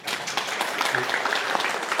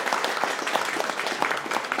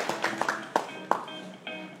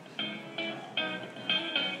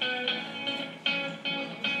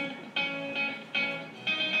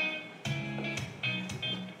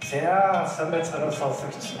За сайн байцгаана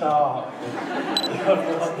сонсогчдоо. Яагаад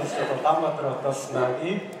Улаанбаатар хотоос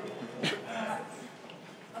наги.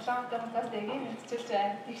 Улаанбаатар хотоос дэги мэдчилж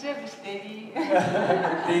байна. Тэгшээ биш дэги.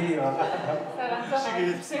 Дэги байна.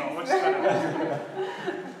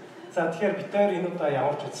 За тэгэхээр бид хоёр энэ удаа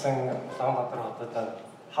явж үзсэн Улаанбаатар хотод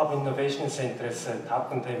Hub Innovation Center-с та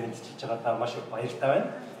бүхэндээ мэдчилж байгаадаа маш их баяртай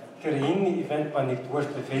байна. Тэгэхээр энэ ивент ба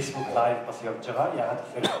нэгдүгээр Facebook Live бас явж байгаа. Яагаад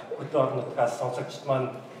гэхээр хөдөө орнуудаас сонсогчд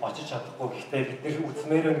маань очиж чадахгүй. Гэхдээ бид нэр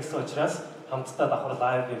үзмээр байна гэсэн учраас хамтдаа давхар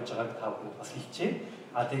лайв явж байгааг та бүхэнд бас хэлчихье.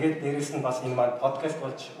 Тэгээд дээрэс нь бас энэ маань подкаст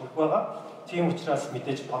болж өрх байгаа. Тийм учраас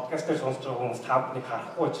мэдээж подкастаар сонсож байгаа хүмүүс та бүхнийг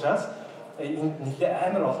харахгүй учраас энд нэлээ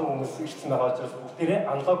амар олон хүмүүс ирсэн байгаа учраас бүгдээрээ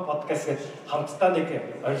аналог подкаст гэж хамтдаа нэг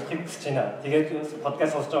ойлгохыг хүсэж байна. Тэгээд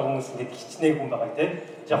подкаст сонсож байгаа хүмүүс ингээд хичнээн хүн байгаа тийм.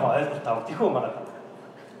 Жаахан ойлголт авах тийхүү манай.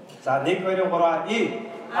 За 1 2 3 и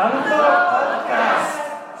аналог подкаст.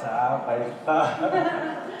 За баярлалаа.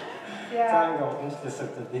 За ингээд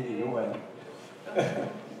өнөөдрөөсөө нэг юу байна?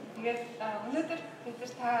 Тэгээд өнөөдөр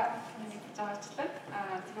бид та нэг заачлаг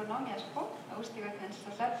зөвхөн ном ярихгүй өөрсдөө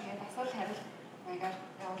танилцуулаад тэгээд асуулт хариулт маягаар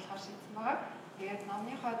явуулахар шийдсэн байгаа. Тэгээд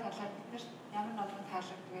номынхоо талаар бид ямар номыг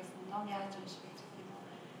таалагддаг байсан, ном яаж унших гэж юм уу?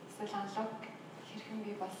 Эсвэл аналог хэрхэн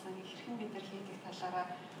бий болсон, хэрхэн бид нар хийдэг талаараа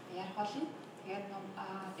ярих болно. Тэгээд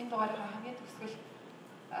энэ дугаарыг хамгийн төгсгөл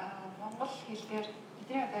монгол хэлээр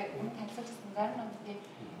бидний одоо өмнө танилцуулсан зарим номуудыг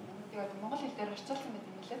монгол хэлээр орчуулсан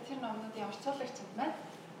гэдэг юм лээ. Тэр номуудын орчуулагч маань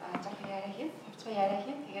жоохон яриа хийн, товчхон яриа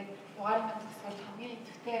хийн. Тэгээд дугаарыг маань төгсгөл хамгийн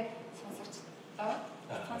идэвхтэй сонсогчдоо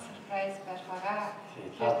surprise байх байгаа.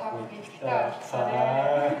 Тэгээд та бүхэн ихтэй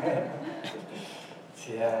оролцоорой.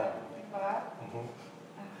 Зя.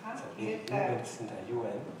 Тэгээд энэ та юу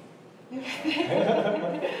вэ?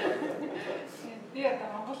 Би одоо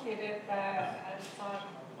монгол хэлээр харилцаар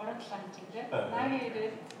 3-7 хэмжээтэй. Нагийн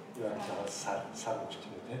хэлээр юу аа сар өгч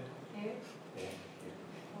юм үү? Тий.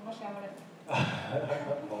 Монгол ямар вэ?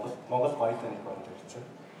 Монгол баялаг нэг орнд ирсэн.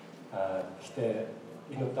 Гэхдээ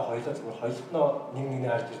энэ удаа хоёулаа зүгээр хоёултноо нэг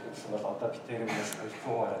харж ирдэг гэсэн бол одоо бид тэрээс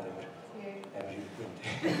хоёултноо хараад амар юу юм бэ?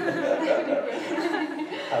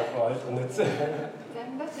 Аа хоёултноо үгүй.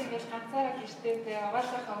 Замдас ингэж ганцаараа гэртээ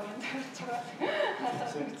угаалгахаа өрөнд тавьж байгаа.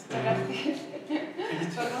 Хаалгаж байгаа.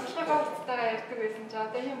 Монголоо уцтайгаа ярьдаг байсан ч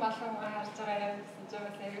одоо юм болон харж байгаа юм гэсэн ч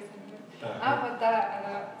бас аюулсан юм. Удаа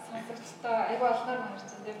сонсогчдоо аюул олноор харж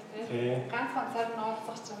байгаа тийм. Ганц ганцаар нь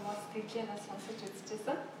уулзах ч юм уу сэтгэлээс сонсож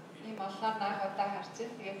үзчихсэн. Ийм олноор наах удаа харж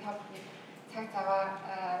байна. Тэгээд та бүхний цаг цагаа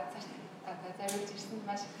зориулж ирсэнд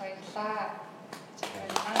маш их баярлалаа.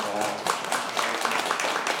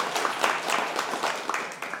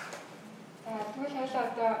 Тэгвэл хоёлаа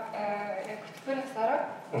одоо яг хөтөлбөрөөс ороод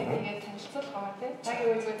нэгээ танилцуулах байгаа тийм. Цагийн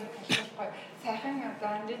үеийг танилцуулахгүй. Сайхан одоо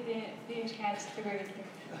андид би ирхэн ажилладаг байх гэдэг.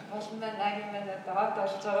 Болон нагийн маань одоо од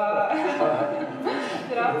болж байгаа.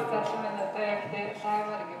 Тэр од залуу маань одоо яг тийм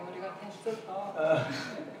лайваар ингэ өөрийгөө танилцуулсан.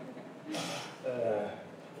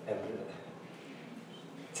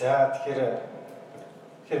 За тэгэхээр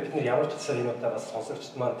бид нар ямар ч хэсэг энэ удаа бас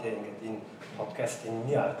сонсогчд маань тийм ингээд энэ подкастын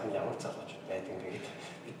миний ард нь ямар залуучууд байдаг ингээд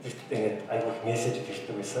биднэрт ингээд аюул мессеж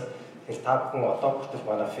ирдэг байсан. Тэгэхээр та бүхэн одоо хүртэл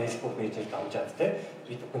манай Facebook пэйжээр дамжаад тийм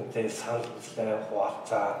бид бүхэнтэй санал хүслээ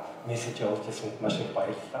хуваалцаа мессеж явуулсан маш их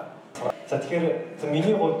баярлалаа. За тэгэхээр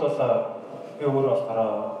миний хувьд бол би өөрөө болохоор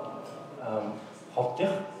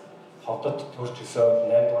ховдод төрж өсөөд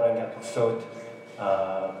 8 дугаар анги төгсөөд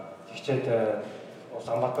тэгчээд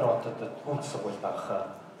Улаанбаатар хотод түүх сургууль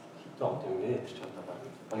дагах хэдэн он юм бэ? Тэр ч одоо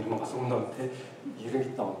 2000-аас өмнө он тий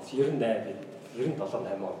 90 он 98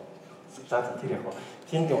 8 он. За тэр яг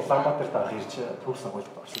тэнд Улаанбаатар дагах ирж түүх сургуульд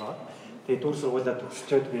орсон байгаа. Тэгээд түүх сургуулиа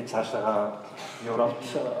төгсчөөд би цаашаа Европт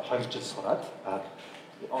 2 жил сураад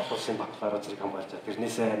улсын бакалавр зэрэг хамгаалж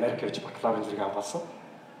тэрнээсээ Америк явж бакалаврын зэрэг хамгаалсан.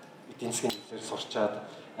 Эдийн засгийн чиглэлээр сурчаад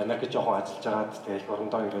Америкт жоохон ажиллаж агаад тэгээд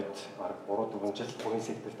орондоо ирээд баг 3-4 жил бүхний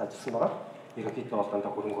секторт ажилласан байгаа. Ерөнхийдөө бол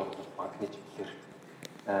дандаа хөрөнгө оруулалт банкны чиглэлээр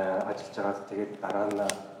ажиллаж агаад тэгээд дараа нь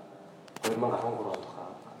 2013 онд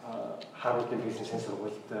Harvard-ийн бизнесийн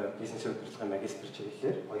сургуульд бизнесийн удирдлагын магистр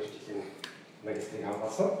чиглэлээр 2 жилийн магистрийг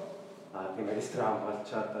хамгаалсан. Тэгээд магистраа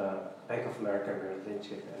хамгаалчаад Bank of America Merrill Lynch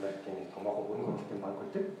гэх Америкийн томоохон хөрөнгө оруулалтын банк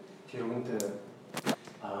үүдэг. Тэр үүнд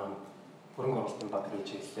хөрөнгө оруулалтын банкны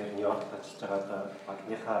чиглэлээр Нью-Йоркт ажиллаж байгаа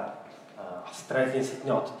банкныхаа Австралийн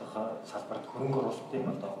Сидней хотод салбарт хөрөнгө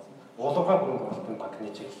оруулалтын одоо уулуурхай хөрөнгө оруулалтын банкны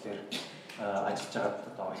чиглэлээр ажиллаж байгаа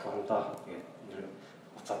одоо их орондоо тэгээд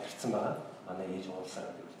буцаад ирсэн байгаа. Манай ээж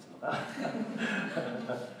уулсараад ирсэн байгаа.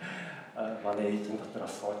 Манай ээжийн дотор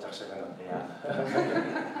бас сууж ах шиг байна яа.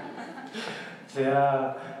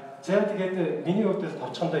 За За тэгээд миний хувьд л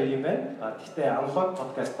товчхондоо юм байна. Гэхдээ Unlock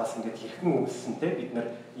podcast бас ингээд хэрхэн үүссэн те бид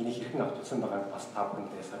нар энийг хэрхэн авч үзсэн байгааг бас та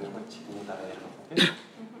бүхэндээ сонирхож миний дараа ярих байна тийм.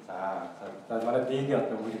 За манай дэгийн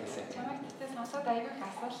одоо үргэлжлэсэн. Чамайг тэгтээ сонсоод аягүй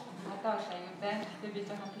асуулт надад бол аягүй байна. Тэгтээ би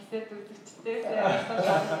жоохон писэд үзэгчтэй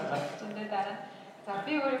асуулт дараа. За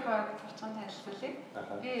би өөрийнхөө товчхон танилцуулъя.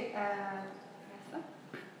 Би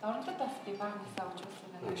Дорнотод бас би багнасаа унжуулсан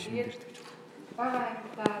байна. Тэгээд бага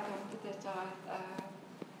ангидаа Дорнотод яаж байгаа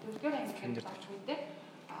дөрөвдүгээр ангид авч үедээ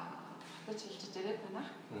хатаж хэлж ирээд байна.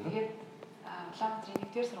 Тэгээд Улаанбаатарын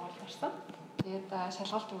 1-р сургуульд орсон. Тэгээд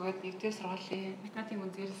шалгалт өгөөд 1-р сургуулийн математикийн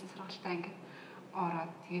үндэслэлийн сургалтаа ангид ороод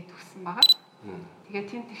тэгээд төгссөн байгаа. Тэгээд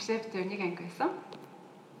тийм тэгшээвт нэг анги байсан.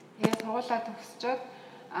 Тэгээд сургуулаа төгсчөөд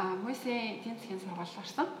мөсийн эдийн засгийн сургууль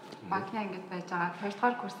орсон. Банкны ангид байж байгаа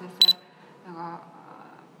 2-р курсээс нөгөө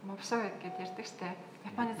мовшоо гэдгээр ярьдаг штэ.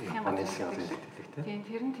 Японы засгийн газар. Тийм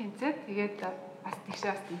тэр нь тэнцээд тэгээд бас тэгшээ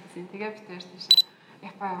бас тэнцсэн. Тэгээд бид хоёр тийш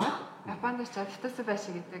Япон яваад Японд ч Хитосу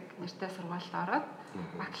Байши гэдэг нэртэй сургуульд ороод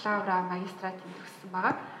бакалавра, магистратыг төгссөн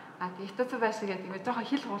байгаа. Тэгээд Хитосу Байши гэдэг нэг жоохон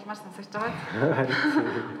хэл хуулмаар сонсогдож байгаа.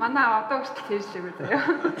 Манай одоо хүртэл хэллээгүй заяа.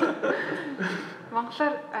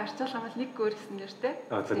 Монголоор арчуулах юм бол нэг өөр гэсэн нэртэй.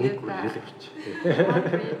 За нэг өөр хэлээч.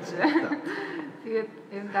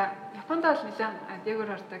 Тэгээд энэ Японд бол нэлээд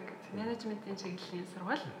дээгүүр ордог менежментийн чиглэлийн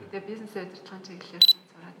сургууль. Тэгээд бизнес удирдлагын чиглэлээр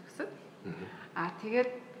сураад төгсөв.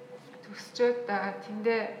 Тэгээд төгсчөөд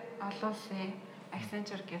тэндээ олон улсын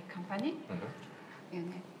Accenture гэх компани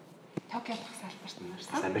энэ Токио дахь салбарт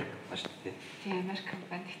нэрсэн. Америк маш тийм. Тийм Америк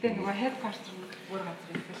компани. Гэтэ нөгөө headquarter нь өөр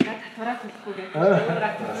газар юм байна. Татвараа төлөхгүй гэдэг өөр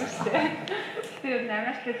газар юм шүү дээ. Гэтэ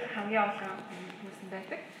Америкт хамгийн олон хүмүүс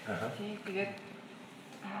байдаг. Тийм тэгээд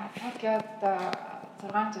Токиод 6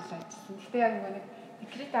 жил ажилласан. Гэтэ яг нэг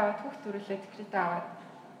декрет аваад хүүхд төрүүлээд декрет аваад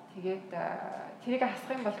тэгээд тэрийг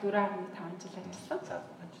хасах юм бол 4.5 жил ажилласан.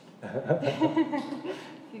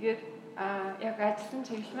 Тэгээд яг ажилласан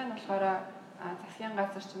чиглэл маань болохоор засгийн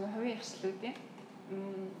газар ч юм уу хувийн эрхчлүүдийн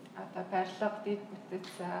одоо барилга, дэд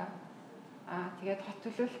бүтэц тэгээд хот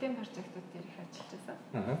төлөвлөлтийн прожектууд дээр их ажиллаж байсан.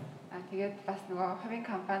 Тэгээд бас нөгөө хувийн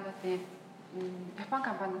компаниудын Япон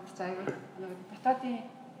компаниуд ч аягүй нөгөө дотоодын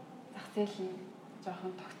зах зээл нь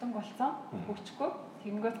жоохон тогтмол болсон, хөгжихгүй.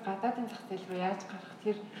 Тэнгүүд гадаадын зах зээл рүү яаж гарах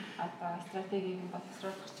тэр одоо стратегийг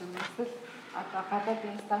боловсруулах ч юм уу эсвэл одоо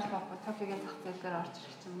гадаадын стартапууд Токиогийн зах зээл дээр орж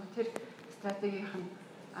ирэх ч юм уу тэр стратегийнх нь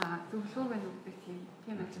зөвлөгөөг нь өгдөг тийм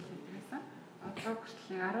ажил хийдэг байсан. Одоо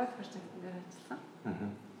хүртэл 10 прожект дээр ажилласан.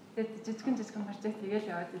 Тэгээд жижигэн прожект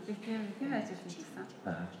хийгээл яваад идэг тийм ажил хийсэн.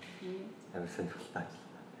 Яг сонирхолтой ажил.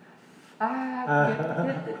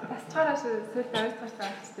 Тэгээд тасчаараа сүүлд ойртгоорч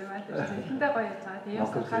авчихсан юм аа. Эхэндээ гоё яаж байгаа. Тийм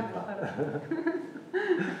сурхаад байгаа.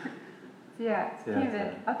 Тийм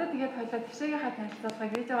ээ. Одоо тэгээд хоёлаа тэгшээгийнхаа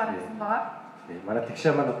танилцуулгыг видеогоор авсан байгаа. Манай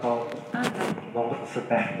тэгшээ маань одоо Монгол улсад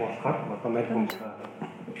байхгүй болохоор одоо Америк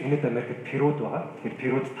Өмнөд Америкт Перуд байгаа. Тэгэхээр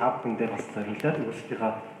Перуд та бүхэндээ бас зориулаад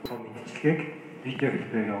өөрсдийнхээ мэдчилгээг видео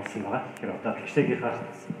хэлбэрээр явуулсан байгаа. Тэгэхээр одоо тэгшээгийнхаа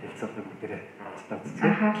хэлцүүлэг бүгдээрээ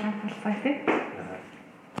цэцгээ. Хаалаа тийм.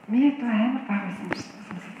 Миний дуу амар бага байсан юм шиг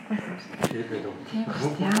сонсогдсон. Тийм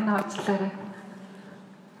яана очлаарай.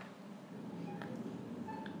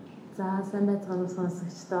 За сайн байцгаана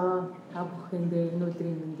сонсогчдоо. Та бүхэндээ энэ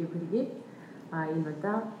өдрийн мэндийг хүргэе. Энэ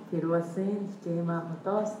удаа Перуасын хэмээн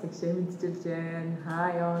хотоос тэгшээ мэдчилж байна.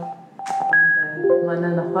 Хаяа.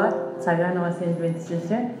 Манай нөхөр цагаанаас мэдчилж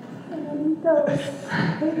байна.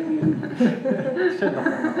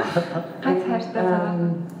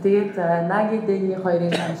 Тэгээд Наги-дэгийн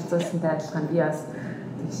хоёрын танилцуулсантай адилхан би бас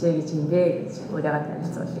тэгшээ гэж ингээ гэж өөрийгөө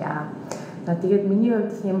танилцуулъя. За тэгээд миний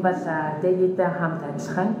хувьд хэм бол Дэгитэй хамт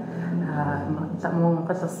ажиллах нь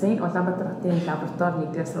Монгол Улсын Улаанбаатар хотын лаборатори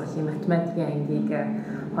 1-р сургуулийн математикийн ангийг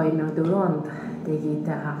 2004 онд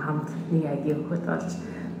Дэгитэй хамт нэг ангийг өгөхөд болж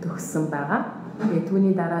төгссөн байгаа. Тэгээд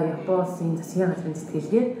түүний дараа Япон улсын засгийн газрын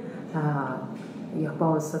сэтгэлгээр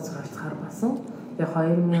Япон улсад суралцахаар болсон. Тэгээд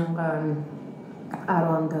 2010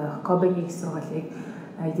 онд Кобегийн сургуулийг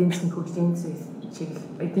эдийн засгийн хөгжлийн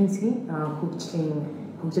эдийн засгийн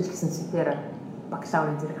хөгжил гэсэн сэдвээр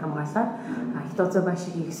бакалаврын зэрэг хамгаалаад Хитосу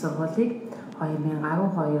Байшигийн их сургуулийг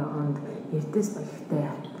 2012 онд Эрдэс баяртай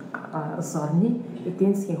улс орны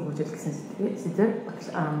эдийн засгийн хөгжил гэсэн сэдвээр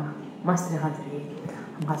мастерын зэргийг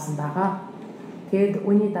хамгаалсан байгаа. Тэгээд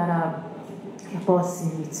үүний дараа Япон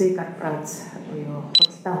улсын эцэг корпорац буюу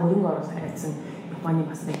худалдаа хөрөнгө оруулалт хайцсан Японы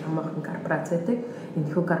бас нэг хамаахан корпорац байдаг.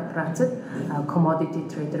 Энэхүү корпорацид commodity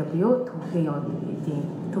trader буюу түүхийн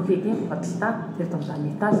худалдаа тэр дундаа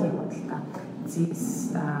металлын худалдаа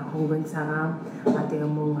зис хөнгөн цагаан тэгээ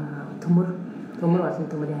мөн төмөр болон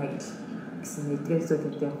төмөрийн хаягдл гэсэн нэгдгээр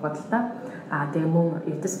зүйлүүдийн худалдаа тэгээ мөн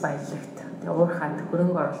эрдэс баялагт тэгээ уурхайд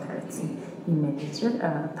хөрөнгө оруулалт хариуцсан ийм менежер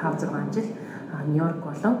 5-6 жил Нью-Йорк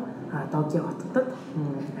болон Токио хотод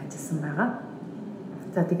ажилласан байгаа.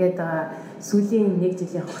 За тэгээд сүүлийн 1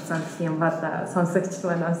 жилийн хугацаанд гэх юм бол сонсогч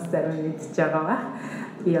маань бас зарим мэдж байгаа ба.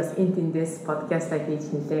 Би бас эндээс подкаст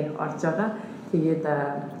хийж нэлээ орж байгаа. Тэгээд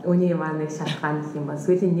үүний маань нэг шалтгаан гэх юм бол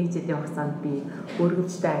сүүлийн 1 жилийн хугацаанд би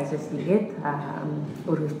өргөвчтэй ажил хийгээд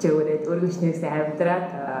өргөвчөө өрөөд өргөвчнээс амьдраад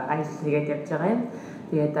ажил хийгээд явж байгаа юм.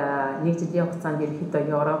 Тэгээд 1 жилийн хугацаанд ерөнхийдөө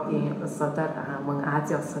Европын улсуудаар мөн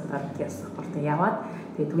Азийн улсуудаар явсан яваад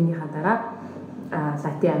тэгээд түүнийхээ дараа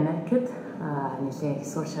Латин Америкт нэлээд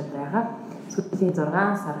сууршаад байгаа. Сүүлийн 6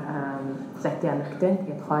 сар Латин Америкт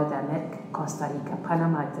тэгээд Хойд Америк, Коста Рика,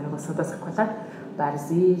 Панама зэрэг улсуудаас ахвалаад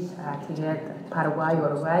Бразил, тэгээд Парагвай,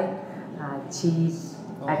 Уругвай, Чили,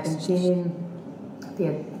 Аргентин,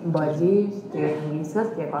 тэгээд Боливи, тэгээд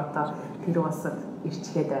Венесуэла, тэгээд одоо Перу улсад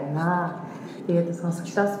ирчгээд байна. Тэгээд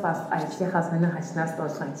сонсогчдоос бас ажлынхаа сонир хачнаас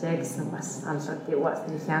дуулгаач гэсэн бас саналуудыг бас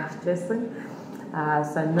нэлээд авч байсан.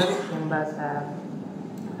 Сонир юм бол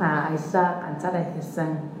аяллаа ганцаараа хийсэн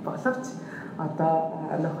боловч одоо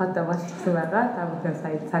нөхөдөө болчихсон байгаа. Та бүхэн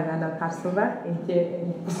сая цагаанаар харсан байх.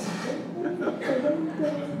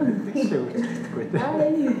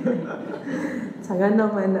 Цагаанаа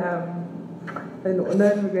маань энэ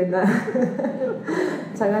өнөөдөр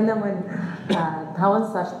цагаанаа маань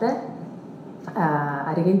 5 сартай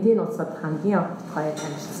Аргентин улсад хамгийн гоё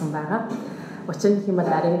танилцсан байгаа. Учир нь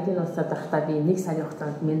хэмээн Аргентин улсад байхдаа би 1 сарын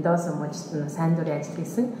хугацаанд Мендоза мужид сайн дурын ажил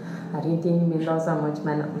хийсэн. Аргентины Мендоза муж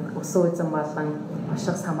маань усан үзэн болон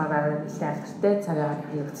ошиг самараар нэлээд алдартай цагаар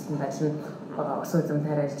нөхцөлд байсан усан үзэн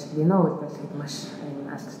тариалж вино үйлдвэрлэхэд маш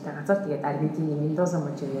алдартай газар. Тэгээд Аргентины Мендоза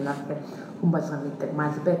мужийн вино гэхээр хүн болгон мэддэг,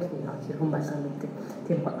 Малбек вино гэхээр хүн болгон мэддэг.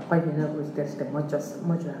 Тэр гоё вино үйлдвэрлэдэг муж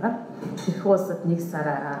байгаа. Их улсад 1 сар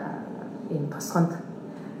энэ босгонд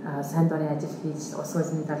сайн дурын ажил хийж ус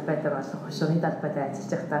үзний талбай дээр болон хошигны талбай дээр ажиллаж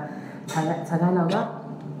байхдаа цагаанаага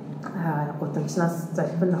гудамжнаас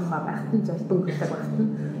золбин авах байхад золбин гэдэг байхад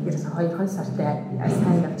ерөөс 2 сартай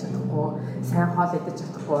сайн явж чадахгүй, сайн хоол идэж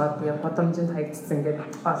чадахгүй тэгээ гудамжинд хаягдсан гэдэг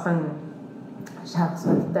олон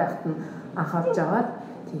шаардлага байхад нь анхаарч аваад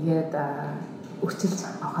тэгээд өчилж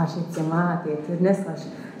авахар шийдсэн юм аа. Тэгээд тэрнээс хойш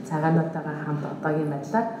цагаануудаагаа хамт одоогийн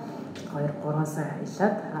байдлаар 2-3 сар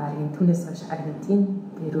аялаад энэ түүнээс хойш Аргентин,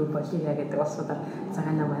 Перу, Боливиа гэдэг улсуудаар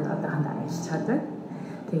цагаанаа маань одоохондоо ажиллаж байгаа.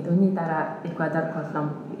 Тэгээд үүний дараа Эквадор,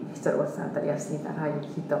 Колумби зэрэг улсуудаар явсны дараа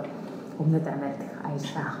ерөнхийдөө Өмнөд Америк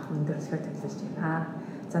аяллаа өндөрлөхөөр төлөвлөж байна.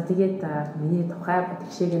 За тэгээд миний тухай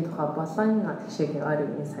тэгшээгийн тухай болон тэгшээгийн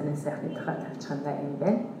ойрын санаа сайхны тухай тавьчихандаа юм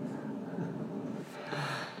байна.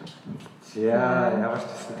 Яа, ямар ч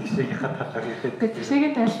гэсэн тэгшээгийн хатаар хэлээд.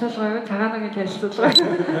 Тэгшээгийн танилцуулга юу, цагаанагийн танилцуулга.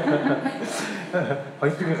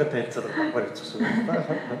 Хоёрын танилцуулга багаар хийчихсэн юм байна.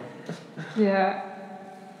 Яа.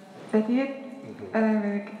 Тэгээд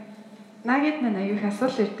нагид мань аюух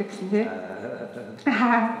асуулт ирдэг гэсэн тий.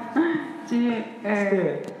 Чи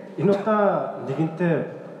энэ удаа нэгэнтээ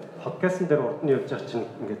подкастн дээр урд нь явж байгаа чинь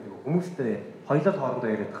ингээд хүмүүстэй хоёулаа хоорондоо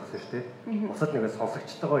яриад байгаа шүү дээ. Бусад нэгээ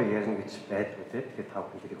сонсогчтойгоо ярина гэж байдгүй тий. Тэгэхээр та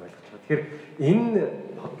бүхэн тэрийг ойлгож байна. Тэгэхээр энэ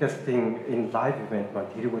подкастын энэ лайв ивент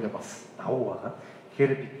маань тэрүүгээрээ бас давуу байгаа.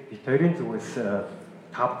 Тэгэхээр бид хоёрын зүгээс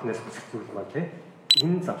та бүхнээс хүсэх зүйл маань тий.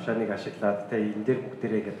 Энэ завшааныг ашиглаад тий энэ дээр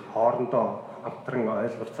бүгдээрээ ингээд хоорондоо хамтран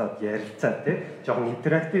ойлголцоод ярилцаад тий. Жохон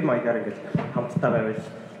интерактив маягаар ингээд хамтдаа байвал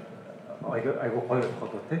айгуу гоё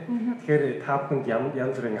болох уу тий. Тэгэхээр та бүхэнд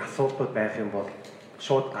янз бүрийн асуудлууд байх юм бол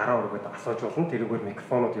шууд гараа өргөд асууж болно. Тэрүүгээр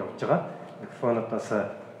микрофонууд явж байгаа. Микрофонуудаас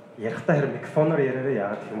ярихдаа хэрэг микрофоноор яриараа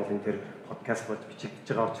яагаад гэх юм бол энэ төр подкаст болж бичигдэж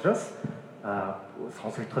байгаа учраас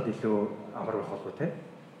сонсогдоход илүү амар байх болов уу тий.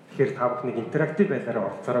 Тэгэхээр та бүхнийг интерактив байдлаараа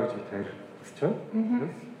оролцоорой гэж бид хоёр хүсэж байна.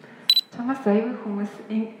 Чамаас аюул хүмүүс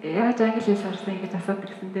яаж англи хэл сурсан ингэж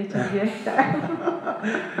асуудаг гэсэндээ чи яаж та.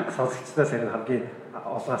 Сонсогчдоос харин хамгийн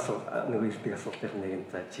олон асуулт нэг ирдэг асуултын нэг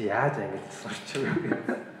нь за чи яаж англи хэл сурч вэ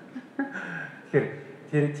гэдэг.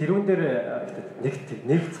 Тэгэхээр тэрүүн дээр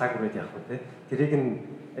нэг цаг үрээд явах уу те. Тэрийг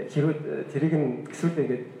нь эсвэл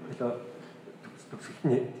ингээд хоёлоо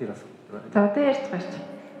төгсөлтний тэр асуулт. За одоо ярьж байгаа шүү.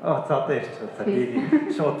 За одоо ярьж байгаа. За би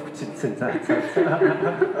шууд хүчинсэн. За.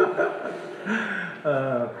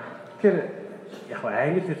 Тэгэхээр яг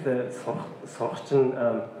англи хэл сурах чинь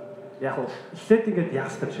яг эхлээд ингээд яах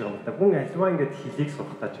хэрэгтэй шиг юм да. Хүн альва ингээд хэлийг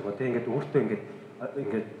сурахтаа ч юм уу те ингээд өөртөө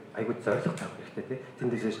ингээд айгуу зориг тавих хэрэгтэй те.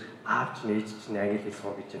 Тэндээс аав чинь ээж чинь англи хэл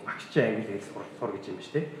сур гэж, багш чинь англи хэл сур гэж юм биш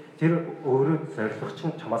те. Тэр өөрөө зориг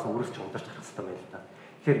чинь чамаас өөрөөс ч ундарч харах хэрэгтэй байна л да.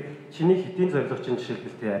 Тэгэхээр чиний хэдийн зорилго чинь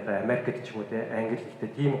жишээлбэл тий Америкт ч юм уу тий англи хэлтэй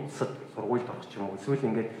тийм улсад сургуульд орох ч юм уу эсвэл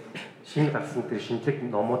ингээд шинэ гарсан тэр шинжлэх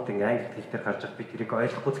номууд англи хэлээр гарч ирэх би тэрийг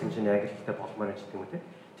ойлгохгүй хэмжээний англи хэлтэй болмоор гэж тийм үү тий.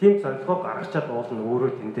 Тийм зорилгоо гаргачаад уулна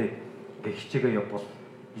өөрөө тэндээ ингээд хичээгээ явбал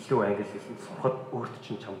илүү англи хэл сурахад өөрт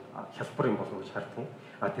чинь чамд хялбар юм болов уу гэж хардсан.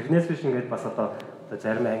 Тэрнээс биш ингээд бас одоо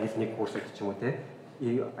зарим англи нэг курсд ч юм уу тий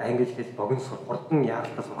англи хэл богино хурдан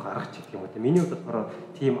яалтаа сурах арга ч гэх юм уу. Миний хувьд болохоор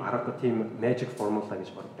тийм арга, тийм magic formula гэж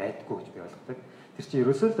байдаггүй гэж би ойлгодог. Тэр чинь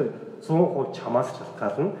ерөөсөө л 100% чамаас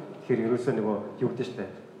шалтгаална. Тэгэхээр ерөөсөө нөгөө юу гэдэг штэ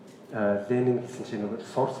Ленин гэсэн чинь нөгөө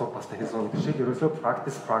сур бас дахин сур гэдэг шиг ерөөсөө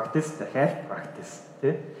practice дахиад practice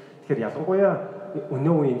тий. Тэгэхээр ялангуяа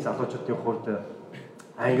өнөө үеийн залуучуудын хувьд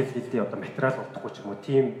англи хэлний одоо материал олдохгүй ч юм уу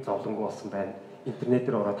тийм зовлонгүй болсон байна.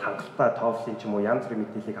 Интернетээр ороод хангалттай TOEFL-ийн ч юм уу янз бүрийн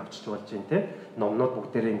мэдээллийг авчиж болж байна те. Номнууд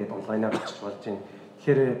бүгдээрээ ингээд онлайнаар авчиж болж байна.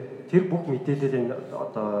 Тэгэхээр тэр бүх мэдээллийн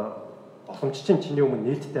одоо боломж чинь чиний өмнө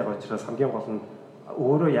нээлттэй байгаа учраас хамгийн гол нь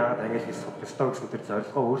өөрөө яагаад англи хэл сурах ёстой гэсэн тэр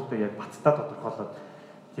зорилгоо өөртөө яг бацтай тодорхойлоод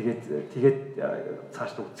тэгээд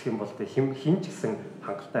цааш үзэх юм бол хин ч гэсэн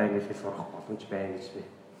хангалттай англи хэл сурах боломж байна гэж би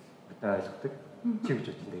одоо ойлгодог. Чи гэж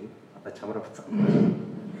бодсон дээ. Одоо чамраа буцаа.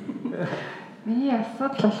 Миний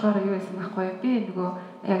асуудал болохоор юу байсан байхгүй юу? Би нөгөө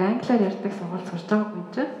яг англиар ярьдаг сургууль сурч байгаагүй юм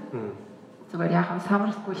чинь. Зүгээр яг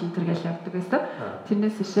summer school энтер гэж явдаг байсан.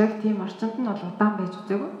 Тэрнээс иш яг тийм орчинд нь бол удаан байж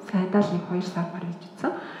үзээгүй. Сайдаа л 2 сар мар байж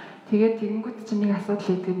үзсэн. Тэгээд тэгэнгүүт чинь нэг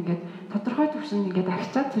асуудал үүдэг ингээд тодорхой төвшөнд ингээд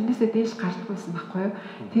арчаад тэрнээсээ дээш гардаггүйсэн байхгүй юу?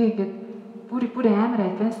 Тэгээ ингээд бүр амар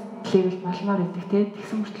advanced level болмоор идэг те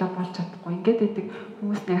тэгсэн мөртлөө болж чадахгүй. Ингээд идэг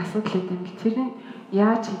хүмүүс нэг асуудал үүдэг юм. Тэрийг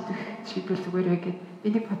яаж шийдвэл зүгээр вэ гэд би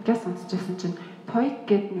нэг подкаст сонсч байсан чинь TOEIC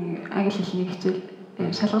гэдэг нэг англи хэлний хичээл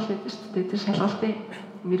шалгалт байдаг шүү дээ. Тэр шалгалтын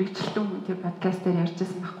мэрэгчлэн хүн тэр подкастаар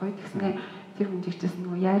ярьжсэн байхгүй. Тэгснээр тэр хүн жигчсэн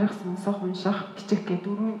нөгөө ярих, сонсох, унших, бичих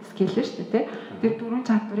гэдэг 4 скил шүү дээ. Тэр 4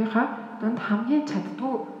 чадварынхаа дунд хамгийн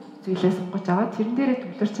чаддгүй зүйлээ сонгож аваад тэрэн дээрээ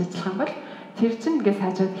төвлөрч ажиллах юм бол тэр чинь ингээд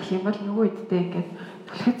сайжраад эхлэх юм бол нөгөө үедээ ингээд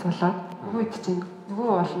түлхэц болоод нөгөө үед чинь нөгөө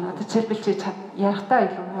болно. Одоо жишээлбэл чи ярихтаа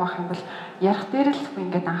илүү муу ах юм бол ярих дээр л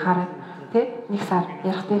ингээд анхаарал тэг нэг сар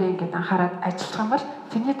ярих дээр ингээд анхаарал ажиллах юм бол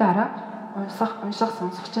тэрний дараа унших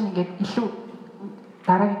сонсох чинь ингээд илүү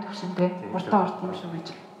дараагийн төвшөндөө уртаа юм шүү гэж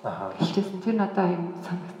хэлчихсэн. Тэр надад юм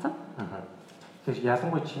санагдсан. Тэгэхээр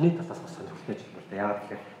ялангуяа чиний талаас бас сонирхолтой юм байна. Яагаад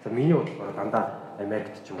гэхээр за миний бодлоор дандаа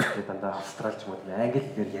Америкт ч юм уу дандаа Австрали ч юм уу англи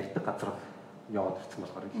хэлээр ярьдаг газар яваад ирсэн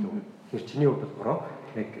болохоор илүү. Тэгэхээр чиний хувьд болохоор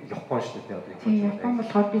яг Япон шүү дээ одоо Япон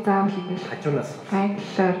болохоор би заавал ингэж хажуунаас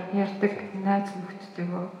англиар ярьдаг найз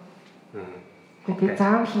нөхдөдөө. Тэгээд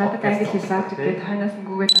заавал надад англи хэл зааж өгдөө хойноос нь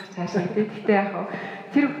гүгээд авч цаашаа гэдэг. Гэхдээ яг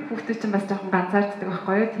тэр хүүхдүүд чинь бас жоохон ганцаарддаг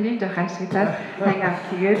байхгүй юу? Тэрийг жоох ашиглаад аяга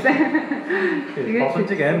хийгээл. Тэгээд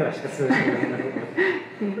боломжийг амар ашигласан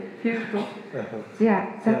тийм.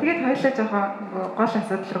 За тэгээд хоёулаа жоохон гол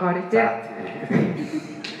асуудал руу оръё тий.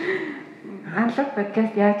 Анлог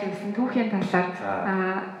подкаст яаж ийсэн түүхийн талаар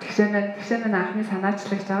тэгшээ маань анхны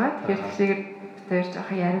санаачлагч байгаа. Тэгэхээр тэгшээгээр тэр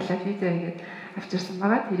жоохон яриулаа видео хийгээд авчирсан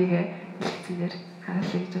байгаа. Тэрийг хэлцээр хаалаа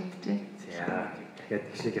гэж бодож байна. За тэгээд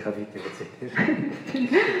тэгшээгийнхаа видеог үзээ тийм.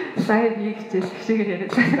 Сая би хичээл тэгшээгээр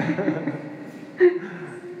яриулаа.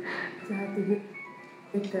 За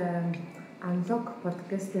тэгээд анлог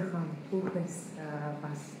подкастынхаа түүхээс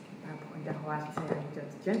бас та бүхэндээ хуваалцсан гэж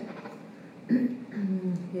бодож байна.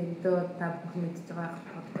 Хэдөө та бүхэн мэдж байгаа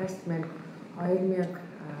подкаст маань 2017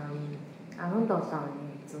 оны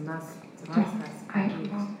зунаас 6 сараас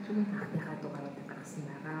анхныхаа дугаарыг гаргасан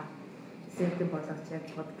байгаа. Сэдв болгоч яг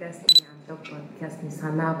подкастын анлог подкастны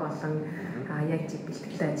санаа болон яг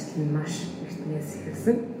бэлтгэл ажил нь маш эртнээс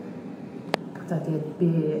эхэлсэн. За тэгээд би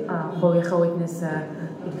хувийнхаа үднээс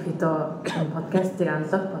ерөөхдөө подкастыг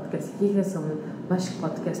анлог подкаст хийхээс өмнө маш их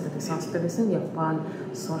подкастыг сонсдог байсан. Японд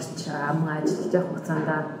сурч амгаа ажиллаж явах хугацаанд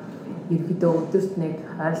ерөөхдөө өдөрт нэг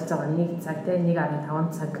ойролцоогоор 1 цаг те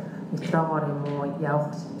 1.5 цаг метрогоор юм уу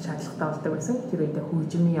явах шаардлагатай болдог байсан. Тэр үедээ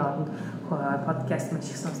хөгжмийн оронд подкаст маш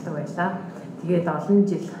их сонсдог байлаа. Тэгээд олон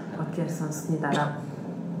жил подкаст сонссны дараа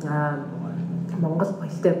Монгол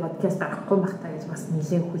болтой подкаст авахгүй багтаа гэж бас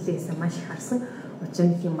нэлийн хүлээсэн маш их харсан. Учир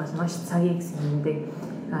нь юм бол маш цагийг сэндэг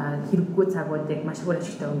хэрэггүй цагуудыг маш их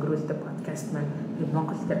ашигтай өнгөрүүлдэг подкаст маань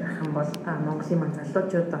Монгол дээр гарах юм бол Монголын маань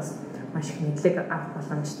залуучууд бас маш их мэдлэг авах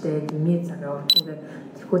боломжтой, дэмий цагаа өргөхөөр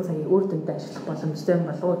тэрхүү цагийг үр дүндээ ашиглах боломжтой юм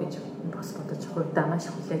болов уу гэж бас бодож хувьдаа маш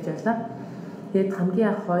их хүлээж байлаа. Тэгээд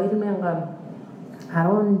хамгийн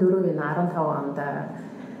 2014-15 онд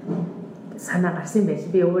санаа гарсан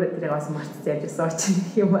байл. Би өөрөө тэрийг бас марцж ярьсан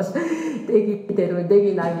учраас юм бол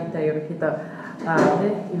дэгийн наагтай ерөөхдөө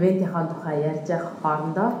ивентийн тухай ярьж явах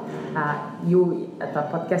хоорондоо юу одоо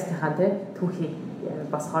подкастынхаа түүхийг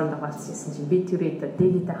бас хоорондоо болчихсон чинь би тэр үед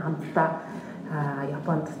Дээгитэй хамтдаа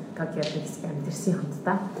Японд Токиод амьдэрсэн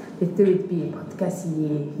хамтдаа тэр үед би подкаст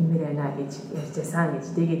хиймээр байна гэж ярьжсэн гэж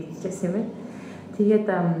Дээгид хэлсэн юм байна. Тэгээд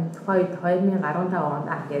тухайд 2015 онд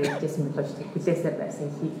ярьжсэн боловч хүлээсээр байсан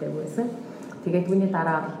хийдэг байсан. Тэгээд үүний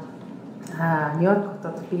дараа Нью-Йорк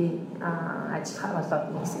хотод би ажиллах болоод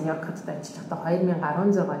Нью-Йорк хотод ажиллахдаа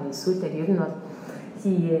 2016 оны сүүлээр ер нь бол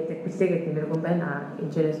хийгээд бүлээгээд нэмэргүй юм байна.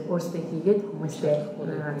 Энэчээс өөрсдөө хийгээд хүмүүстэй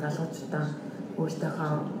залуучуудаа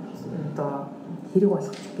өөртөөхөө одоо хэрэг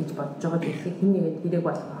болох гэж бодож байгаа гэхийг хэн нэгэд хэрэг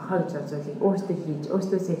болох хаа гэж зүйлийг өөртөө хийж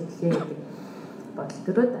өөртөөсөө эхлэе гэдэг бодол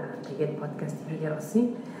төрөөд тэгээд подкаст хийгээд болсон.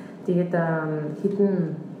 Тэгээд хэдэн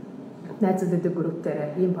найзуудтай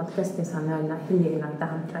группээр ийм подкастын санаа хэн нэг надад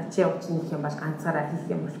хамтраа чи явуулчих юм бол ганцаараа хийх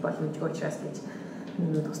юм бол боломжгүй учраас гэж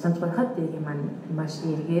тусламж гаргахад ийм маань маш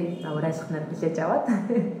эргээр урайлахнаар хүлээж аваад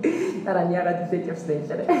дараа нь ягаад хүлээж авсан юм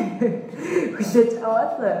бэ? Хүлээж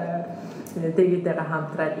аваад Дээгитэйгээ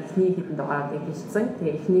хамтраад эхний хэдэн дугаарыг хийсэн.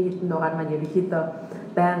 Тэгээ эхний хэдэн дугаар маань ерөнхийдөө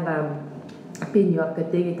байнга би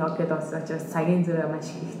Нью-Йоркд Дээгит Токиод болсон учраас цагийн зөрөө маш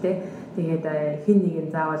ихтэй. Тэгээд хин нэг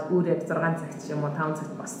нь заавал үүрээ 6 цагт ч юм уу 5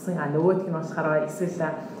 цагт боссон. Нөгөөх нь болохоор эсвэл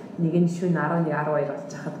нэг нь шөнө 11-12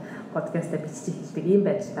 болж хахад подкастаа бичиж эхэлдэг ийм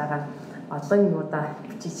байдлаар олон юмудаа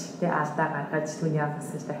бичиж тэ алдаа гаргаж түүний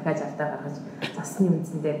авсаж дахиад алдаа гаргаж засны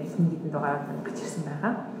үндсэндээ ихний хэдэн дугаараар гаргаж ирсэн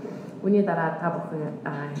байгаа. Үүний дараа та бүхэн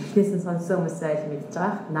эхнээс нь сонссон хүмүүсээ мэдж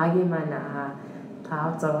байгаа. Наги маань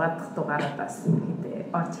 5-6 дахь дугаараас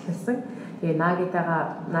ихэд орж эхэлсэн. Тэгээ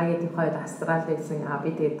Наги тухайд Австралид байсан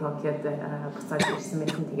би тэгээд Токиод буцаад ирсэн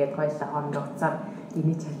байсан. Тэгээд хоёулаа хоорондоо уцаар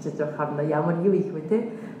дийний чалчиж хоорондоо ямар юу их вэ те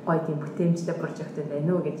гоё тийм бүтээмжтэй прожект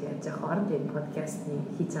байна уу гэж ярьж байгаа хооронд энэ подкастны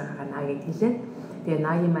хийж байгаагаа Нагид хэлээ. Тэгээ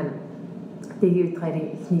Наги маань тэгээд хоёрын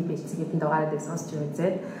эхний бэлтгэлийн дугаарыг сонсч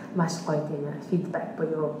үзээд маш гоё тийм фидбек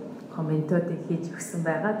буюу комментуудыг хийж өгсөн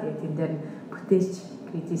байгаа. Тэгээд энэ дээр бүтээлч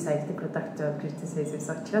criticize the product criticizes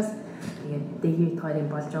учраас тэгээд дээгийт хоёрын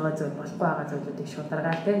болж байгаа зүйл болохгүй байгаа зүйлүүдийг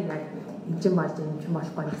шударгаатай яг энэ ч болж энэ ч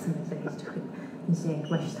болохгүй гэсэн мэтлэг хэлж өгөхөд нэлээд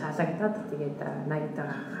маш таалагдаад тэгээд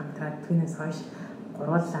Нагитайгаа хамтраад түүнээс хойш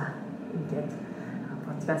гуруулаа ингээд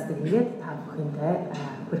подкаст хийгээд та бүхэндээ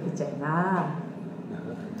хүргэж байна.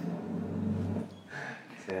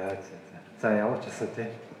 За ямар ч гэсэн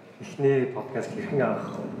тийм эхний подкаст хэрхэн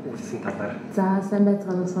авах үлсэн талаар. За сайн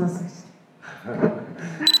байцгаана сонсогч.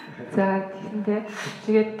 За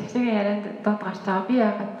тэгээд тэгшээгийн ярианд доод гарч байгаа. Би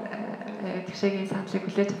яагаад тэгшээгийн саналыг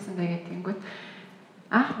хүлээж авсан бэ гэнгүүт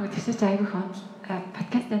анх нөгөө тэгшээч айгүйх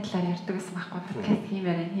подкастын талаар ярьдаг гэсэн байхгүй. Подкаст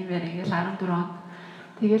хиймээр ингээл 14 он.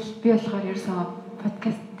 Тэгэл би болохоор ерөөсөө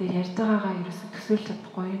подкаст дээр ярьж байгаагаа ерөөсөө төсөөлж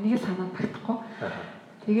чадахгүй. Энийг л санаад багтахгүй.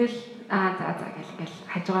 Тэгэл за гэл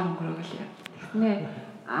хажуугаар өнгөрөөгөл. Тэгснээ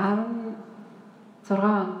 16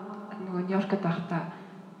 он нөгөө Нью-Йоркд байхдаа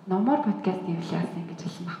номоор подкаст хийвэл яасан гэж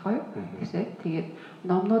хэлсэн байхгүй юу? Тэгээд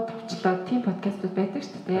номнууд товчлоо тийм подкастууд байдаг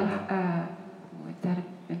шүү дээ. Зарим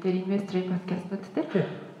дээр инвесторын подкастууд дээр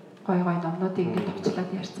гоё номнуудыг ингээд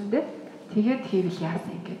товчлоод ярьсан дээ. Тэгээд хийвэл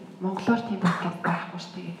яасан ингээд монголоор тийм подкаст байхгүй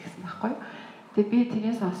шүү дээ гэсэн байхгүй юу? Тэгээд би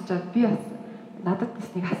тэрийг сонсчоод би бас надад бас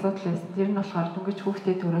нэг асуудал байсан. Тэр нь болохоор дүнгийн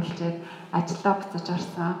хүүхдэд төрүүлчихэд ажиллаа буцаж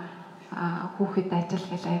орсон. Хүүхэд ажил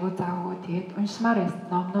гэж айгуу заавгүй тэгээд уншмаар байсан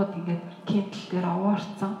номнууд ингээд Kindle дээр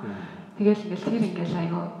овоорцсон. Тэгэл тэр ингээд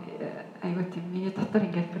айгуу тийм миний дотор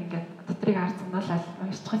ингээд дотрыг харсан нь л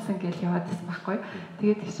уншчихсан гэж яваад байсан байхгүй.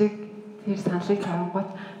 Тэгээд тийшээ тэр саналыг тавингууд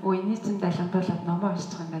эний чинь даламдуулаад номоо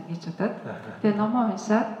уншчих юм байна гэж бодоод. Тэгээд номоо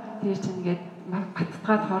уншаад тэр чинь ингээд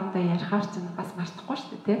баттгаад хоорондоо ярихаар чинь бас мартахгүй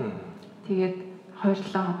шүү дээ тий. Тэгээд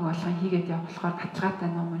 2-7 хоног болгон хийгээд явуулахаар баталгаатай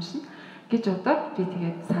ном уншина гэж бодоод би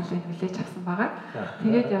тэгээд саналыг хүлээж авсан байгаа.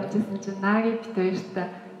 Тэгээд явж ирсэн чинь Наги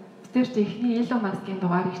битээр чи эхний Elon Musk-ийн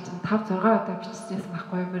дугаарыг чинь 5-6 удаа биччихсэн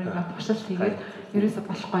байхгүй юу? Мөрөөр туршилт хийгээд ерөөсө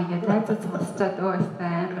болохгүй ингээд найзууд сонсчоод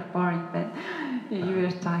амар boring байна. Юу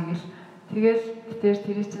ярьж байгаа ингээл. Тэгээд битээр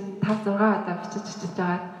тэрий чинь 5-6 удаа бичиж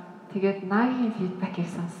байгаа. Тэгээд Нагийн фидбэкийг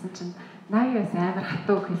сонссон чинь Наги бас амар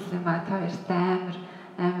хатуу хэлсэн ба та хоёртай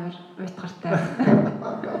амар уйтгартай.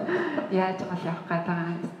 Яаж гол явах гэдэг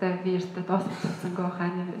юм. Би өөртөө дуусчихсангүй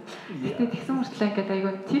хаана. Гэтэ тэгсэн мөртлөө ингээд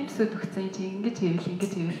айгүй типсүүд өгсөн чинь ингэж хийвэл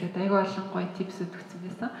гэдэг айгүй олон гоё типсүүд өгсөн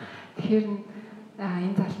байсан. Тэгэхээр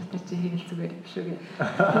энэ залуутай чи хийвэл зүгээр юм шүү гэ.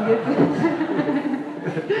 Тэгээд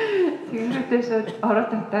тэгнэдээ шууд ороод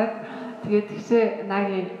татаад Тэгээд тэгшээ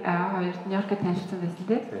нагийн хоёр Нью-Йоркд танилцсан байсан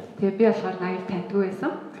тий. Тэгээд би болохоор нагийг таньдгүй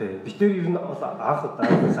байсан. Тий. Бид нэр ер нь бол анх удаа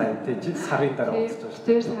сайн тий сарын дараа уулзсан шүү.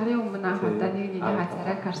 Тэр сарын өмнө анх удаа нэгнийхээ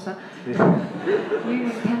царайг харсан. Нэг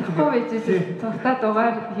танихгүй байж цогтаа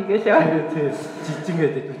дугаар хийгээл яваа. Тий.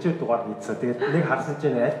 Жижигээд 40 дугаар хийсэн. Тэгээд нэг харсан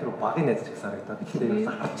чинь аль руу багын найз ч гэсэн харагдаад.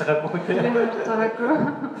 Тэгэхээр харж байгаагүй тий. Харж байгаагүй.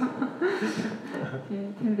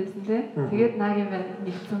 Тийм байсан тий. Тэгээд нагийн байна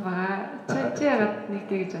нэгсэн байгаа. Чи яагаад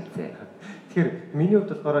нэгтэй гэж бодсон? Тэгэхээр миний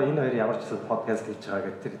хувьд болохоор энэ хоёр ямар ч гэсэн подкаст хийж байгаа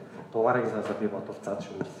гэдэг тэр дугаарыг сонсоод би бодвол зад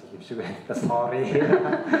шүүмжсэн юм шиг байна. Sorry.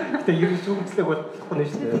 Гэтэ ер нь шүүмжлэх бол болохгүй нэ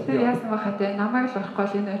шүү дээ. Тэр яасан баха те намайг л орохгүй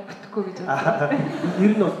л энэ хоёр бүтэхгүй гэж бодсон.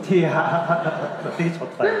 Ер нь бол тий тэгж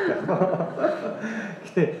бодлоо юм.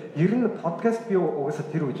 Гэтэ ер нь подкаст би угаасаа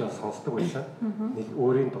тэр үеж сонсдог байсан. Нэг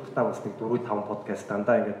өөрийн дуртай бас нэг 4 5 подкаст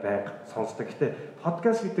дандаа ингээд байнга сонсдог. Гэтэ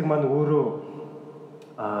подкаст гэдэг маань өөрөө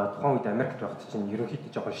тухайн үед Америкт байхад чинь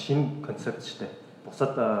ерөнхийдөө жоохон шинэ концепт шүү дээ.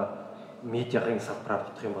 Бусад медиагийн салбараар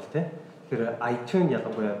бодох юм бол тийм. Тэгэхээр iTunes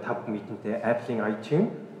ялангуяа тав мэдэнтэй Apple-ийн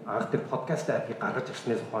iTunes анх тэр подкаст апыг гаргаж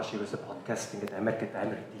ирснээс хойш ерөөсөө подкаст ингээд Америкт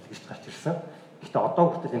амар дэлгэрч гарч ирсэн. Гэхдээ одоо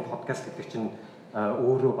хүртэл энэ подкаст гэдэг чинь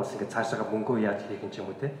өөрөө бас ингээд цаашаа мөнгөө яаж хийх юм ч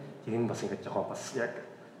юм уу тийм. Тэр нь бас ингээд жоохон бас яг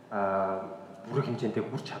бүрэг хэмжээндээ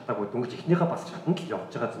хүрч чадаагүй дөнгөж ихнийхээ бас чаданд л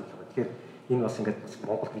явж байгаа зүйл байна. Тэгэхээр энэ бас ингээд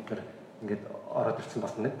Монголд бид нар ингээд ороод ирсэн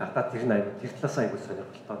бас надад тэр нь аягүй тэр талаас аягүй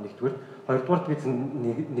сонирхолтой нэгдүгээр хоёрдугаар би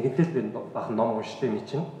нэгэнтэй л бахан ном унштай ми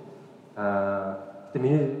чинь тэгээ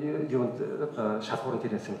миний юунд шалгуурын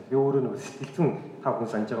тэр яасан би өөрөө нэг сэтгэл зүйн тав хүн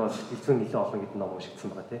санаж байгаа сэтгэл зүйн нэлээд олон гэдэг ном уншигдсан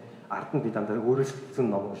байгаа тий ард нь би дандаа өөрөө сэтгэл зүйн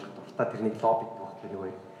ном унших дуртай тэрний лобби багт нэг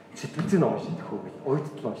үе сэтгэл зүйн ном унших хөө гэж уйд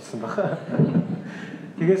л уншсан байгаа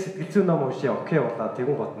тэгээ сэтгэл зүйн ном уншия окей болоо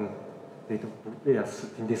тэгүн бодно тэгээд бүгдээ яс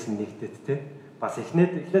тэндээс нь нэгдээд тий бас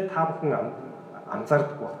эхлээд та бүхэн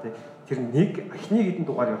анзаардаг баг тий. Тэр нэг эхний хэдэн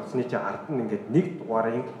дугаар явуулсны чинь ард нь ингээд нэг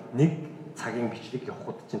дугаарын нэг цагийн бичлэг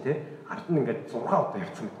явахд чинь тий. Ард нь ингээд 6 удаа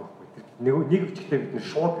явцсан гэдэг байхгүй. Тэр нэг бичлэгтээ бид нэр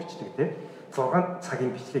шууд бичдэг тий. 6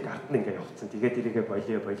 цагийн бичлэг ард нь ингээд явцсан. Тэгээд эрийгээ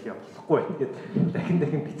болио болохгүй байх. Тэгээд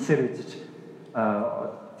дахин бичсээр үжиж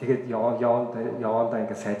тэгээд явандаа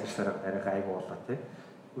ингээд сайжирсараа арай гайгүй болоо тий.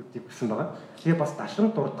 Үдийг гисэн байгаа. Тэгээ бас дашин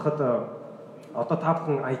дурдахад одоо та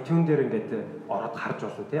бүхэн iTunes дээр ингээд ороод харж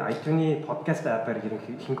болно тий. iTunes-ийн подкаст апаар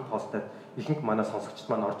ихэнх постад ихэнх манай сонсогчд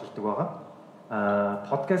маань орж ирдэг байгаа.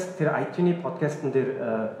 Подкаст тэр iTunes-ийн подкастн дээр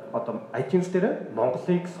одоо iTunes дээр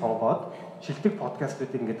Монголыг сонгоод шилдэг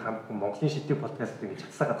подкастуудыг ингээд хамт Монголын шилдэг подкастуудыг ингэж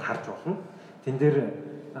хасаагаад харж болно. Тэн дээр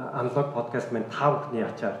аналог подкаст маань та бүхний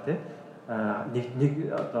ачаар тий. Нэг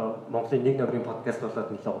одоо Монголын нэг номерын подкаст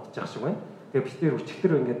болоод нэлээд удаж байгаа шиг байна. Тэгээ бид тэр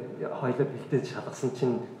өчигдөр ингээд хоёлоо бэлдээд шалгасан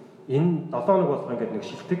чинь энэ 7 хоног болгоо ингээд нэг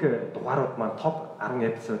шилдэг дугаарууд маань топ 10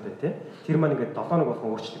 эпизод байна тий. Тэр маань ингээд 7 хоног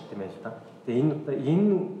болгоо өөрчлөгдөв юм байна л да. Тэгээ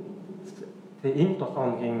энэ 7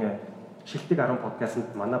 хоногийн шилдэг 10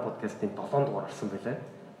 подкастт манай подкастын 7 дугаар орсон байлаа.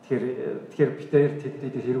 Тэгэхээр бид тэр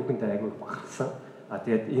хэрүүхэнд айгүй бахарсан.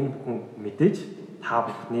 Тэгээд энэ бүхэн мэдээж та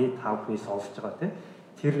бүхний сонсож байгаа тий.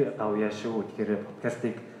 Тэр давьяа шүү. Тэгэхээр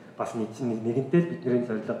подкастыг бас нэгэнтэй бидний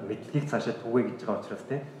зорилго мэдлэгийг цаашаа түгэй гэж байгаа учраас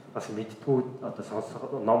тий. Бас мэдтгүү одоо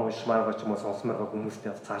сонсох ном уншмаар байгаа ч юм уу сонсомоор байгаа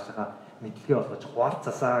хүмүүстэй бас цаашаа мэдлэгээ олгож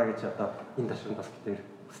хуваалцаасаа гэж одоо энэ ташин бас бид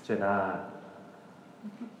хүсэж байна.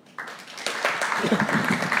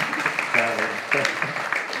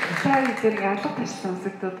 Сайн зэрэг алга таш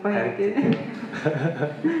сонсогдод гоё гэдэг.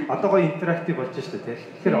 Одоо гоё интерактив болж штэ тий.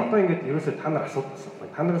 Тэгэхээр одоо ингээд ерөөсөө та нар асуулт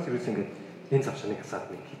асуухгүй. Та нараас ерөөсөө ингээд энэ завшааныг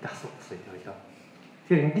асаад нэг хэд асуулт асууя хоёлоо.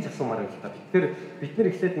 Тэгэхээр ингэж асуумаар байна л да. Тэгэхээр бид нэр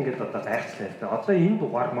эхлээд ингээд одоо гайхчлаа л да. Одоо энэ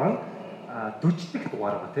дугаар маань 40 дэх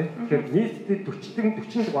дугаар ба тий. Тэгэхээр нийтдээ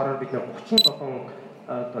 40 дугаараар бид нэр 37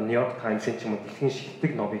 одоо Нью-Йорк Таймс-ын ч юм уу дэлхийн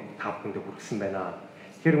шилдэг номыг та бүхэнд хүргэсэн байна.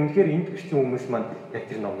 Тэгэхээр үнэхээр энд ирсэн хүмүүс маань яг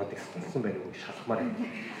тэр номнуудыг сонссон байх уу шалхмаар байна.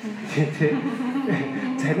 Тий.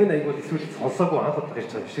 Зарим нь айгуул эсвэл сонсоогүй анх удаа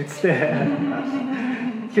ирж байгаа юм шиг үстэй.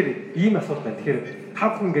 Тэгэхээр ийм асуулт байна. Тэгэхээр та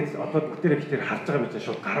бүхэн ингээд одоо бүгдээрээ бид тэр харж байгаа мэт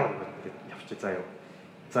шууд гараа өгөөд явчих заа юу.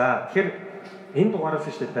 За тэгэхээр энэ дугаараас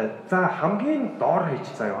шүү дээ. За хамгийн доор хийж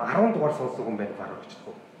заа юу. 10 дугаар сонссон хүн байна гараа өгчих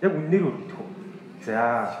үү. Яг үнээр өргөдөх үү.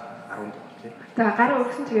 За 10 дугаар тий. За гараа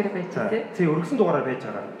өргөсөн чигээр байж тий. Тий өргөсөн дугаараар байж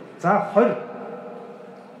байгаа. За 20.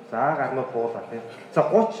 За гарнууд буулаа тий. За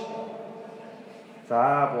 30.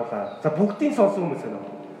 За буулаа. За бүгдийн сонсон хүмүүс байна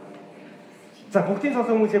уу? За бүгдийн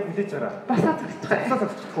сонсон хүмүүс яг хүлээж гараа. Басаа зогсчих. Басаа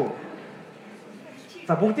зогсчих уу.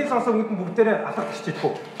 За бүгдийн сонсон хүмүүс бүгдээрээ алга гисчихэд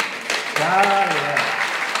үү. За яа.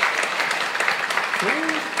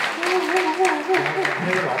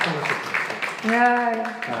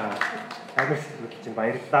 Яа. Агаас чинь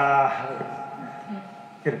баярлаа.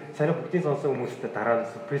 Тэгэхээр санаа бүгдийн сонсон хүмүүстэй дараа нь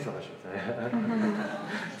сюрприз байгаа шүү.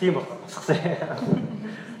 Тийм болчихсон.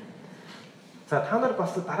 За та нар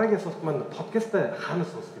бас дараагийн асуулт маань подкастаа хаана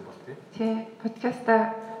сонсдог юм бол тий?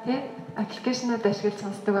 Подкастаа тий аппликейшнууд ашиглаж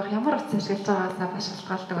сонсдог байх. Ямар утас ашиглаж байгаагаа бас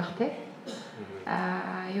шалтгаалдаг байх тий.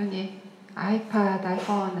 Юуны iPad,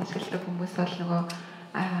 iPhone ашигладаг хүмүүс бол нөгөө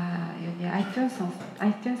юуны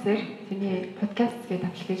iTunes-ээр тэний подкаст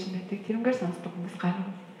гэдэг аппликейшн байдаг. Тэрнгээр сонсдог хүмүүс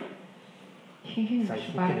гарна. Хин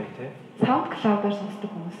SoundCloud-аар сонсдог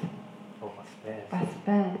хүмүүс. Бас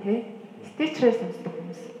байна тий. Stitcher-ээр сонсдог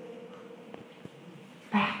хүмүүс.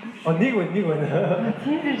 Нэг байна.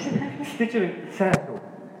 Stitcher сайн уу?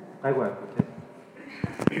 Гайгүй аа тий.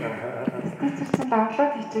 Stitcher чинь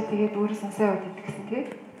даунлоод хийчихээ тэгээд өөрөө сонсоо яваад идэх гэсэн тий.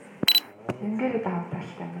 Ингээд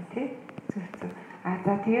даунлоадтай юм тий. Зүг.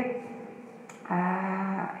 За тэгээд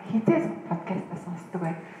хизээс подкаст сонсдог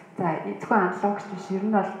бай. За зөвхөн аналогч биш ер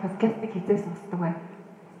нь бол подкастыг хизээс сонсдог бай.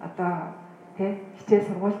 Одоо тий хичээл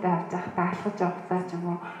сургуультай авч явахдаа алхаж явахдаа ч юм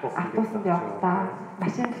уу автобусанд явахдаа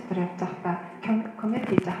машин дотор явж байхдаа коммент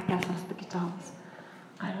хийж байхдаа сонсдог гэж байгаа хүмүүс.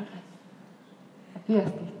 Гараа. Би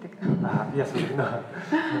яст хийдэг. Би яст хийгнэ.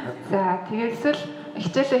 За тэгээд эсвэл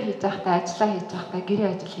хичээлээ хийж байхдаа ажиллаа хийж байхдаа гэрээ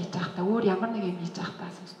ажил хийж байхдаа өөр ямар нэг юм хийж байхдаа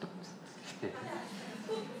сонсдог хүмүүс.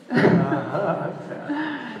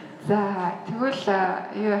 За тэгвэл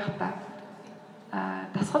юу яах та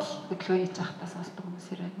дасгал хөдөлгөөн хийж байхдаа сонсдог хүмүүс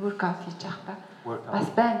ирээ. Workout хийж байхдаа бас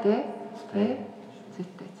байна тий.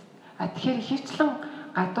 Зүйтэй. Тэгэхээр хөвчлэн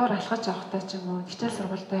гадуур алхаж явахдаа ч юм уу хичээл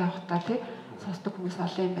сургуультай явахдаа тий сонсдог хүмүүс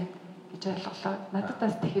олон юм байна гэж ойлголоо. Надад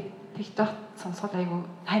бас тэгэхэд тэгж явах сонсоход айгүй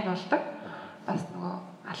тань болдог. Бас нөгөө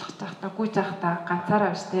алхаж байхдаа гүйж байхдаа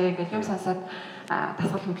ганцаараа биш тий гэж юм сонсоод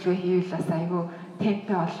дасгал хөдөлгөөн хийвэл бас айгүй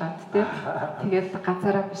темпэ болоод тий. Тэгээд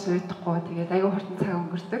ганцаараа биш уйдахгүй тэгээд айгүй хурдан цаг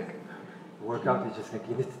өнгөрдөг. Workout хийжсэн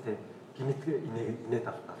гинэттэй. Гинэт инээд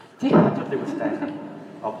авах. Тийм ажлыг үстэй.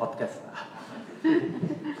 Подкаст.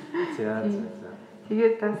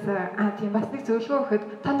 Тэгээд бас тийм бас нэг зөвлөгөө өгөхөд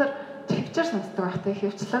та нар хөвчээр сонсдог байх тий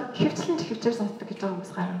хөвчлэн хөвчээр сонсдог гэж байгаа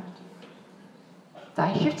хүмүүс гарна. За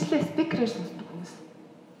хөвчлээ спикерээр сонсдог хүмүүс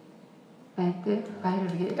байна тий баяр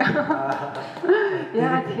үргээ.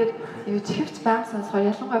 Яагаад тэгэхээр юу хөвч байнга сонсохоор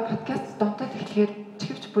ялангуяа подкаст донтоод эхлэхээр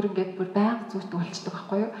хөвч бүр ингээд бүр байнга зүгт болчдөг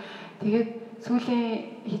байхгүй юу. Тэгээд сүүлийн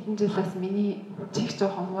хэдэн жил бас миний чих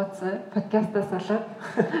жоохон муудсан подкастаас болоод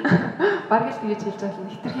бараг л тэгэж хэлж байгаа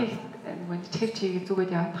хэтэрхий нөгөө чихвч хийгээ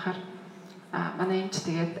зүгээд яваад хахаар манай эмч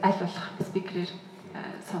тэгээд аль болох спикерээр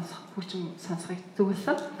сонсох хүчин сонсохыг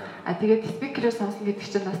зөвлөсөн. Тэгээд спикерээр сонсно гэдэг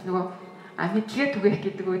чинь бас нөгөө мэдлэгээ түгээх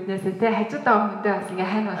гэдэг үднээсээ тий хажуудаа хүндээ бас ингээ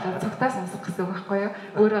хань болоод цогтаа сонсох гэсэн үг байхгүй юу?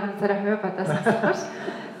 Өөрөө ганцаараа хувь бадаа сонсох биш.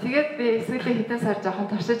 Тэгээд би сүүлийн хэдэн сар жоохон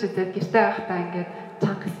туршиж үзээд гэртээ байхдаа ингээд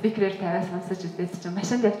чанга спикерээр тавиад сонсож үзээд чинь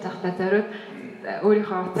машинд явж байхдаа зориуд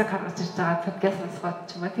өөрийнхөө утсыг гаргаж ирж байгаа подкаст сонсоход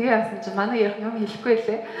ч юм уу. Тэгээ яасан чинь манай юм хэлэхгүй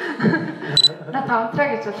лээ. Надаа унтраа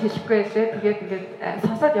гэж бол хэлэхгүй лээ. Тэгээд ингээд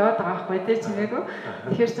сонсоод яваад байгаа байхгүй тий чимээгүй.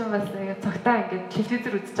 Тэгэхээр чинь бас ингээд цогтаа ингээд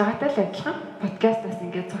телевизээр үзэж байгаатай л адилхан подкастаас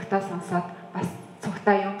ингээд цогтаа сонсоод бас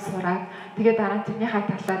цогтаа юм сураад тэгээд дараа нь тэрнийхээ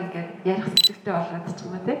талаар ингээд ярих сэтгэлтэй болоод ч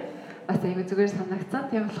юм уу тий. Бас айгүй зүгээр санагдсан.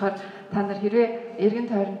 Тийм болохоор та нар хэрвээ эргэн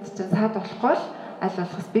тойронд чинь саад болохгүй л аль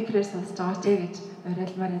болох спикерээр сонсож байгаа ч гэж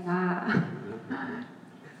уриалмаар байна.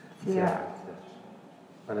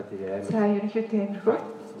 Манай тэгээ За ерөнхийдөө тиймэрхүү.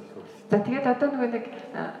 За тэгээд одоо нөгөө нэг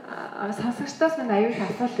сонсогчдоос минь аюул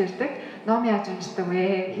асуулт ирдэг. Ном яаж уншдаг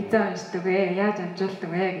вэ? Хизээ уншдаг вэ? Яаж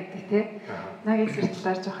амжуулдаг вэ гэдэг тий. Нагийн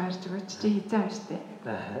зэрэглэлээр жоох харж өгөөч. Чи хизээ уншдаг.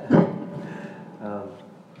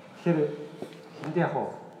 Тэгэхээр энд яг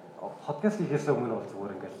подкаст хийхээс өмнө бол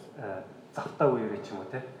зүгээр ингээл завтаа үеэрээ ч юм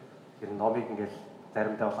уу тий. Тэр номыг ингээл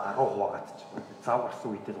заримдаа бол 10 хуваагаад ч юм уу. Зав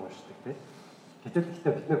гарсан үедээ уншдаг тий. Гэтэл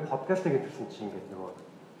бид нэр подкастыг хийсэн чинь ингээд нөгөө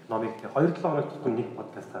номыг 2-7 хоног тутам нэг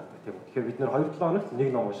подкаст гардаг тийм үү. Тэгэхээр бид нэр 2-7 хоногт нэг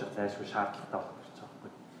ном унших зайлшгүй шаардлагатай болох гэж байгаа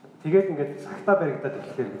байхгүй. Тэгээд ингээд цагтаа баригдаад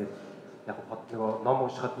ирэхээр ингээд яг нөгөө ном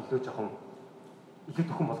уншихад илүү жоохон илүү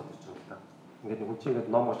төхөн болоод ирж байгаа юм л да. Ингээд нэг хүн чинь ингээд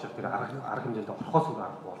ном унших тэр арга хэмжээнд орхоос өөр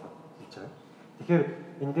арга болоод хийж байгаа. Тэгэхээр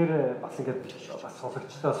энэ дээр бас ингээд бас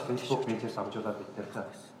сонсогчдоос Facebook пэйжээс амжуулаад бид нэр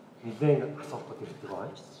нэлээд асуултууд ирдэг байгаа.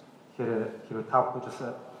 Тэгэхээр хэрвээ та бүхэн бас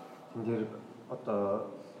энэ дээр одоо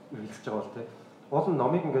үргэлжлэж байгаа бол тийм олон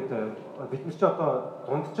номыг ингээд бид нар ч одоо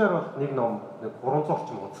дунджаар бол нэг ном 300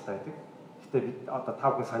 орчим хуудастай байдаг. Гэтэ бид одоо та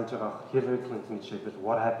бүхэн санаж байгаа Hillary Clinton жишээлбэл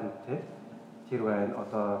What Happened тийм тэр байна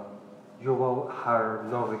одоо Yuval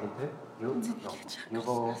Harari гэдэг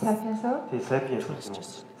Yuval Sapiens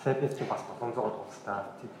Sapiens ч бас 300 хуудастай.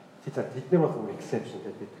 Тэд нар бол exception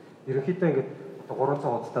гэдэг. Ерөнхийдөө ингээд 300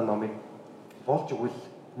 хуудастай номыг болж өгвөл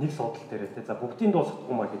нэг судал дээр тийм за бүгдийн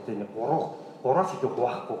дуусахгүй маа гэдэг нэг 3 3-аас илүү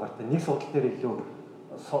хуваахгүйгээр тэ нэг судал дээр илүү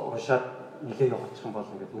уншаад нилээ явуулчих юм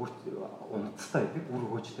бол ингээд үрт унцтай байдаг, үр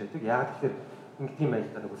өгөөжтэй байдаг. Яг тэгэхээр ингээд юм байл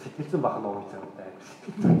та нэг сэтгэлзэн бахан ном цагтай.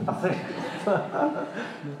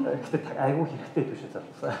 Гэхдээ айгүй хэрэгтэй биш үү?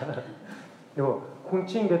 Нөгөө хүн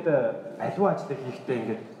чинь ингээд аливаа ажлыг хийхдээ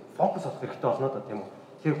ингээд фокус авах хэрэгтэй болно да тийм үү?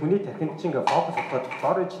 Тэгэхээр хүний тархинд чинь ингээд фокус авахад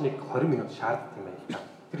дорож нэг 20 минут шаарддаг юм байна.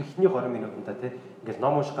 Тэр ихний 20 минутанда тийм ингээд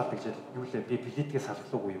ном унших гэж юу лээ би билетгээ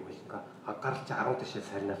салгалуугүй юу гэх ингээд анхаарал чи 10 тишээ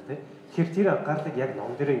сарнаад тийм. Тэгэхээр тэр анхаарлыг яг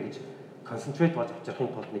ном дээр ингэж концентрейт болж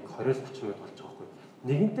авчрахын тулд нэг 20-30 минут болж байгаа байхгүй.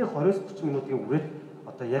 Нэгэнтээ 20-30 минутын үрээд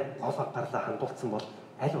одоо яг гол анхаарлаа хандуулсан бол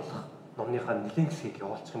аль болох номныхаа нэгэн хэсгийг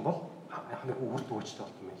явуулчих юм бол хамаагүй үрд өгөөжтэй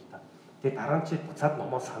болт юм байна л да. Тэгээ дараа нь чи буцаад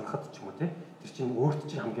номоо санахад ч юм уу тийм тэр чинь өөрт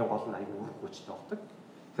чинь хамгийн гол нь аягүй үрд өгөөжтэй болдог.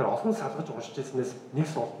 Тэгэхээр олон салгаж уншиж ирснээс нэг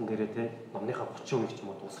суултан дээрээ тийм номныхаа 30% ч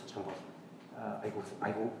юм уу дуусчих юм бол айгүй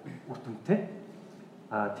үрд үнэтэй.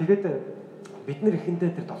 Тэгээд бид нэр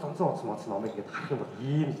ихэндээ тэр 700 оц моц номыг ингээд харах юм бол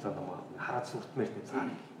ийм л ном аа хараад сүртмээр тийм цаа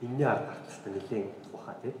энэний ард тартстай нэлээд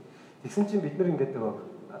баха тийм. Тэгсэн чинь бид нэр ингээд нөгөө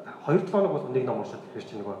 2-7 хоног бол нэг ном уншаад тэгэхээр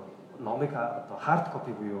чи нөгөө номыг одоо хард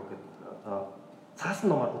копи буюу гэдэг одоо цаасан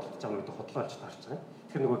номоор худалдаж байгаа гэдэг худлаалж таарч байгаа.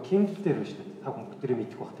 Тэгэхээр нөгөө Kindle дээр биш үү? Та хүн бүгдээ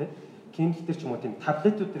мэдэх бах тийм. Kindle дээр ч юм уу тийм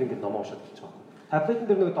таблетууд дээр ингээд ном уншаад хэлж байгаа. Таблетын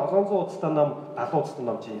дээр нөгөө 700 уцтай ном, 70 уцтай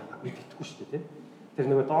ном чи мэддэхгүй шүү дээ тийм. Тэр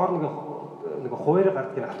нөгөө доор нөгөө хуваарь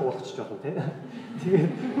гардыг алгуулчих болно тийм.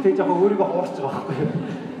 Тэгээд яг өөрийгөө хуурч байгаа байхгүй юу?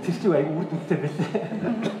 Тэр чинь аяг үр дүнтэй байлээ.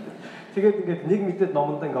 Тэгээд ингээд нэг мэдээд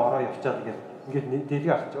номондоо ингээд ороо явчаад ингээд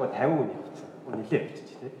дэлгэр авч байгаа 50 хүн явцсан. Нилээ авчиж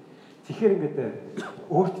тийм. Тэгэхээр ингээд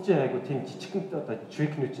өөрт чинь айгу тийм жижигхэн одоо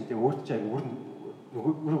трикнүүд чинь тийм өөрт чинь айгу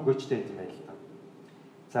үр өгөөжтэй юм байна л та.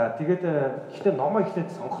 За тэгээд гэхдээ номоо ихлээд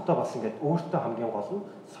сонгохдоо бас ингээд өөртөө хамгийн гол нь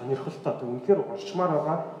сонирхолтой одоо үнэхээр уншмаар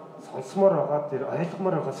байгаа, сонсомоор байгаа, тэр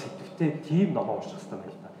ойлгомоор байгаа сэдвтэй тийм номоо унших хэрэгтэй байна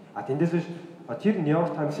л та. Тэндээс биш тэр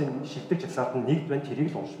Нью-Йорк Таймс-ын шилдэг жагсаалд нь нэгд байна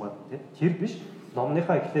тэрийг л уншмаар тийм. Тэр биш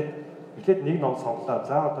номныхаа эхлээд нэг ном сонглоо.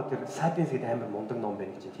 За одоо тэр Sapiens гэдэг амар мундаг ном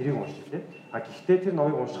байна гэж тэрийг уншиж тийм. Гэхдээ тэр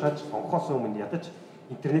номыг уншихаач сонгохоос өмнө ядаж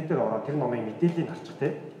интернетээр ороод тэр номын мэдээллийг харчих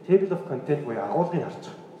тийм. Table of content буюу агуулгыг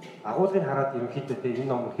харчих. Агуулгыг хараад ерөнхийдөө тийм энэ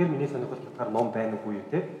ном үнэхээр миний сонирхолтой татгаар ном байна уу юу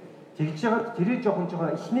тийм. Тэгж яагаад тэрийг жоохон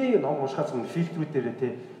эхний ном уншихаас өмнө фильтрүүд дээр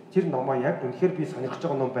тийм тэр номоо яг үнэхээр би сонирхож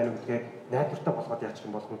байгаа ном байна уу гэдгээ найдвартай болгоод яачих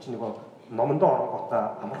юм бол хүн чинь нөгөө номондоо оронгоотаа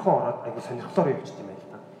амархан ороод айгу сонирхлоор явчих юм байна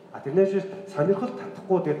л та. Тэрнээс сонирхол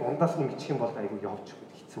татахгүй тэгээд дундаас нь ингэчих юм бол айгу явж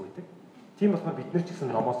хэцүү байдаг. Тийм болохоор бид нар ч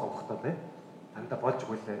гэсэн номоо сонгохдоо тийм дандаа болж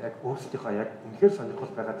өгөөлээ яг өөрсдийнхөө яг үнэхээр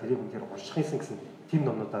сонирхол байгаа тэрийг үнэхээр уншихын гэсэн тийм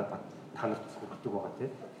номнуудаа та нарт хүргэдэг байгаа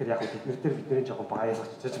тийм. Тэгэхээр яг бид нар дээр бидний жоохон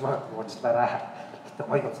баярлаж магадгүй уучлаарай. Гэтэ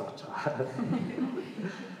гоё гоцоож байгаа.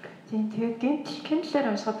 Тийм тэгээд Kindle-ээр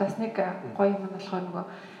уншихад бас нэг гоё юм болохоор нөгөө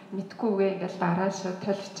мэдгүйгээ ингээл дараа шууд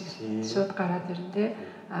толчих шууд гараад ирнэ тий.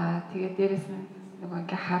 Тэгээд дээрэс нь нөгөө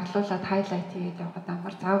ингээ харлуулад хайлайт хийгээд явхад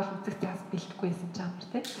амар заавал үзэх цаас бэлтгэхгүйсэн ч амар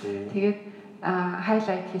тий. Тэгээд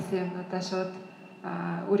хайлайт хийсэн юмудаа шууд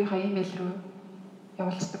өөрийнхөө имэйл рүү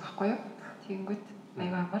явуулчихдаг байхгүй юу? Тэгэнгүүт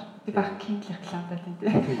аюу амар би баг Kindle рекламдаад байна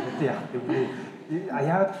тий. Тэгээд яг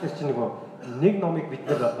яагаад гэвэл чи нөгөө нэг номыг бид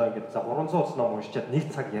нэр одоо ингээд за 300 уц ном уншичаад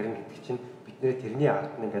нэг цаг ярина гэдэг чинь бид нэр тэрний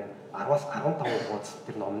ард нь ингээд 10-аас 15 хуудас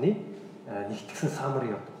тэр номны нэгтгэсэн summary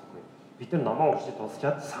явдаг байхгүй. Бид нар номоо уншиж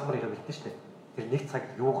дуусчаад summary хийвэлдэн шүү дээ. Тэр нэг цаг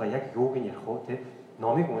юугаа яг юуг нь ярих уу те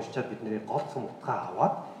номыг уншичаад бид нэр гол цом утгаа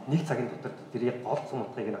аваад нэг цагийн дотор тэрийг гол цом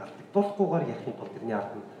утгыг нь алдагдуулахгүйгээр ярихын тулд тэрний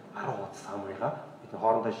ард нь 10 хуудас summary-га бид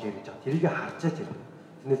хоорондоо share хийж байгаа. Тэрийг харчаач ярих.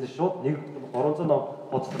 Тэрнээс шууд нэг 300 ном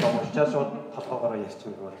хуудас ном уншичаад шууд толгоогоор ярьчих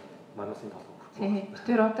юм бол мануусын толгой. Тийм.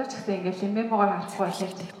 Тэр одоо ч гэсэн ингээл мемогоор харахгүй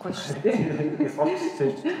ярьж ихгүй шүү дээ.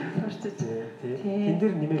 Тийм. Тэн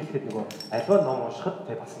дээр нэмээд ихэд нөгөө альва ном уншихад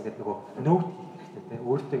тэ бас ингээд нөгөө note хийх хэрэгтэй тийм.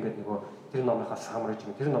 Өөртөө ингээд нөгөө тэр номынхаа summary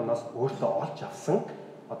юм тэр номноос өөртөө олж авсан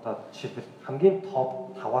одоо жишээлбэл хамгийн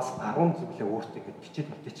топ 5-аас 10 зүйлээ өөртөө ингээд бичиж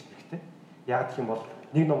үлдээчих хэрэгтэй. Яг гэх юм бол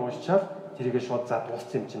нэг ном уншичаад тэрийгээ шууд за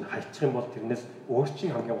дууссан юм чинь хайчих юм бол тэрнээс өөр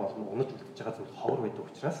чинь хамгийн гол нь унаж үлдчихэж байгаа зүйл ховор байдаг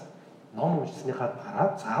учраас ном уншсныхаа дараа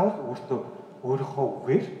заавал өөрийнхөө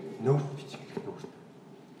үгээр ноут бичих хэрэгтэй өөртөө.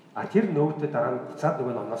 Тэр ноутыг дараа нь буцаад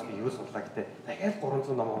нөгөө номноос би юу сонслаа гэдэг дахиад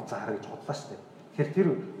 300 ном хуудас хараа гэж бодлоо шүү дээ. Тэгэхээр тэр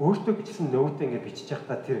өөртөө бичсэн ноутыг ингээд бичиж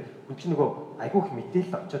байхдаа тэр хүн чинь нөгөө айгүй их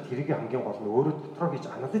мэдээлэл авчаад тэрийг хамгийн гол нь өөрөө дотроо гэж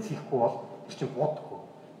анализ хийхгүй бол тэр чинь буудахгүй.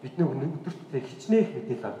 Бид нөгөө өдөртөө хичнээн их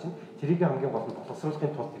мэдээлэл авч чинь тэрийг хамгийн гол нь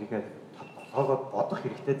боловсруулахын тулд тэрийг толгойд бодох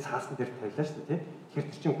хэрэгтэй цаасан дээр тавилаа шүү дээ. Тэгэхээр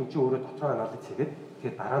тэр чинь хүн чинь өөрөө дотроо анализ хийгээд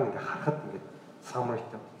тэгээд дараа нь ингээд харахад ингээд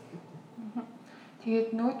summary-тай. Тэгээд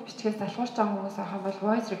нөт бичгээс залхуурч байгаа хүмүүс ахын бол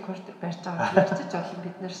voice recorder барьж байгаа ярьчих олон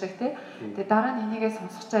бид нар шиг тий. Тэгээд дараа нь энийгээ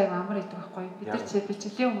сонсох чаа аюу амар идэг байхгүй. Бид нар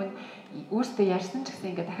жилийн өмнө өөртөө ярьсан ч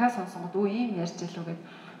гэсэн ингээд дахиад сонсонгод өө ийм ярьж илүү гэд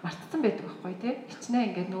мартсан байдаг байхгүй тий. Хичнээн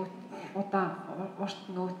ингээд нөт удаан урт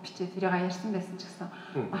нөт бичээ тэрийг ярьсан байсан ч гэсэн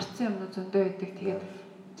мартсан юмнууд зөндөө байдаг. Тэгээд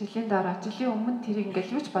жилийн өмнө тэрийг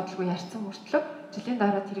ингээд юу ч бодлого ярьсан мөртлөө жилийн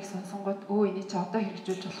дараа тэрийг сонсонгод өө энийг чи одоо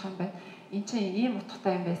хэрэгжүүлж болох юм байна. Энд чинь ийм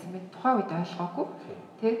утгатай юм байсан мэд тухайн үед ойлгоогүй.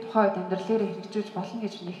 Тэгээд тухайн үед амьдралаараа хэрэгжүүлж болно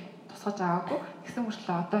гэж нэг тусгаж аваагүй. Тэгсэн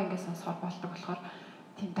мөртлөө одоо ингээд сонсоход болдог болохоор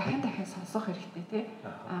тийм дахин сонсох хэрэгтэй тий.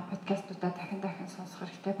 Подкастуудаа дахин сонсох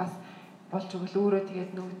хэрэгтэй. Бас болж өгөл өөрөө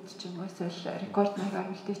тэгээд нүүд ч юм уу эсвэл рекорд маягаар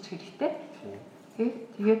үлдээчих хэрэгтэй.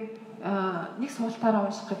 Тэгээд нэг суултаараа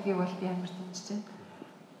унших гэдгийг бол би амар дэмжиж байна.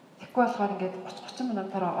 Тэгэхгүй болохоор ингээд 30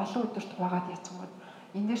 минутаараа олон өдөрт хуваагаад яцгууд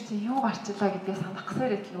энэ дээр чи юу гарчлаа гэдгээ санах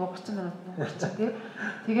гэсээр л нөгөө 30 минут өнгөрчих тий.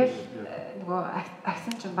 Тэгээд нөгөө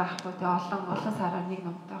акцент ч байхгүй тий олон сараар нэг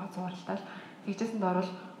номтойгоо зурлалаа. Тэгжсэнд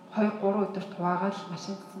орвол 2-3 өдөрт хуваагаад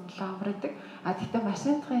машинд цэнлээ амрдаг. Тэгтээ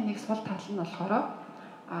машиндхийн нэг сул тал нь болохоор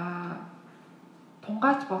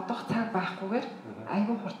тунгааж бодох цаг байхгүйгээр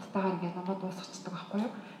айгүй хурдтайгаар ингээд номоо дуусчихдаг байхгүй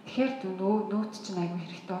юу. Тэгэхээр нөөц чинь айгүй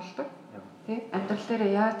хэрэгтэй болдог. Тэ амьдрал дээр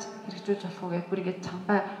яаж хэрэгжүүлж болох вэ бүр ингээд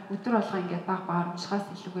чамбай өдөр болго ингээд баг уншихаас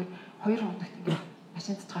илүүгээр 2 хоногт ингээд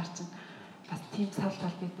машинд гарч чинь бас тийм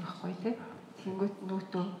савлал байдаг байхгүй тий. Тэнгүүт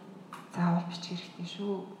нөөтөө заавал бичих хэрэгтэй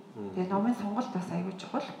шүү. Тэгээ номын сонголт бас аюул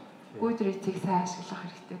чухал. Goodreads-ийг сайн ашиглах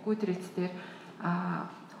хэрэгтэй. Goodreads дээр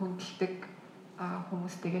хүндэлдэг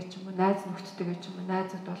хүмүүстэйгээ ч юм уу найз нөхдөдтэйгээ ч юм уу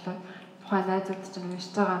найзууд болоод тухайн найзууд чинь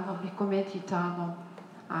уншиж байгаа ном, recommend хийж байгаа ном,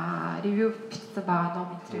 review бичсэн байгаа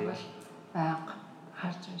ном эдрийг бол байнга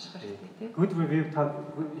харж унших хэрэгтэй тий. Good review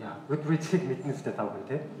Goodreads-ийг мэднэ үстэй тав хүн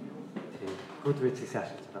тий. Goodreads-ийг сайн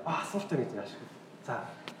ашиглаж байгаа. Асуултаа гэж ашиглаж. За.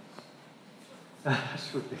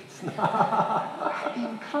 Ашиглаж гэсэн.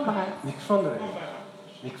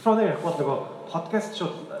 Микрофоноор яг бол нөгөө подкаст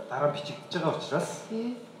шууд дараа нь бичигдэж байгаа учраас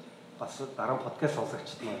бас дараа нь подкаст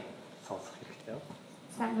сонсогчд маань сонсох хэрэгтэй.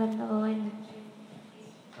 Сайн байна уу?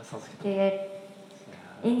 Тэгээд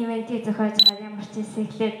энэ ивэнтийг зохиож байгаа ямар ч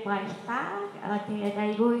сэхлээд баярлалаа. Тэгээд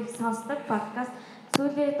айгүй их сонсдог подкаст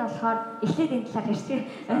сүүлийн үед болохоор эхлээд энэ талаар ярьчих.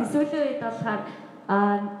 Сүүлийн үед болохоор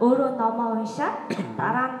өөрөө номоо уншаад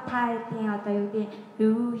дараа нь та хэдийн одоо юу гэдэг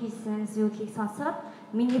ревю хийсэн зүйлийг сонсоод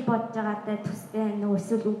миний бодож байгаатай төстэй нөө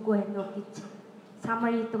эсвэл үгүй байх уу гэж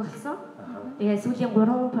summary хийдэг болсон. Тэгээ сүүлийн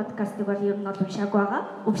 3 подкастыг бол ер нь бол уншаагүй байгаа.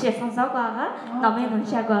 Өвшөө сонсоогүй байгаа. Номыг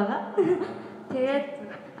уншаагүй байгаа. Тэгээд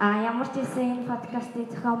ямар ч хэсэн энэ подкастыг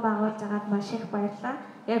зохион байгуулж байгаад маш их баярлалаа.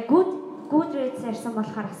 Тэгээ Goodreads ярьсан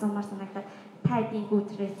болохоор асуумаар санагдаад та хэдийн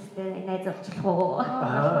Goodreads дээр найз олчлох уу?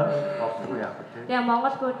 Тэгээ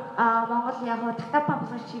Монгол яг Tata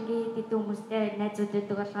Publishing-ийн гэдэг хүмүүстэй найзууд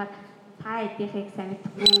байдаг болохоор та хэдийнхийг сайн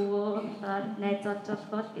мэдгүй найз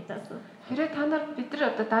олчлох гэж асуу. Хэрэг та нар бид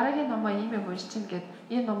нар одоо дараагийн номоо ийм юм уншиж чинь гээд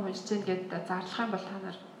энэ ном уншиж чинь гээд зарлах юм бол та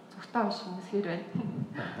нар зүгтээ унших хүмүүс хэр байна?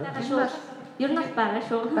 Яа шүү. Ер нь байгаа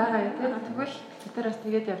шүү. Байгаа юм тийм. Тэгвэл бид нар бас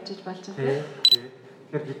тэгээд явж иж болж байна тийм.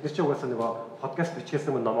 Тэгэхээр бид нар ч угаасаа нөгөө подкаст бичгээс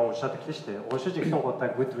өмнө номоо уншаад эхлэв шүү дээ. Уншиж эхлэн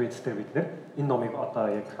гутаа Goodreads дээр бид нар энэ номыг одоо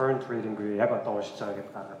яг current reading буюу яг одоо уншиж байгаа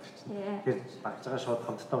гэдээ гаргаад ирчихсэн. Тэгэхээр багж байгаа шууд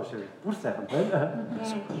хамтдаа уншиж бүр сайхан байна.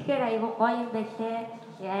 Тэгэхээр айгүй гоё юм байлээ.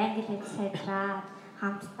 Англи хэл сайдраа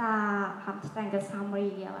хамтдаа ингээд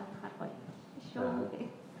summary яваад хаар гоё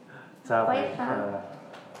шүү. За баярлалаа.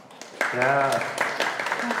 Яа.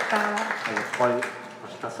 Гоё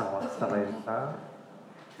болтосоо баярлалаа.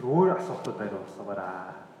 Өөр асуултууд байна уу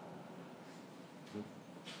асууваараа.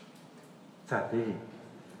 За би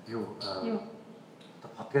юу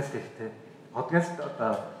подкаст хийхдээ подкаст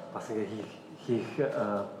одоо бас ингээ хийх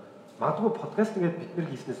магадгүй подкаст ингээд бид нар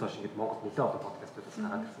хийснээс хойш ингээд Монгол нэлээд одоо подкастуудаас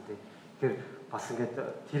гараад ирсэн тийм. Тэгэхээр бас ингээд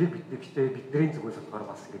тэрийг бидний зүгээс болохоор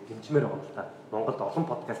бас ингээд дэмжмээр байгаа юм л та. Монголд олон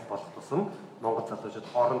подкаст болох тусам Монгол залуучууд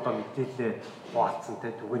хоорондоо мэдээлэл хуваалцсан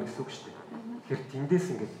тийм түгэн гэсэн үг шүү дээ. Тэгэхээр тэндээс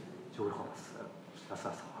ингээд зөвхөн бас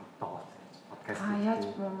таасаас хамтдаа подкаст яаж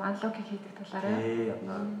монолог хийдэг талаараа.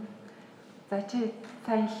 За чи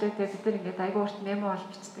сайн хэллээ те бид нар ингээд айгүй урт мемо бол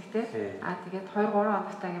бичдэг те. Тэгээд 2-3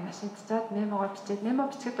 хоногтаа ингээд машинд чаад мемогоо бичээд мемо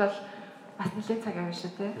бичгэд бол бас нэлээд цаг явна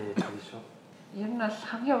шүү те. Тийм шүү. Ер нь бол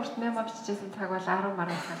хамгийн урт мемо бичижсэн цаг бол 10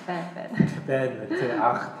 маргаан цаг байна. Байна. Тий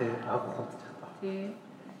анх хонцож байгаа. Тий.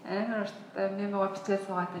 Амар урт мемогоо бичээд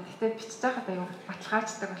суугаад. Гэхдээ бичиж байхад аюу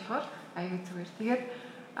баталгааждаг болохоор аюу зүгээр. Тэгээд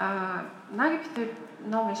наг битэр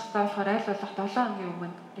ном уншихтаа болохоор аль болох 7 хоногийн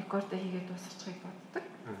өмнө рекорд хийгээд дуусчихыг боддог.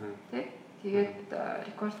 Тий. Тэгээд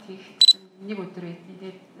рекорд хийх нэг өдөр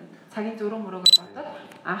тэгээд цагийн зөрүү мөрөөгөө бодоод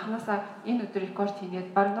анханасаа энэ өдөр рекорд хийгээд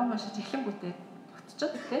баг ном уншиж эхлэнгүүтээ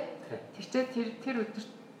сонсчод тий. Тэр өдөр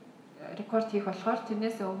рекорд хийх болохоор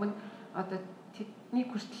тэрнээс өмнө одоо тэдний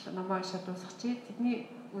хүртэл номоо уншаад дуусгах чи тэдний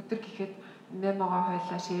өдөр гэхэд мемогоо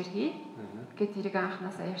хойлоо шеэр хий. Тэгээд тэрийг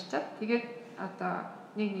анханасаа ярьчаад тэгээд одоо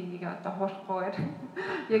нэг одоо хуурахгүйгээр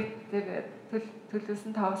яг тэр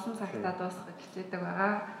төлөвсөн тавсан цагтаа дуусгах хичээдэг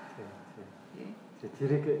байгаа.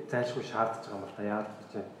 Тэрийг зайлшгүй шаардж байгаа юм л да. Яагаад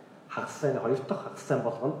гэвэл хагас сайн 2 дахь хагас сайн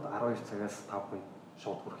болгонд 12 цагаас 5 хүн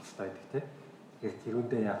шууд хүрэх хэрэгтэй байдаг тийм. Тэгэхээр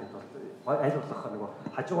тэрүүндээ яах вэ? Аль болох нэг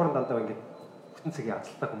хажуугаар дандаа ингээд бүтэн цагийн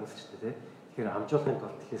азалтай хүмүүс ч тийм. Тэгэхээр амжуулахын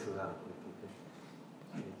тулд тэхээс өөр арга байдаг тийм.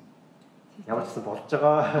 Ямар ч гэсэн болж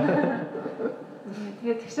байгаа.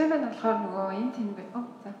 Тэгээд тэгшээ маань болохоор нөгөө энэ тийм байх.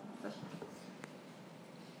 За.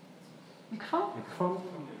 Микрофон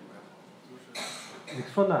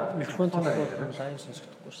лайв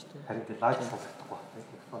сонсохдохгүй шүү дээ. Харин лайв сонсохдохгүй байна.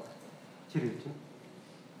 Микрофон чир хийж байна.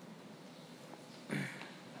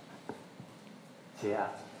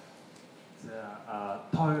 За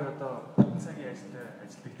хоёр одоо бүтэн цагийн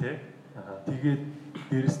ажилладаг тий. Тэгээд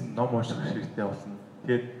дээрэс нь ном унших хэрэгтэй болно.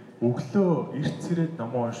 Тэгээд өглөө эрт цэрээд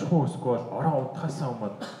ном унших уу эсвэл орон унтахаасаа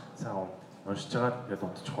өмнө цаа уншиж байгаа тэгээд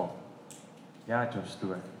унтчих уу? Яаж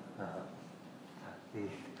уншдаг вэ?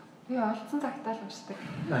 Би олдсон цагтаа л уншдаг.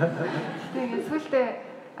 Тэгээд сүүлдээ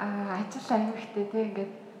ажил аягүй ихтэй тий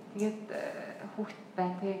ингээд тэгээд хүүхэд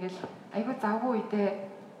байна тий ингээд аягүй завгүй үедээ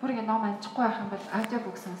бүр ингээд ном амжихгүй байх юм бол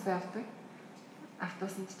аудиобук сонсоо явдаг.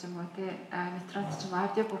 Автобусанд ч юм уу тий метронд ч юм уу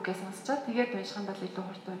аудиобукээ сонсчоод тэгээд унших юм бол илүү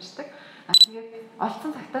хурд уншдаг. Тэгээд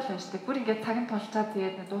олдсон цагтаа л уншдаг. Бүр ингээд цаг нь тулчаад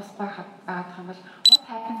тэгээд дуусахгүй байгаад юм бол what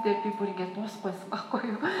happened дээр би бүр ингээд дуусахгүйсэн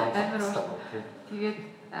байхгүй юу? Амар уу. Тэгээд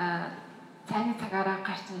цайны цагаараа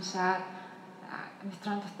гарч уншаад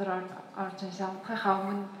метрон дотор орж уншаад унтахынхаа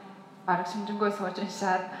өмнө бараг шимжэнгөө сууж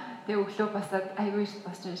уншаад тэгээ өглөө басаад аягүй их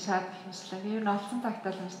босч уншаад гэх мэтлээ. Ер нь олсон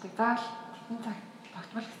цагтаа л уншдаг. Заавал тэдний цаг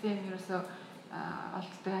тогтмол гэсэн юм ерөөсөө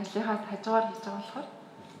олддог. Ажлынхаа хажуугаар хийж байгаа болохоор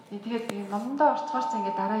тэгээд номондоо орцгоор ч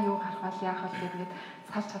ингээд дараа юу гарах вэ яах вэ гэдэг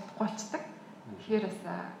салж чадахгүй болчдаг. Тэгэхээр бас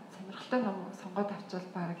сонирхолтой ном сонгоод авчвал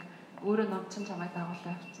бараг өөрөө ном чин чамайг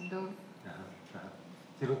дагуулсан авчин дөө.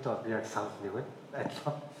 Тэрүүнтэй бол яг санал нэг байна.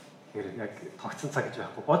 Адилхан. Тэгэхээр яг тогтсон цаг гэж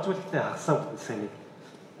байхгүй. Болж үлдээ хагасаа бүтэнсэн нэг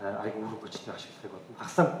аягүй үр хүчтэй ашиглахыг бодно.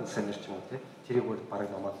 Хагасаа бүтэнсэн нэр ч юм уу тий. Тэрийг бол бараг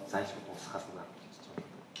намайг зайлшгүй дуусгахаас нь гарч ирж байгаа.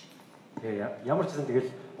 Тэгээ ямар ч гэсэн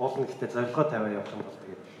тэгэл уулна гэхдээ зорилгоо тавиа явах юм бол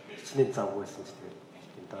тэгээд хичнээн завгүй байсан ч тэгээд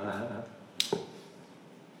хэлтийн даа.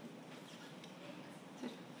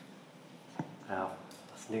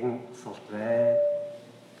 Бас нэгэн асуулт байна.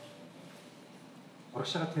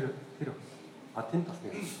 Урагшаага тэр тэн бас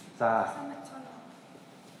нэг. За.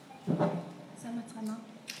 Самацгано.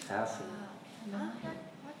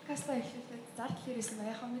 Подкастаа эхлүүлээд зардал ирсэн ба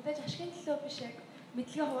яг мэдээж ашигын төлөө биш яг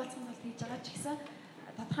мэдлэгээ хуваалцсан тул хийж байгаа ч гэсэн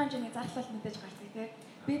тодорхой хэмжээний зардал мэдээж гардаг тий.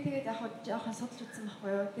 Би тэгээд яг жоохон судалж үзсэн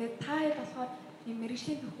байхгүй юу. Тэгээд та хэд болохоор ийм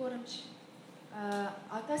мэрэгжлийн төхөөрөмж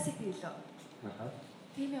Audacity лөө.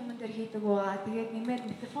 Тийм юм дээр хийдэг үү? Тэгээд нэмээд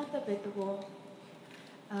микрофонтой байдаг уу?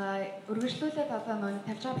 Үргэлжлүүлээд одоо нэг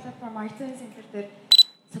тавьж байгаа платформ iTunes Center дээр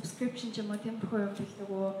subscription ч юм уу тиймэрхүү юм бэлдэг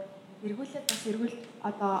үү? Эргүүлээд бас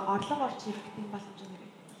одоо орлого орж ирэх тийм боломж нэр.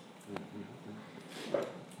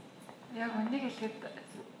 Яг үнийг хэлэхэд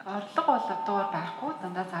орлого бол одоогоор байхгүй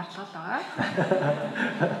дандаа зарлал байгаа.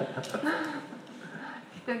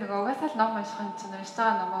 Гэтэ нэг угаасаа л ном уншихын чинь уншиж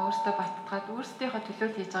байгаа номоо өөртөө баттгаад өөрсдийнхөө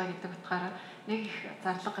төлөөлөл хийж байгаа гэдэг утгаараа нэг их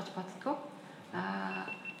зарлага гэж боддгоо.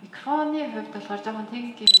 Микрофоны хувьд болохоор жоохон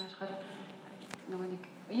техник юм ашиглахаар нөгөө нэг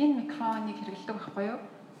энэ микрофоныг хэрэглэдэг байхгүй юу?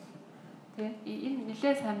 Тэ энэ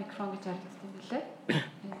нэлээд сайн микрофон гэж яригдсан юм билээ.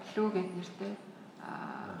 Энэ Blue гэдэг нэртэй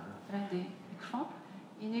бренди микрофон.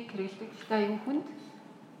 Энийг хэрэглэдэг. Гэхдээ аюу хүнд.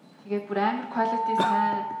 Тэгээд бүр амар quality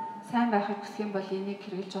сайн байхыг хүсэх юм бол энийг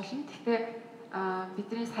хэрэглэж болно. Гэхдээ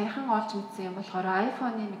бидний саяхан олж мэдсэн юм болохоор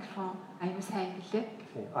iPhone-ы микрофон аюу сайн билээ.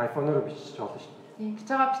 iPhone-оор бичиж болно шүү дээ. Ингэж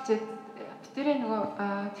байгаа бичээд битэрийн нөгөө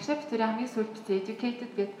тэгшээ битэрийн хамгийн сүүлд бичсэн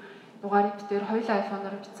educated гэдэг дугаарыг битэр хоёулаа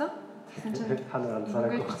iPhone-оор бичсэн. Тэгсэн чинь ханаа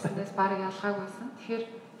анзаараагүй байснаас баг ялгаагүйсэн. Тэгэхээр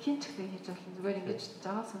хин ч гэсэн хийж болно. Зүгээр ингэж бичиж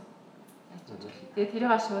байгаасан. Яаж ч болох. Тэгээд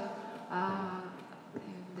тэрийг шууд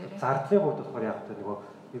зардлын хувьд болохоор яг та нөгөө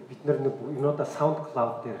бид нар нэг юунуудаа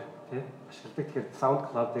SoundCloud дээр тий ашигладаг. Тэгэхээр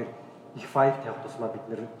SoundCloud дээр их файл тавих тусмаа бид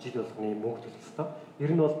нэр жил болгоны мөнгө төлөх ёстой.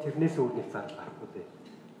 Ер нь бол тэрнээс өөр нэг зардал гарахгүй дээ.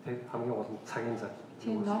 Тэг хамгийн гол нь цагийн зардал.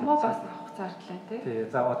 Тийм номоо бас авах зардал байна тий. Тий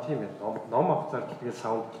за тийм ээ. Ном авах зардал тэгээд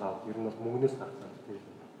SoundCloud ер нь бол мөнгнөөс гарах зардал тий.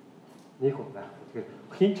 Нэг хөө байхгүй. Тэгэхээр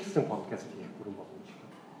хин ч гэсэн подкаст хийх бүрэн боломж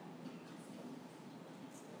байна.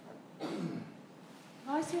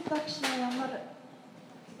 Noise reduction ямар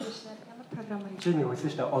програм чи нэг хэлсэн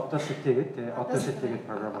шүү дээ Audacity гэдэг тий Audacity гэдэг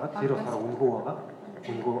програм байгаа. Тэр болохоор үнэгүй байгаа.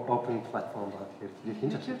 Үнэгүй open platform ба тэгэхээр тэрийг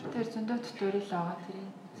хэн ч YouTube дээр зөндөө туториал байгаа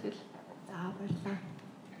тэрийн зүйл. За баярлалаа.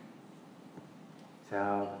 За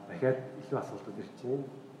дахиад илүү асуултууд ирж байна.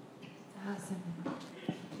 За сайн байна.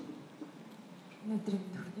 Өнөөдрийн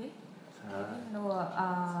төргий. Энэ нөгөө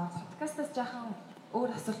подкастаас жаахан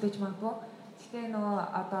өөр асуулт иж магадгүй. Гэхдээ нөгөө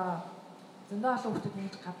одоо зөндөө олон хүмүүс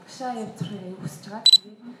ингэж гадагшаа явж сурахыг аяг хүсэж байгаа.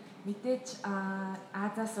 Тэгээд мэдээж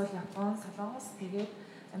Азиас бол Япон, Солонгос тэгээд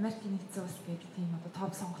Америкийн нэгдсэн улс гэдэг тийм одоо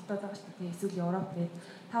топ сонголтууд байгаа шүү дээ. Эсвэл Европ гэдэг.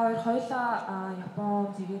 Та хоёр хоёулаа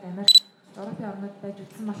Япон тэгээд Америк, Европын орнууд байж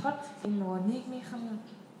үзсэн болохоор энэ нөгөө нийгмийнхэн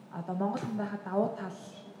одоо Монгол хүн байхад давуу тал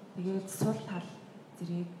тэгээд сул тал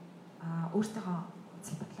зэрэг өөртөөхөө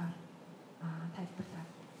үзэл бодлоор тайлбарлаад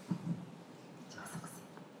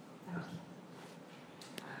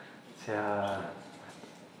За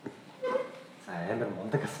амар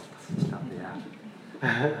мундаг асуулт асууж байна яа.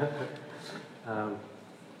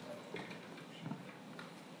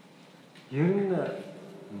 Ер нь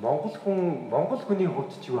Монгол хүний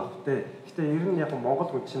хувьд ч юу ах вэ? Гэтэ ер нь яг Монгол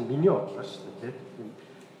хүн чинь миний бодлоо шүү дээ, тийм.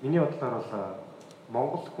 Миний бодлоор бол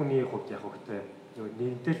Монгол хүний хувьд яг хөөхтэй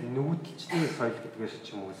нэгдэл нүүдэлчний соёл гэдгээр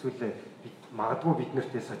ч юм уу эсвэл магадгүй бид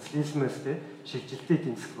нартэй социализмээс тий шилжилтийн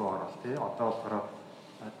эдийн засаг руу ороод тий одоо болохоор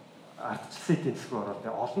ардчилсан эдийн засаг руу ороод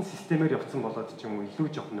тий олон системээр явцсан болоод ч юм уу илүү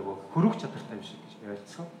жоох нөгөө хөрөг чадвартай юм шиг гэж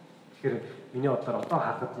ойлгосон. Тэгэхээр миний бодлоор одоо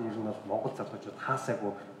харахад ер нь бол Монгол залуучууд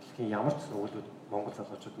хаасаагүй дэлхийн ямар ч сургуулиуд Монгол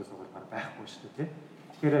залуучуудын сургууль байхгүй шүү дээ тий.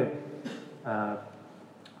 Тэгэхээр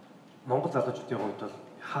Монгол залуучуудын хувьд бол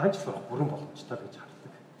хаанч сурах бүрэн боломжтой гэж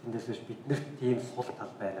хардаг. Тэндээс биш биднэрт тийм сул тал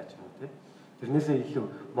байна ч юм уу тий. Тэрнээсээ илүү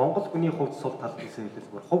Монгол хүний хувьд сул тал гэсэн илүү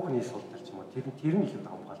зүгээр хувь хүний сул тал ч юм уу тэр нь илүү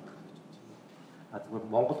давмгаалдаг гэж бодож байна. Зүгээр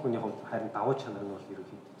Монгол хүний хувьд харин давуу чанар нь бол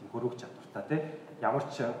ерөнхийдөө тийм хөрөг чадвартай тий. Ямар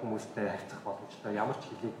ч хүмүүстэй харьцах боломжтой, ямар ч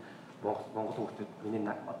хэлийг Монгол хүмүүсд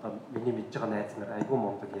миний мэдж байгаа найз нар айгүй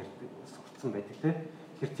мундаг ярьдаг сурцсан байдаг тий.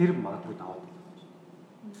 Тэр магадгүй давуу.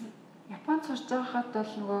 Японд сурч байхад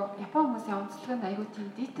бол нөгөө Япон хүмүүсийн онцлог нь айгүй тийм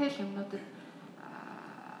detail юмнуудад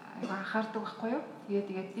айгүй анхаардаг байхгүй юу?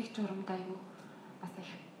 Тэгээд их журамд айгүй бас их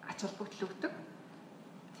ач холбогдол өгдөг.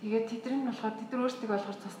 Тэгээд тэдний нь болохоор тэд өөрсдөө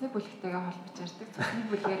болохоор цусны бүлэгтэйгээ холбож ярьдаг. Цусны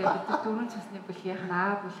бүлгээрээ бид нар дөрвөн цусны бүлгийнх нь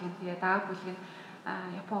А бүлэг нь тэгээд А бүлэг нь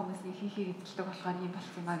Япон хүмүүсийн хийхийг эзэлдэг болохоор юм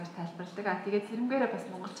болсон юм а гэж тайлбарладаг. Тэгээд тэрнгээрээ бас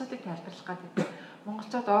монголчуудыг тайлбарлах гэдэг.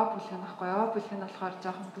 Монголчууд О бүлэг нь байхгүй. О бүлэг нь болохоор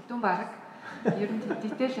жоохон бүдүүн бараг. Ер нь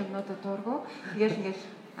detail юмнуудад дуургүй. Тэгэл ингээл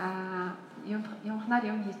юмхнаар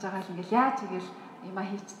юм хийж байгаа л ингээл яаж игээл юм а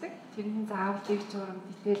хийцдэг. Тэрний заавал их журам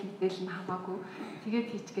detail мэдээлэл нь хамаагүй тэгээд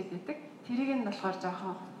хийчгээд байдаг. Тэрийг нь болохоор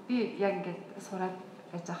жоохон би яг ингээд сураад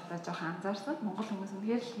байж байхдаа жоохон анзаарсан. Монгол хүмүүс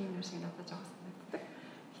үнэхээр л юм шиг надад жоохон санагддаг.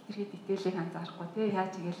 Хитрхи detail-ийг анзаарахгүй тий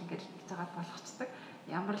яаж игээл ингээд хийж байгаа болгочдөг.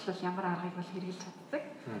 Ямар аргыг бол хэрэгжилж чаддаг.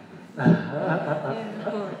 Тийм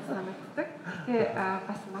санагддаг. Тэгээ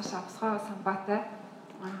бас маш авсгай самбаатай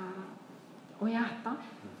уян хатан.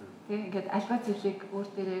 Тэгээ ингээд альва зүйлийг өөр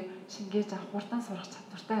дээрээ шингээж авах, хурдан сурах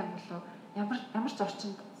чадвартай юм болов ямар ч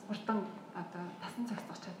орчинд хурдан одоо тасан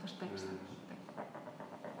цогцох чадвартай юм санагддаг.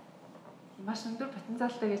 Маш өндөр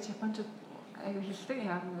потенциалтай гэж Япончууд аюу хэлдэг.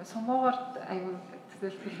 Яг нэг сумуугаар аюу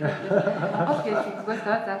төсөөлөлтэй. Монгол гэлээ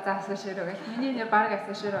за асуушроо гэх. Миний нэр баг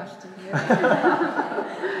асуушроо болчихсон тийм.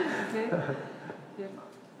 Тийм.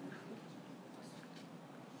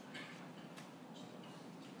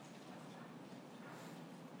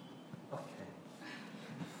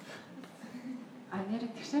 Нэр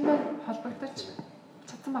тэгшээгээр холбогдож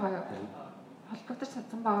чадсан байгаа юу? Холбогдож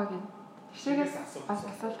чадсан байгааг нь тэгшээгээс бас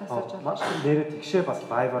асуулт асууж байна. Нэр тэгшээ бас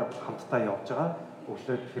лайваар хамтдаа явж байгаа.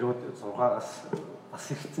 Өглөө хэрүүд 6-аас бас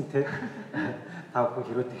ирсэн те. Та бүхэн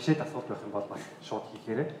хэрүүд тэгшээд асуулт байх юм бол бас шууд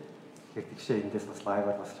хийхээрэй. Тэгэхээр тэгшээ эндээс бас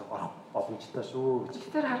лайваар бас орох боломжтой шүү.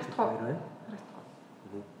 Тэгтэр харагдах уу?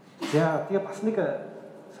 За тэгээ бас нэг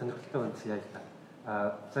сонирхолтой үнс яа та.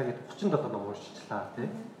 За ингэ 37 ном уншчихлаа тий.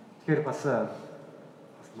 Тэгэхээр бас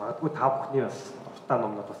магадгүй та бүхний бас дуртай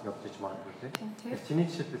номнууд бас явж иж магадгүй тий. Тэгэхээр чиний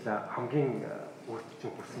жишээлбэл хамгийн өөртөө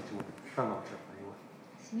чинь хүрсэн юм дуртай ном байна юу?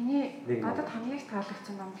 Миний надад хамгийн их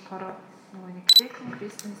таалагдсан ном болохоор нөгөө нэг Baking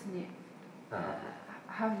Business-ний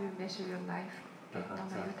How You Measure Your Life гэдэг ном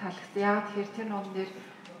аюу таалагдсан. Яг тэгэхээр тэр ном дээр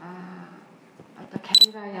одоо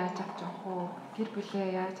карьераа яаж авч явах уу, гэр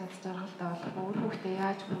бүлээ яаж аз жаргалтай болох уу, үр хүүхдээ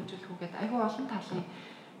яаж хүмүүжүүлэх үү гэдэг аюу олон талын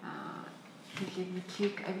хэлийг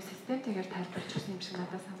мэдлийг аюу системтэйгээр тайлбарч өгсөн юм шиг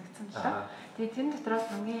надад санагдсан л да. Тэгээд тэр дотроос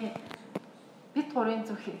хамгийн бид гурийн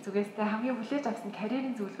зүгээстэй хамгийн хүлээж авсан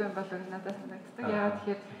карьерийн зөвлөгөө юм болов уу надад санагддаг. Яагаад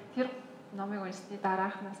тэгэхээр тэр номыг уншсны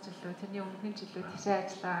дараахнаас ч илүү тэрний өмнөх жилүүд тийшээ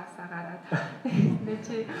ажилласаа гараад нэ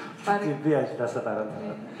чи баг би ажилласаа гараад.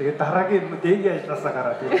 Тэгээд дараагийн дэгийн ажилласаа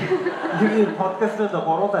гараад. Иргэний подкастд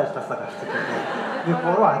гурван ажилласаа гарсан. Би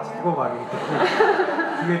гурван ажилтгүй баг гэдэг.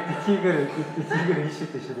 Тэгээд бичигээр хийшээ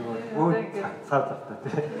тийшээ нөгөө цаа завтай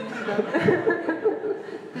тий.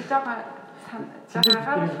 Би жаагаад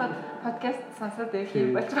подкаст сонсоод байх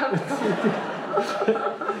юм болж байгаа.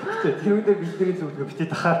 Тэрүүдээ бидний зүйлгээ битээ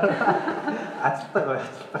тахаар ажилтгаа.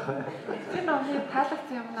 Тэр номын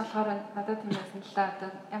таалагдсан юм нь болохоор надад тийм байсан л да. Одоо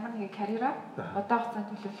ямар нэгэн карьераа одоо хугацаанд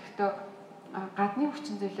төлөвлөхдөө гадны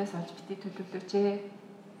хүчин зүйлээс олж битээ төлөвлөөч ээ.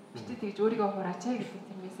 Битээ тэгж өөрийгөө хураач ээ гэдэг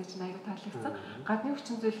тэр мессеж нь аюу таалагдсан. Гадны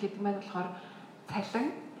хүчин зүйл гэдэг нь болохоор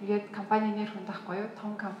цалин, тэгээд компани нэр хүнд байхгүй юу?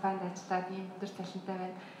 Том компанид ажиллаад ийм өндөр цалинтай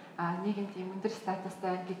байна. Нийгэмд ийм өндөр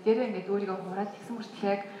статустай байна гэдгээрээ ингээд өөрийгөө хураад тэгсэн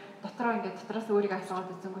мөртлөө яг дотроос өөрийгөө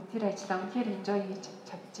асуугаад үзэнгүүт тэр ажлаа үнэхээр enjoy хийж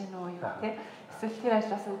чадж гэнэ үү юу те эсвэл тэр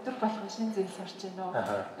ажлаас өдөр болгон шинэ зүйл сурч гэнэ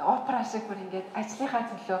үү опера шиг бүр ингээд ажлынхаа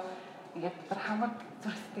төлөө ингээд бүр хамаг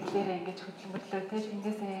зүрх сэтгэлээрээ ингээд хөдөлмөрлөө те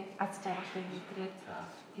тэндээсээ аз жаргалыг нэтрээд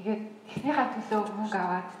тэгээд техникаа төлөө мөнгө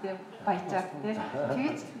аваад те баяжаад те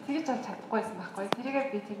тэгж бол чадахгүй байсан байхгүй тэрийгээ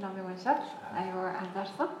би тэр номыг уншаад аюу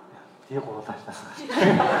анзаарсан. Тэгээ гурлаачлаа.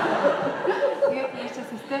 Тэгээд би чи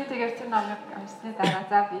системтэйгээр тэр номыг уншсны дараа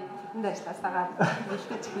за би тэдэнд ажилласаагаа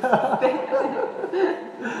бэлдэж хэлсэн.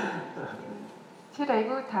 Тэр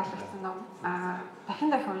айгүй таалагдсан ном.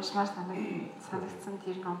 Дахин уншмаар санагдсан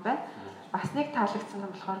тэр ном байна. Бас нэг таалагдсан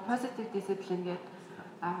ном болохоор Positive Discipline гэдэг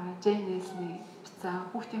Jane Nielsen-ийн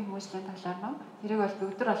бичсэн хүүхдийн хүмүүжлийн талаар ном. Тэрийг бол би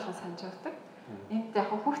өдөр болгон санаж явдаг. Энд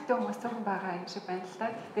яг хүүхдтэй хүмүүс зөвхөн байгаа юм шиг байна л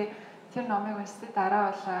да. Гэхдээ тэр номыг уншсны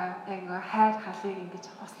дараа бол яг хайр халыг ингэж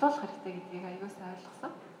хослуулах хэрэгтэй гэдгийг аюулсаа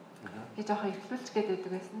ойлгосон. Би жоохон өвлүүлж гээд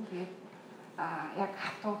байдаг байсан. Тэгээд яг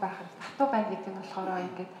хатуу байна гэдэг нь болохоор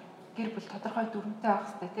ингээд гэр бүл тодорхой дүрмтэй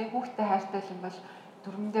авах хэрэгтэй тий. Хүүхдтэй хайртай юм бол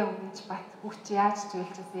дүрмдээ өмнөж бат хүүхд чи яаж ч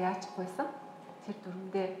үйлчилсэн яачгүйсэн. Тэр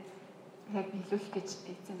дүрмдээ яг биелүүлэх гэж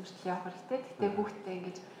эзэн мөртөл явах хэрэгтэй. Гэхдээ хүүхдтэй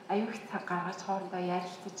ингэж аюул их цаг гаргаж хоорондоо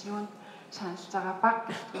ярилцаж юунд шаналж байгаа баг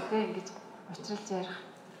гэлтгүй тий ингэж учралж ярих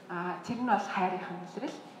тэр нь бол хайрынхын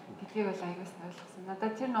илрэл гэдгийг бол аягаас ойлгосон.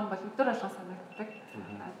 Надад тэр ном бол өдөр болгон санагддаг.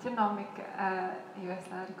 Тэр номыг юу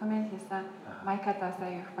яасан recommend хийсэн Майка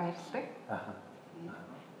Дасаа юу баярлалаа.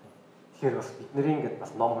 Тэгэхээр бас бидний ингээд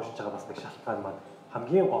бас ном уншиж байгаа бас нэг шалтгаан маань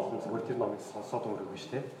хамгийн гол нь зүгээр тэр номыг сонсоод өнгөрөөгүй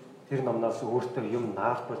шүү дээ. Тэр номнаас өөртөө юм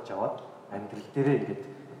наалбуулж аваад амьдрал дээрээ ингээд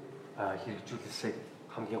хэрэгжүүлэхээ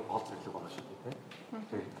хамгийн гол зорилго байна шүү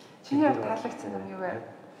дээ. Чиний таалагдсан юм юу вэ?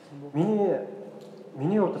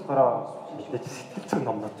 Миний хувьд болохоор мэдээж сэтгэл зүйн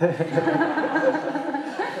ном нөө тий.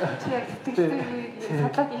 Чи яг сэтгэл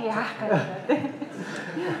судлаад яах гэдэг тий.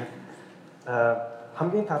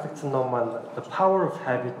 Хамгийн таалагдсан ном маань The Power of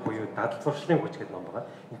Habit буюу дадал зуршлын хүч гэдэг ном байна.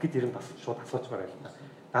 Ингээд ер нь бас шууд асуучмаар байна.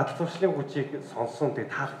 Дадал зуршлын хүчийг сонсон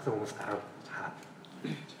тэгээ таалагдсан хүмүүс гараад хараад.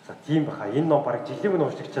 За тийм баха. Энэ ном бараг жилийн өмнө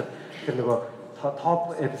уншигчаад тэр нөгөө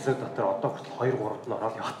топ эпизод дотор одоо хүртэл 2 3-д нь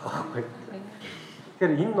ороод явах байхгүй.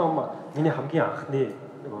 Тэгэхээр энэ ном миний хамгийн анхны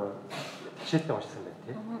нөгөө төвшөлтэй уншсан байна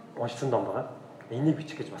тийм. Уншсан ном байгаа. Энийг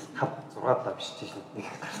бичих гэж бас 5 6 удаа бичиж шин нэг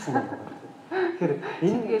гарсан юм байна. Тэгэхээр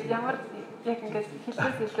энэ ямар яг ингээд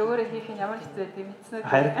хэлээс илүү өөрөө хийх нь ямар хэцүү байдгийг мэдсэн үү?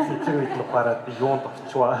 Харин тэр үед нь гараад би юунд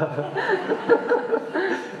орчваа.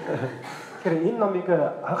 Тэгэхээр энэ номыг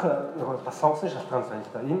анх бас сонсон шалтгаан сайн л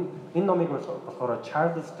да. Энэ номыг болохоор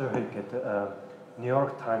Charles Duhigg гэдэг New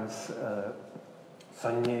York Times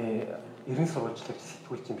сонины 90 сурвалжлагч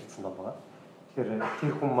сэтгүүлчийн бичсэн ном байна. Тэгэхээр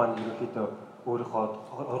тэр хүн маань ерөнхийдөө өөрийнхөө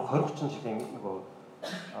 20-30 жилийн нөгөө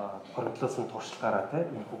хоригдлоос нь туршлагаараа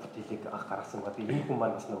тийм энэ бүтээлийг анх гаргасан байгаа. Энэ хүн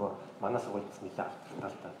маань бас нөгөө манай сургуульд нэлээд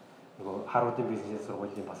автортай. Нөгөө Harvard-ийн бизнес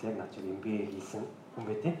сургуулийн бас яг над шиг MBA хийсэн хүн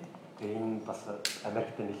байдیں۔ Тэгээ энэ бас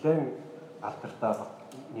Америкт нэлээд автортай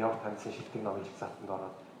New York Times-ийн шилдэг номын жигсаалтанд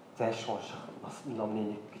ороод зайлшгүй унших бас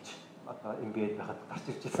номны нэг гэж одоо MBA-д байхад гарч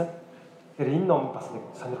ирж байсан. Тэгэхээр энэ ном бас нэг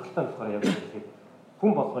сонирхолтой болохоор яг ихэд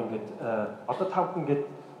хүн болго ингээд одоо та бүхэн ингээд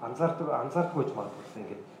анзаардаг гэж магадгүй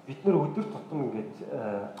ингээд бид нэр өдөр тутам ингээд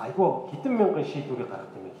айгүй хэдэн мянган шийдвэрийг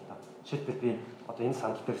гаргадаг юм л та. Жишээлбэл би одоо энэ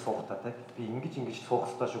сандал дээр суухдаа те би ингэж суух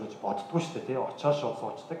хэрэгтэй шүү гэж боддгоо шүү дээ те очоо шууд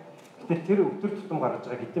суучдаг. Тэгэхээр тэр өдөр тутам гаргаж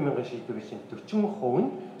байгаа хэдэн мянган шийдвэрийн чинь 40% нь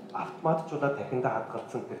автоматжуулаад дахиндаа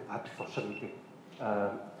хадгалсан тэр дадал зуршил гэдэг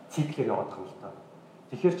циклээр яваад байгаа юм л та.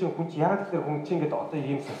 Тэгэхээр чинь хүн чинь яг тэр хүн чинь ингээд одоо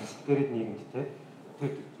ийм социалистгээд нийгэмд те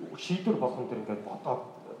тэр шийдвэр болгон тэр ингээд бодоод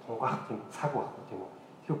тунгаах тийм цаг байхгүй тийм үү.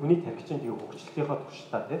 Тэгэхээр хүний тархи чинь тийм хөгжлөлтийнхаа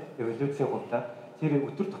туршдаа те эволюцийн хувьдаа тэр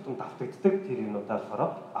өдөр тутам давтагддаг тэр юмудаа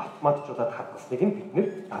болохоор автоматжуулаад хадгалсныг нь бид нэр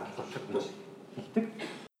дадал зуршил гэж хэлдэг.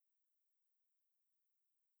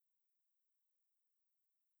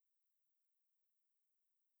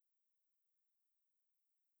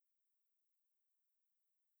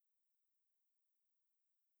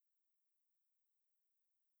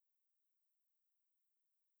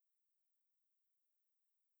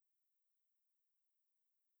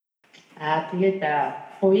 Тэгээд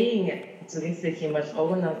хувийн зүгээс гэх юм бол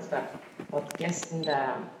өгнөд подкастэнд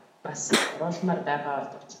бас оруулмаар байгаа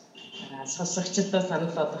боловч сонсогчдод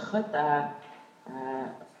санал болгоход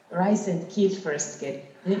Rise and Kill First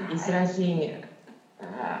гэдэг Израилийн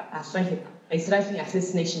Израилийн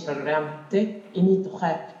assassination program гэдэг энэ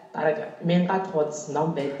тухай бараг 1000-аад хуудас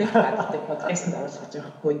ном байдаг. Тэгээд подкастэнд оруулах гэж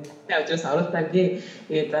байгаа хүн. Тэгээд оруулаагүй.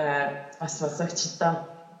 Тэгээд бас сонсогчдод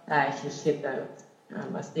хэлэхэд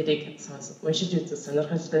бас тэрийг уншиж үзэх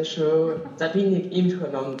сонирхолтой шүү. За би нэг иймэрхүү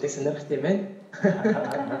номуудыг сонирхдаг юм байна.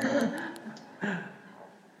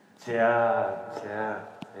 За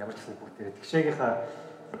ямар ч гэсэн бүгдээ тэгшээгийнхаа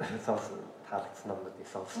таалагдсан номуудыг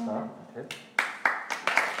сонслоо тийм.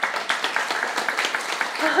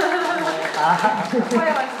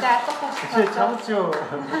 Чамч юу.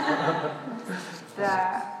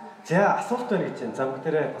 За асуулт байна гэж байна. За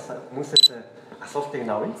бүгдээрээ бас хүмүүсээс асуултыг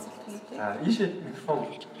навъя. За ийшээ микрофон.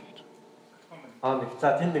 Нэг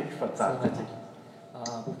за тэнд микрофон за.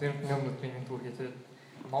 Бүгдээр өнөөдрийн түүхийд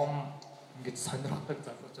ном ингэж сонирхдаг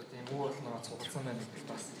залуучуудын муу болноо цугласан байна гэдэгт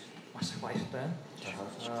бас маш их баяртай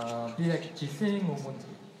байна. Би яг жилийн өмнө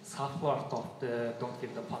Southward of the Don't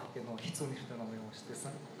Give the Park гэх нэг хэцүү нэртэй номыг уншижсэн.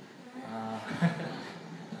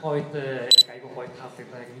 Хойд яг айгүй гоё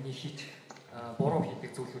таалагдсан яг миний хийх буруу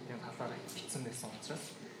хийдэг зүйлүүдийн талаар бичсэн байсан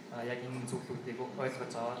учраас яг энэ зүйлүүдийг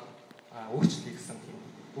ойлгож аваад өөрчлөе гэсэн тийм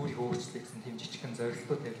өөрийгөө өөрчлөе гэсэн тийм жижигхэн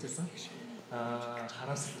зорилтууд тавьжсэн.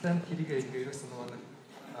 Харамсалтай нь тэрийг ерөөсөн нэг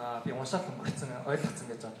би уншаад өнгөрцөн ойлгоцсон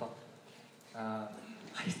гэж бодоод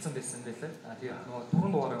хайцсан байсан байлээ. Тэгээ нөгөө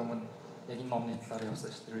 4 дугаараа өмнө яг энэ номны талаар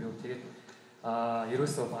явсан шүү дээ. Тэгээд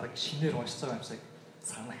ерөөсөө баг шинээр уншиж байгаа юм шиг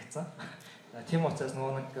санагцсан. Тийм учраас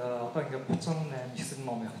нөгөө нэг одоо ингээд 38 9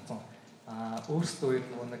 ном явсан. Өөрсдөө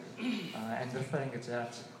нөгөө нэг амьдралаа ингэж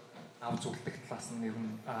яаж авч үлдэх талаас нь ер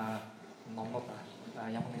нь номнууд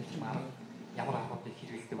ямар нэг юм ямар аргуудыг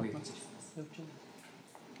хэрэглэдэг вэ гэж хэлсэн.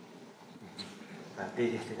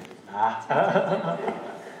 Би хэлээ.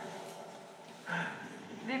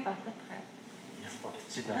 Би баттай. Яс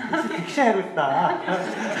бодчихлаа. Тэгшээ хариулнаа.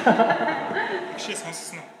 Тэгшээ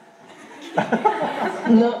сонссон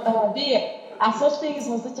уу? Би асуултыг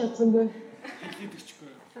сонсож чадсангүй. Хэлээдэгчгүй.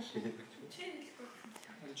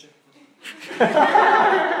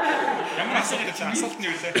 Ямар асуулт гэж асуулт нь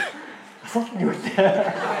юу вэ? Асуулт нь юу вэ?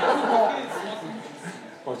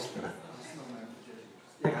 Уучлаарай.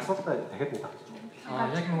 Яг асуултаа дахиад нэг авчих.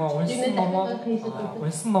 Яг нөгөө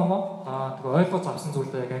унсан номоо тэгээ ойлгож авсан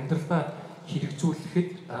зүйлээ яг амьдралдаа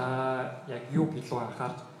хэрэгжүүлэхэд яг юу илүү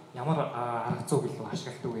анхаарч ямар арга зүйг илүү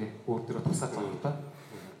ашигладаг вэ өөртөө тусаад байгаа юм да.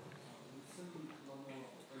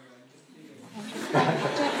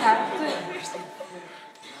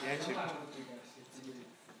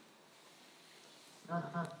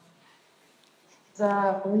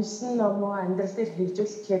 За унсан номоо амьдрал дээр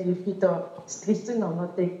хэрэгжүүлэхээр ерөөдөө сэтгэл зүйн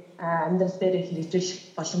номуудыг амьдрал дээр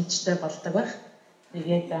хэрэгжүүлэх боломжтой болдог байх.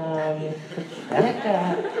 Тэгээд яг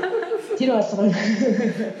тэр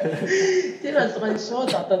болгон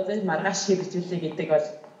шууд одоо зөв маргааш хэрэгжүүлээ гэдэг бол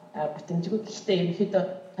бүтэмжгүй. Гэхдээ ерөөдөө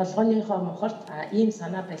толгойнхоо мохорт ийм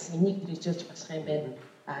санаа байсан энийг хэрэгжүүлж болох юм байна.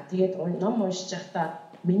 Тэгээд ном уншиж байхдаа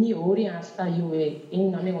миний өөрийн алдаа юу вэ?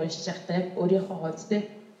 Энэ номыг уншиж байхдаа яг өөрийнхөө хувьд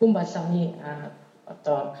хүн болгоны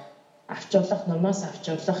одоо авчуулах номоос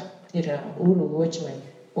авчуулах тэр өөр өгөөж маань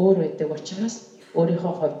өөр байдаг учраас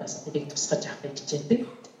өөрийнхөө хувьд бас тэрийг тусгаж авах хичээдэг.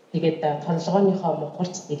 Тэгээд толгойнхоо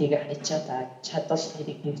мухарт тэрийг хайчаад чадвал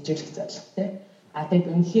тэрийг хэрэгжүүлэх зорилготой. Тэгээд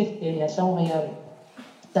үнэхээр ялангуяа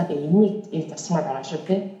одоо би энийг засмаар байгаа шүү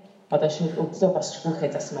дээ. Одоо шууд өглөө бас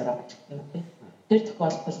шүүхээ засмаар байгаа юм тийм. Тэр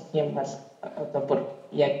тохиолдолд юм бол одоо бүр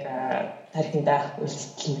яг тархиндаа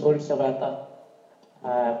үйлчлэл өөрлөгөө одоо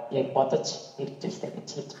яг бодож хэрэгжүүлдэг гэж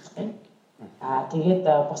хэлж байна. Тэгээд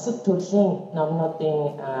бусад төрлийн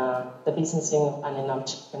номнуудын the business-ийн ухааны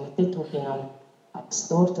номч, мэдээ түүхийн ном,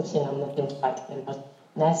 өөр төрлийн номнуудын тухайд бол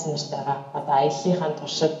найз нартайгаа одоо аяллахын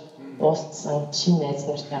туршид уулзсан шинэ найз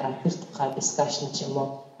нартайгаа тэр тухай дискшн ч юм уу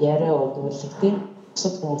яриа өгүүлэх тийм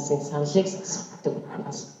бусад хүмүүсийн саналыг сонсдог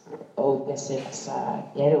бас өвгөөсөө бас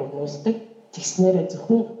яриа өгүүлдэг. Тэгснээрээ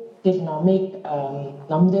зөвхөн тэр номыг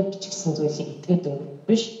номдэр бичсэн зүйлийг итгээд өнгөрөх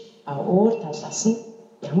биш өөр талаас нь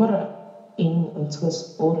ямар энэ өнцгөөс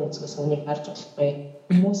өөр өнцгөөс үнийг харж болох вэ?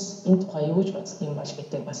 Хүмүүс энэ тухай юу гэж бодсон юм бол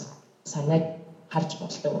гэдэг бас санааг харж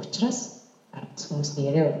болдог учраас хүмүүст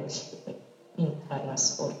яриа өгүүлдэг. Энэ талаас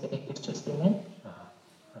өөр хэрэг хэрэгжүүлдэг юм байна.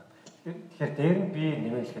 Тэгэхээр дээр нь би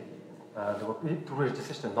нэмэлэхэд нөгөө би түрүү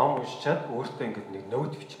ярьжсэн шүү дээ ном уншичаад өөртөө ингээд нэг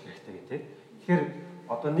ноут бичих хэрэгтэй гэх тийм. Тэгэхээр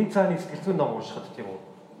одоо нэг цааны сэтгэл зүйн ном уншихад тийм үү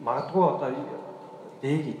магадгүй одоо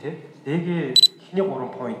дэги тийм дэги эхний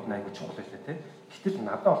 3 point нь аягүй чухал байлаа тийм. Гэтэл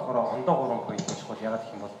надад болохоор ондоо 3 point чухал. Ягаад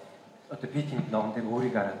гэх юм бол одоо би тэнд номон дээр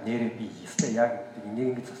өөрийг хараад нэрээ би хийстэй яг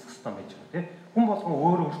энийг ингэ засах хэрэгтэй байж байгаа тийм. Хүн болгон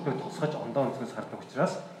өөртөө тусгаж ондоо өнцгөөс хардаг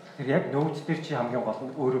учраас тэр яг нөөц дээр чи хамгийн гол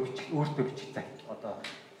нь өөртөө бичих цаг одоо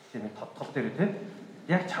тийм тодтол дээр тийм.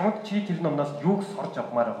 Яг чамд чи тэр номноос юуг сорж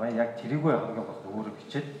авмаар байгаа яг тэрийгөө хамгийн гол нь өөрөө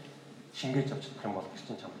бичээд шингээж авч чадах юм бол тэр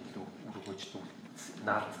чинь чамд илүү өргөөждөг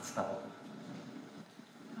наалцтай байна.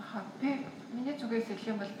 Би миний зүгээс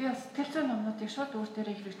хэлэх юм бол би бас сэтгэл зүйн номнуудыг шууд өөр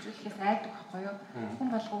дээрээ хэрэгжүүлэхээс айдаг байхгүй юу? Хүн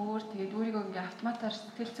болго өөр тэгээд өөрийгөө ингээ автоматар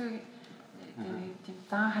сэтгэл зүй тийм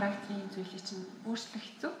дан характерын зүйлийг чинь өөрчлөх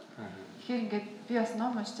хэцүү. Тэгэхээр ингээд би бас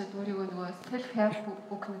ном уншчаад өөрийгөө нөгөө self help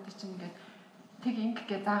бүкнүүдийг чинь ингээд тэг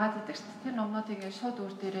ингээ заагаад идэг шүү дээ. Тэр номнуудыг ингээ шууд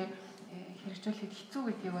өөр дээрээ хэрэгжүүлэхэд хэцүү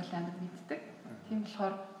гэдгийг бол амар мэддэг. Тийм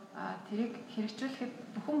болохоор тэрийг хэрэгжүүлэхэд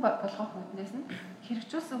бүхэн болгох үүднээс нь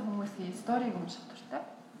хэрэгжүүлсэн хүмүүсийн сториг унших дуртай.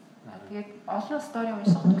 Тэгээд олон стори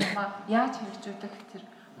унших тусмаа яаж хэрэгжүүлэх тэр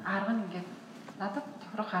арга нь ингээд надад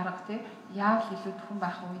тохирох арга тий яавал илүү төхөн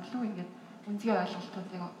байх уу илүү ингээд үнцгийн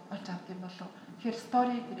ойлголтуудыг олж авдаг юм болов. Тэгэхээр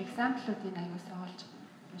стори тэр example-уудын аюусаа олж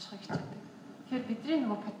уншихыг хичээдэг. Тэгэхээр бидний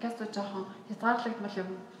нөгөө подкастууд жоохон хязгаарлагдмал юм.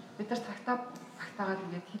 Бид нар цагтаагаад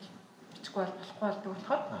ингээд бичихгүй болохгүй болдог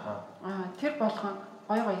болохоор тэр болгон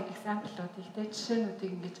гой example-уудыг тий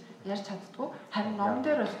жишээнүүдийг ингээд ярьж чаддгүй. Харин номон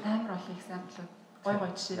дээр бол амар олон example-ууд гой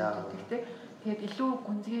жишээнүүд өгдөг. Тэгээд илүү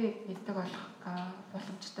гүнзгий мэддэг болох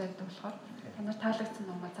боломжтой байдаг болохоор та нар таалагдсан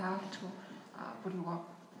номоо заавалчгүй бүр нөгөө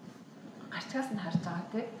гарчгаас нь харж байгаа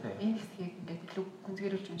тийм энэ хэсгийг ингээд илүү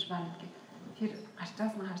гүнзгийрүүлж уншмаар ингээд тэр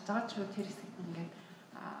гарчгаас нь харж байгаа ч тэр хэсэгт ингээд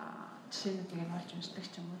жишээнүүдийг нь олж уншдаг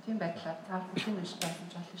ч юм уу тийм байдлаар заавал бүхэн унших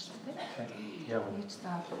боломж болно шүү дээ тийм. Яг үгүй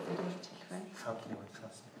заавал зэрэгж хэлэх байна. Самплинг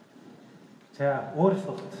болсон. За өөр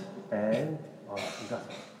суулт байна. Ингээс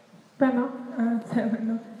байна. Сайн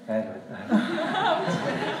байна.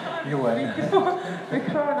 Юу вэ?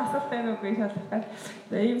 Микрофон асуултаа нүггүй шалгах.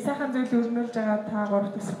 Ийм сайхан зүйл өрнүүлж байгаа та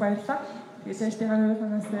гуравт өсөх баярлалаа. Тэгээд цаашдынхаа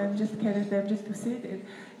хувийнханаас амжилт карьерт амжилт хүсье. Тэгээд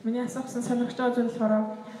миний асуусан сонирхож байгаа зүйл болохоор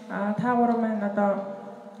та гурав маань одоо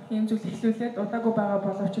ийм зүйл эхлүүлээд удаагүй байгаа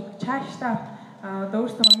боловч цаашдаа одоо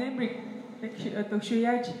өөрсдөө memory одоо шүү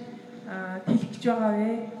яаж тэлэх гэж байгаа вэ?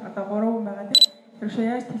 Одоо 3 хүн байгаа тийм. Тэр шүү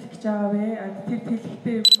яаж тэлэх гэж байгаа вэ? Тэр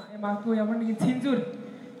тэлэхдээ магадгүй ямар нэгэн цензур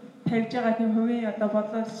тавьж байгаа тийм хувийн одоо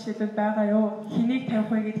бодлол жишээлбэл байгаа юу? Хэнийг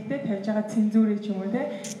тавих вэ гэдэгтээ тавьж байгаа цензурыг ч юм уу тийм.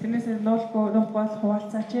 Тэрнээс нуулахгүй бол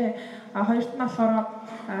хуваалцаач. Хоёрт нь болохоор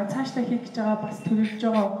цаашдаа хийх гэж байгаа бас төлөвлөж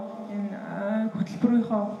байгаа энэ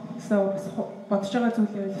хөтөлбөрийнхөө бодож байгаа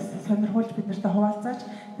зүйлээ сонирхуулж бид нартай хуваалцаач.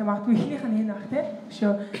 Тэгээ магадгүй ихнийх нь энэ ах тийм.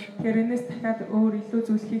 Өшөө тэгэхээр энэс дахиад өөр илүү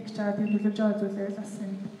зүйл хийх гэж байгаа тийм төлөвлөж байгаа зүйлээ бас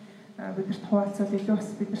бидэрт хуваалцвал илүү бас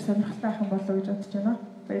бид нар сонирхолтой байх юм болов уу гэж бодож байна.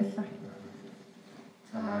 Баярлалаа.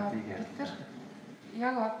 Тэр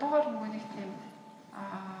яг одоогоор нөгөө нэг тийм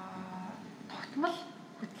тогтмол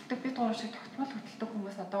хөтэлдэг бид гурав шиг тогтмол хөтэлдэг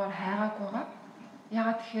хүмүүс одоогоор хайгааг байгаа.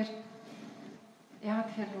 Ягаад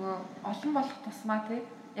тэгэхээр нөгөө олон болох тусмаа тий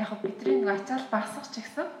яг бидний нөгөө ачаал багасгах ч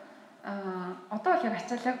гэсэн одоо л яг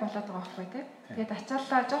ачаал яг болоод байгаа байхгүй тий. Тэгээд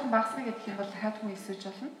ачаалаа жоохон багасгах гэдэг юм бол дахиад хүн эсвэж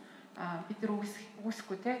болно. Бид нар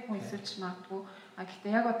үүсэхгүй тий хүн эсвэж магадгүй.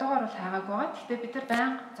 Гэхдээ яг одоогоор бол хайгааг байгаа. Гэхдээ бид нар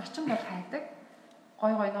байнга зочин бол хайдаг.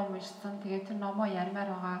 Гой ном уншсан. Тэгээд тэр номоо ярмаар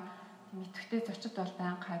байгаа мэдвэтэй зочид бол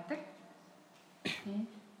байнга хайдаг.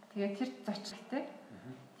 Тэгээд тэр зочилтэй.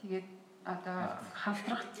 Тэгээд одоо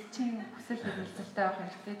хамтрах чинь хүсэл эрмэлзэлтэй байх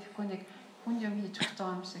хэрэгтэй. Тэгэхгүй нэг хүн юм хийж өгч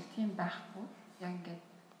байгаа юм шиг тийм байхгүй. Яг ингээд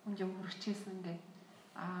хүн юм хүрчихсэн ингээд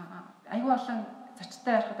айгүй олон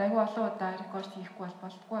зочтой ярихад айгүй олон удаа рекорд хийхгүй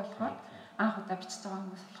болдгоо болохоор анх удаа бичиж байгаа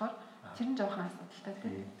хүмүүс болохоор тэр нь жоохон асуудалтай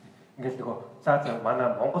тийм. Ингээл нөгөө за манай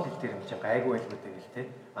монгол хэл дээр юм чинь гайгүй байлгүй гэл те.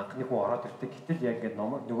 Анхны хүн ороод ирдэг. Гэтэл яг ингээд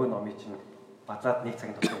нөгөө номыг чинь базаад нэг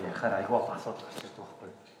цагийн дотор ярихаар айгүй асуудал гарч ирдэг байхгүй.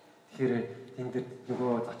 Тэгэхээр энэ дэр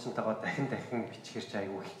нөгөө зочинтойгоо дахин бичихэр чи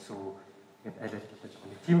айгүй хэцүү ингээд аль болох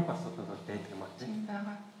жоохон тийм асуудал бол байдаг юм аа тийм.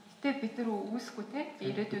 Бага. Гэтэ бид нар үүсэхгүй те.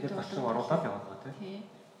 Ирээдүйд бол оруулаад яваад байгаа тийм.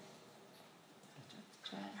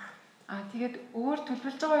 Тэгээд өөр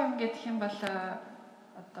төлөвлөж байгаа юм гэх юм бол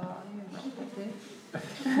одоо юу юм бэ те.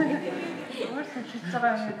 Өөр төлөвлөж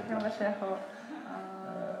байгаа юм гэх юм бол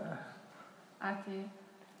яг тий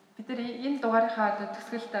бид нар энэ дугаарынхаа одоо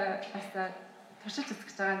төсгөлд бас туршиж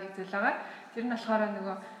үзэж байгаа нэг зүйл байгаа. Тэр нь болохоор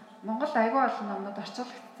нөгөө Монгол аягүй олон номнууд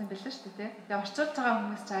орчуулагдсан байлаа шүү дээ. Тэгээ орчуулж байгаа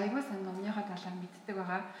хүмүүс ч аягүй сайн номныхаа талаар мэддэг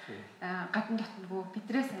байгаа. Гадна дотногоо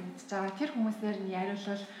бидрээ сайн мэдж байгаа. Тэр хүмүүсээр нь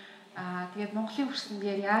яриулвал тэгээд Монголын хөрсөнд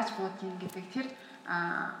яаж буудгийг гэдэг тэр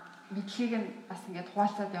мэдлэгийг нь бас ингээд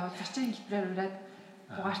хуваалцаад явал зочин хэлбэрээр ураад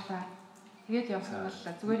дугаартаа тэгээд явсан бол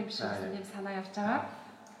зүгээр юм шиг юм санаа явж байгаа.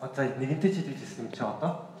 Одоо нэгэнтээ ч хэлж ирсэн юм чи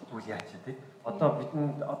одоо үйл яач тий. Одоо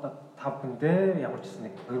бидэнд одоо 5 хүндээ ямар ч гэсэн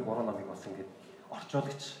нэг 2 3 номыг бас ингээд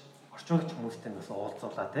орчуулагч хүмүүстэй бас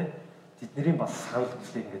уулзуулаа тий. Тэдний бас санал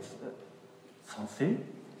хүслийг ингээд сонсъё.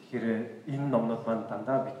 Тэгэхээр энэ номнууд маань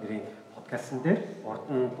дандаа бидний подкастн дээр урд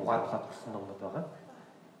нь дугааруулаад өгсөн номнууд байгаа.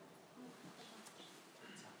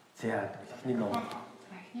 За эхний ном.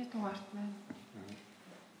 Эхний дугаарт маань.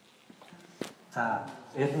 За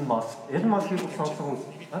Элен Маск-ийг сонссон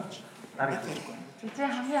хүмүүс дараа Тэ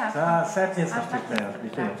хамгийн За Sapiens авчихлаа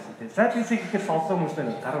нэлээ явсан тийм. Sapiens-ийг их сонссон хүмүүс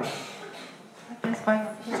байна гарав. Sapiens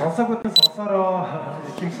гоё. Сонсоогүй нь сонсороо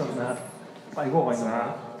ихэнх соннаа. Айгуу гоё.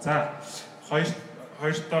 За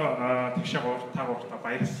хоёртоо тэгшээ таагууртаа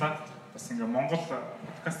баярлалаа. Бас ингээ Монгол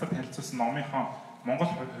подкастер танилцуулсан номынхон Монгол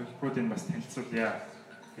хөлбөрүүдийг бас танилцуулъя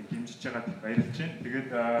гэж дэмжиж байгаад баярлж байна. Тэгээд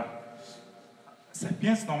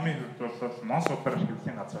Sapiens номын хувьд бол Мон судар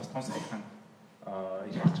хэвлэлийн газраас тун сайхан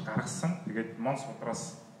ирж гаргасан. Тэгээд Мон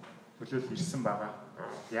судраас төлөөлөл ирсэн байгаа.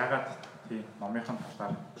 Яагаад тийм номынхон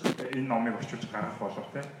талаар энэ номыг орчуулж гаргах болов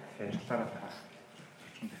те? Талаараа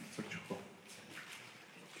танилцуулж өгөх.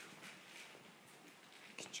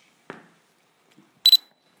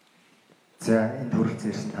 За энэ төрөлцөн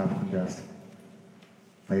ирсэн та бүхэндээ бас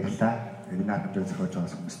баярлалаа. Вебинар хамт зохиож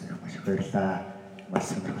байгаа хүмүүстээ маш их баярлалаа. Маш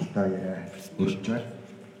сонирхолтой өргөж байна.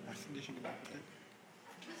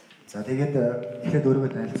 За тэгээд эхлээд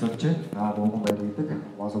өөрийгөө танилцуулж Мөнгөн Баяр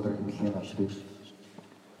гэдэг Мон судар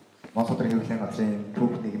хэвлэлийн газрын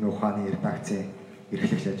төв нийгмийн ухааны редакцийн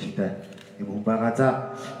эрхлэгч ажилтай юм хүн байгаа. За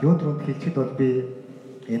юун түрүүнд хэлчихэд бол би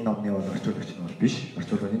энэ номны бол орчуулагч нь бол биш.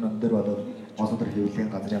 Орчуулга энэ ном дээр бол Мон судар хэвлэлийн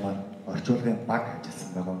газрын маань орчуулгын баг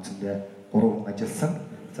ажилласан байгаа. Үндсэндээ 3 хүн ажилласан.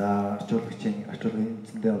 За орчуулагчийн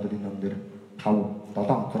үндсэндээ бол энэ ном дээр 5, 7,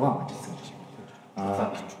 6 ажилласан гэж.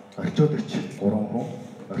 Орчуулагч 3 хүн,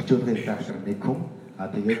 орчуулгын редактор 1 хүн,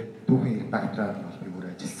 тэгээд түүхийн редактораар бол би бүр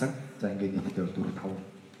ажилласан. За ингээд нийтдээ бол 4,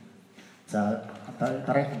 5. За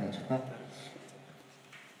дараагийн ажил.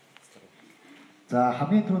 За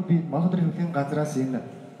хамгийн түрүүнд би Мон судар хэвлэлийн газраас энэ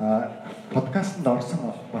подкастт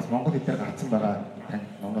орсон бас монгол хэлээр гарсан байгаа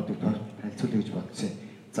номнуудыг танилцуулъя гэж бодсон.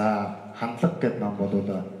 За хандлага гэдэг ном бол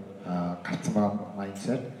гарсан байгаа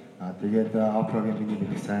mindset. Тэгээд Опрогийн миний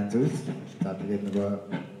мэдих сайн зүйлс. За тэгээд нөгөө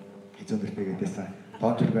хэзээ нэртэй гэдээсэн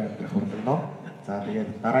тонжиргүй амьдрах хурлын ном. За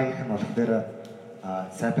тэгээд дараагийнх нь болохоор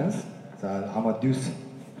Sapiens. За Homo Deus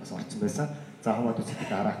бас орсон байсан. За Homo Deus-ийг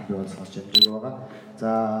дараахан би бол сонсч байгаа. За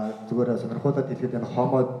зүгээр сонирхолтой хэлгээд энэ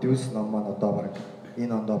Homo Deus ном маань одоо баг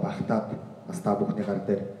энэ ондоо багтаад бас та бүхний гар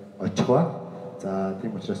дээр очих ба. За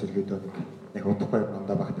тийм учраас иргэдөө нэг удахгүй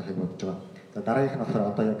ондоо багтахыг бодож байгаа. За дараагийнх нь болохоор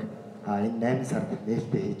одоо яг энэ 8 сард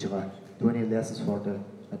нээлттэй хийж байгаа 20 Lessons for the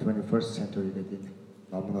 21st Century гэдэг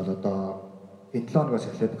ном нь бол одоо энэ 7 хоногоос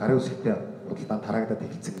эхлээд гарын үсгтээ худалдаанд тараагдаад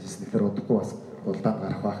эхэлсэн гэж хэлсэн. Тэгэхээр удахгүй бас худалдаанд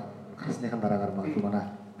гарах байх. Гарсныхан дараагаар магадгүй манай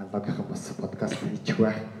анлагийнхан бас подкаст хийчих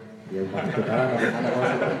байх. Яг магадгүй дараа нь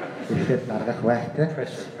манайгаас эхлээд гаргах байх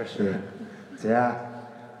тийм. За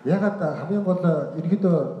ягаад хамгийн гол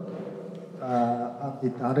ерөөдөө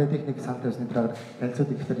арай техник саналтай талаар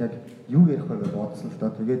танилцуулах гэхээр яг юу ярих вэ гэж бодсон л доо.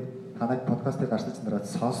 Тэгээд танайд подкастыг гаргаж байгаа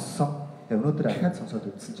сонссон. Өнөөдөр ахаад сонсоод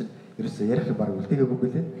үзсэн чинь ерөөсөө ярих юм баг үлдээгээгүй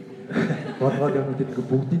байлээ. Болгоод юмнуудыг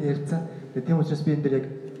бүгдийг ярьсан. Тэгээд тийм учраас би энэ дээр яг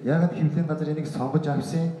ягаад хэвлэлийн газар энийг сонгож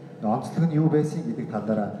авсан, онцлог нь юу байсан гэдэг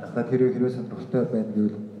талаараа хэрвээ сонирхолтой байна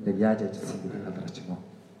гэвэл яг яаж ажилласан гэдэг талаараа ч юм уу.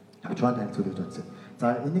 Тавчван танилцуулж бодсон.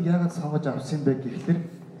 За энийг ягаад сонгож авсан бэ гэхэлэр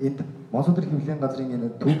энд Мон судар хэвлэлийн газрын энэ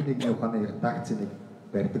төв нийгмийн ухааны редакцийн нэг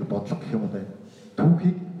барьдаг бодлого гэх юм уу байна.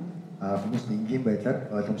 Түүхийг хүмүүс энгийн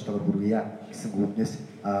байдлаар ойлгомжтойгоор хүргье гэсэн үгнээс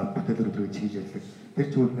бүтээлэр өдрөө чийж ажилладаг. Тэр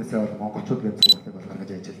зүйлнээсээ бол монголчууд гэж зурглалыг бол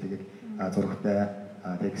гаргаж ажилладаг. Зургтай,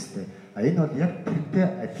 тексттэй. Энэ бол яг тэрнтэй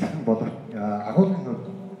адилхан боловч агуулгын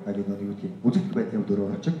хувьд юу гэдэг үзэгдэх байдлын хувьд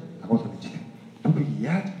өөрөө очиг агуулга гэж хэлдэг. Түүхийг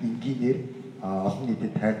яаж энгийнээр олон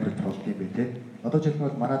нийтэд тайлбарлаж болд юм бэ те. Одоо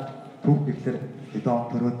жишээлбэл манад түүх гэхэлэр хэдэн он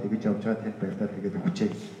төрөө тэгж явж байгаа тань байдлаар тэгээд хүчээ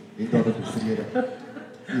энд одоо төсвөрээр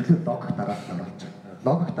илүү логик дараалт оруулж байгаа.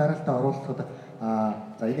 Логик дараалтаа оруулахад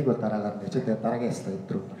за энийг бол дараагаар нэчээд дараагийн слайд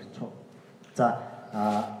руу орчих. За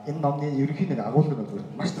энэ номны ерөнхий нэг агуулга бол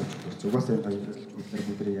маш төвчөрч. Угаасаа энэ хоёр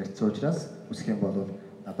бүдрийг ярьсан учраас үсэх юм бол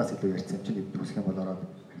надаас илүү ярьсан юм чинь үсэх юм бол ороод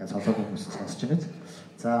сонсоогүй хүмүүс сонсч байна.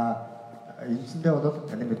 За эндсэндээ бол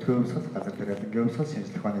таны мэдхүй өвсгөл, газар тариалангийн өвсгөл,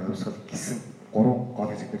 шинжлэх ухааны өвсгөл гэсэн 3 гол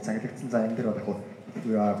хэсэгтэр зангидагдсан. За энэ дээр бол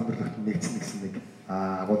хөндлөлтөнд нэгдсэн гэсэн нэг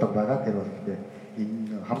агуулга байгаа. Тэр бол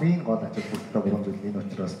энэ хамгийн гол ач холбогдолтой 3 зүйл энэ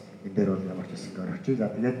учраас энэ дээр бол ямар ч хэсэг орчих. За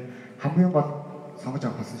тэгээд хамгийн гол сонгож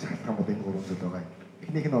авах болсон шалтгаан бол энэ 3 зүйл байгаа.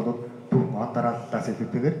 Эхнийх нь бол түүх он дарааллаас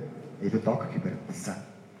илүүтэйгээр илүү логик баримтсан.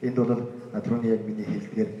 Энд бол түрүүний яг миний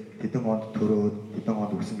хэлдгээр хэдэн онд төрөөд хэдэн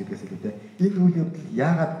онд өссөн гэдгээс илүүтэй энэ үйл явдал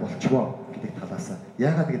яагаад болчихвоо гэдэг талаас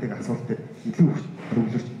яагаад гэдэг асуулт дээр илүү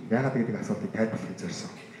төвлөрч яагаад гэдэг асуултыг тайлбарлахыг зорьсон.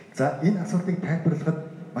 За энэ асуултыг тайлбарлахад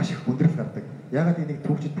маш их хүндрэл гардаг. Яагаад энийг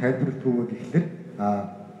төвчд тайлбарлахгүй вэ гэхлээр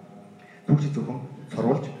төвчд зөвхөн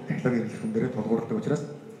сурвалж технологийн хэрэглэн дээр тулгуурладаг учраас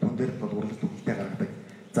түн дээр тулгуурлаж төвчтэй гаргадаг.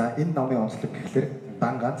 За энэ номын онцлог гэхлээр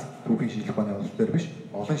дан ганц түүхийн шинжлэх ухааны онцлог дээр биш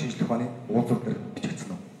олон шинжлэх ухааны уулзалт дээр бичигдсэн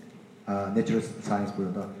юм. Natural science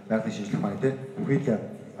буюу байгалийн шинжлэх ухааны те бүхий л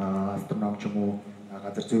астроном ч юм уу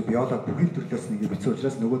газар зүй биолог бүхий төрлөөс нэг бичсэн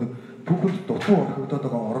учраас нөгөө нэг түүхэнд дутуу орхигдоод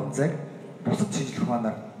байгаа орон зайг бусад шинжлэх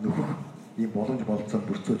ухаанаар нөхөх ийм боломж болцсон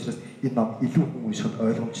бүрдсэн учраас энэ ном илүү хүн уншихад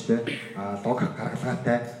ойлгомжтой логик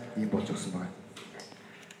гаргалгаатай ийм болж өгсөн байна.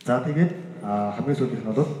 За тэгээд хамгийн сүүлийнх нь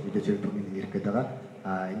бол мэдээж яг түрүүний нэг ярих гэдэг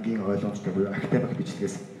байгаа энгийн ойлгомжтой буюу академик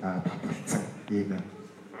бичлэгээс татгалцсан ийм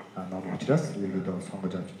ном учраас ерөөдөө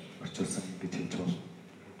сонгож авч орчуулсан гэж хэлж байна.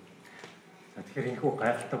 Тэгэхээр энэ хүү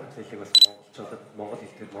гайхалтай бүтээлийг бас монголчуудад монгол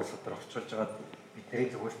хэл дээр монголоор орчуулж байгаад бидний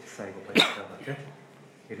зүгээс тэгсэн айгу баяртай байна тийм.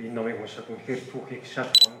 Тэгэхээр энэ номыг уншаад үнэхээр түүхийг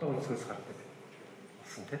шал ондоо өнцгөөс хардаг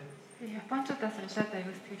болсон тийм. Японочдоос уншаад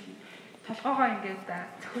айгу сэтгэл толгоогоо ингээд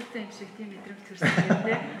цохилсан юм шиг тийм мэдрэмж төрсөн юм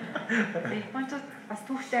тийм. Японочд бас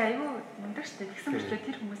түүхтэй айгу мундаг штэ. Тэгсэн мөрчлөө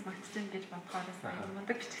тэр хүмүүс магтчихна гэж бодохоорос айгу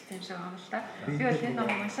мундаг бичигдсэн юм шиг байна л та. Би бол энэ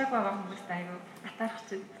номыг уншаагүй байгаа хүмүүст айгу атаарч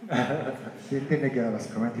байна. Тэр дээр нэг бас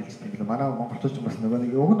комент хэлчихсэн юм л манай монголчууд ч бас нөгөө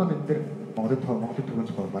нэг уг нь бол энэ дээр Монголын төвийн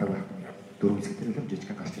зохиол бараг байхгүй. Дөрөв хэсэг тэр юм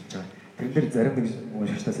жижигхан гарч ирж байгаа. Тэрэн дээр зарим нэг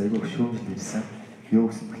уншигчдаас айгүй шүүмжлэл ирсэн. Юу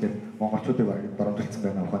гэсэн тэгэхээр монголчуудыг бараг доромжилсан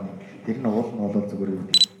байна ухааны. Тэр нь уул нь бол зүгээр юу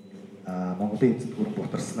гэдэг Монголын эзэнт гүрэн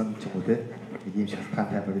бутарсан ч юм уу те нэг юм шалтгаан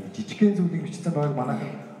таймаар жижигхэн зүйлийг бичсэн байгааг манайхан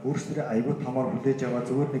өөрсдөө айгүй томоор хүлээж аваа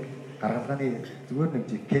зүгээр нэг гаргалгааны зүгээр нэг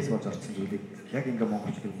кейс болж орсон зүйлийг яг ингээ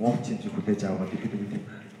монголчуудыг мууч юм шиг хүлээж аваад ихэд үгүй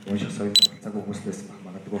унших соёл цаг хүмүүс байсан баг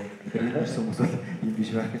магадгүй тэр энэ хүмүүс бол юм биш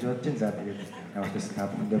байх гэж бодож байна. За тэгээд ямар ч байсан та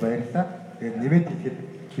бүхэндээ баярлалаа. Тэгээд нэмээд хэлэхэд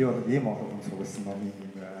би бол ийм олон хүн сургуулсан номын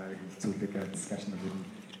хэлцүүлэг дискшн ер нь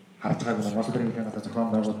харж байгаагүй Монгол төрийн гадаа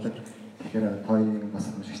зохион байгуулдаг. Тэгэхээр хоёрын бас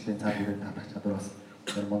уншигчдын цааг ирээд татах чадвар бас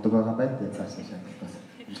тэр мундаг байгаа байна. Тэгээд цаашаа шаардлагаас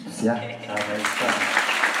хэлсэн. За баярлалаа.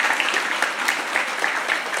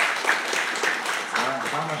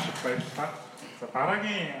 Маш их баярлалаа. За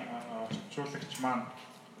дараагийн орчуулагч маань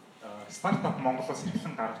стартап Монголоос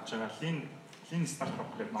эхлэн гаргаж байгаа Lean Startup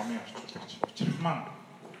гэдэг номын орчуулагч учрал маань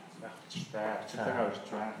байх учиртай. Учиртайгаа урьж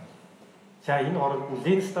байна. За энэ оронд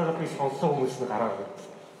Lean Startup-ыг сонссон хүмүүс нь гараагүй.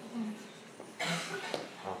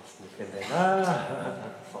 Нэхэл байна.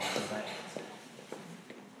 Сонсон байна.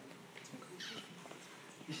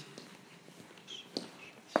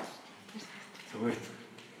 Зүгээр.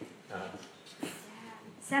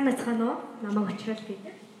 Сайн бацхан уу? Намайг очрол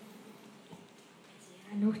гэдэг.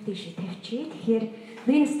 За нүгтээ шиг тавьчих. Тэгэхээр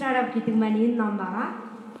Lean Startup гэдэг маань энэ ном байгаа.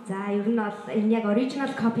 За ер нь бол энэ яг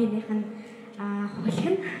original copy-ных нь хөлх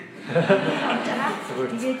нь.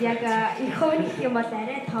 Тэгээд яг их хувийн гэх юм бол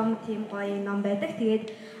арай том тийм гоё ном байдаг. Тэгээд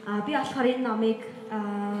би болохоор энэ номыг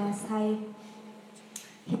сая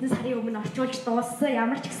хэдэн сарын өмнө орчуулж дууссан.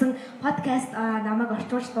 Ямар ч гэсэн подкаст намайг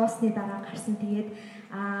орчуулж дууссаны дараа гарсан. Тэгээд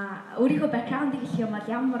өөрийнхөө бэкграундыг хэлэх юм бол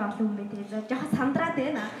ямар олон хүн бэ. Тэгээд жоохон сандраад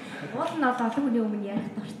байна. Уул нь бол олон хүний өмнө ярих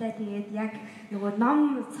дуртай. Тэгээд яг нөгөө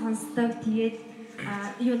ном сонсдог. Тэгээд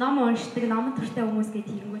ном уншдаг, номон туртай хүмүүс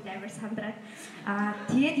гэдэг тэгэнгүүт амар сандраад.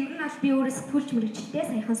 Тэгээд ер нь бол би өөрөө сэтгүүлч мэргэжилтэй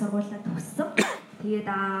саяхан сургуулиуд төгссөн. Тэгээд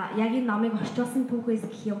яг энэ номыг орчуулсан түүхээс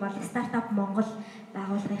гэх юм бол Startup Монгол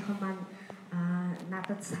байгууллагын маань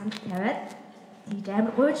надад санал тавиад тэгж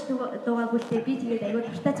амар гойж дуугаагүй л дээ. Би тэгээд аягүй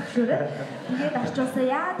дуртай зөвшөөрөө. Тэгээд орчуулсан.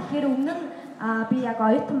 Яа тэгэхээр өмнө нь би яг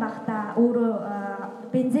оюутан байхдаа өөрөө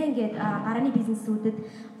бензин гэдэг гарааны бизнесүүдэд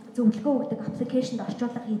зөвлөгөө өгдөг аппликейшнд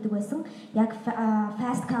орчуулга хийдэг байсан. Яг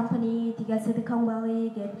Fast Company, тэгээд Silicon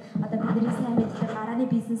Valley гэдэг одоо бидний сайн мэддэг гарааны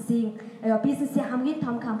бизнесийн хамгийн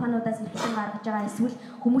том компаниудаас ирсэн гаргаж байгаа эсвэл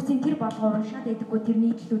хүмүүсийн тэр болгоо уншаад байдаггүй тэр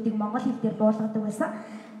нийтлүүдийг монгол хэл дээр буулгадаг байсан.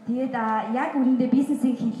 Тэгээд яг үүндээ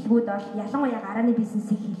бизнесийн хэллэгүүд бол ялангуяа гарааны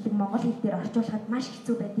бизнесийн хэллэг монгол хэл дээр орчуулахад маш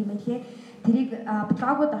хэцүү байд юм байлээ. Тэрийг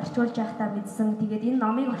блогууд орчуулж байхдаа мэдсэн. Тэгээд энэ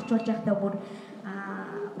номыг орчуулж байхдаа бүр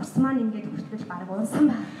ус маань ингээд хүртэл баг унсан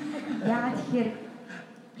байна. Яагаад тэгэхээр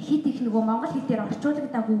хит их нөгөө монгол хэл дээр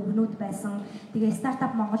орчуулагдаагүй өгнүүд байсан. Тэгээ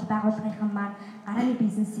стартап Монгол байгууллагын маань гарааны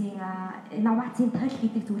бизнесийн инновацийн тойл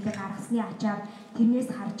гэдэг зүйлийг гаргасны ачаар тэрнээс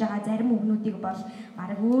харж байгаа зарим өгнүүдийг бол баг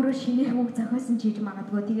өөрөө шинээр үг зохиосон ч хийж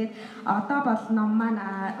магадгүй. Тэгээд одоо бол ном маань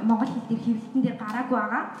монгол хэл дээр хэвлэлтэн дээр гараагүй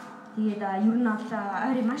байгаа. Тэгээд ер нь бол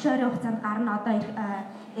ойрын маш ойрын хугацаанд гарна одоо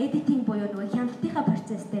editing буюу нөгөө хяналтынхаа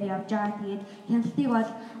процесс дээр явж байгаа. Тэгээд хяналтыг бол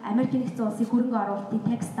Америк нэгдсэн улсын хөрөнгө оруулалтын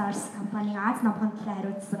Techstars компани Аз намхан талаа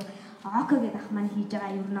хариуцсан Око гэдэг ах маань хийж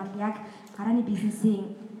байгаа. Ер нь бол яг гарааны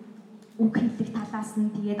бизнесийн үг хэллэг талаас нь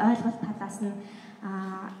тэгээд ойлголт талаас нь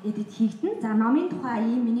эдит хийгдэн. За номын тухай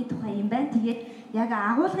ийм, миний тухай ийм байна. Тэгээд яг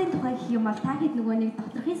агуулгын тухай гэх юм бол та хэд нөгөө нэг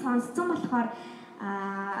доторхын сонсцсон болохоор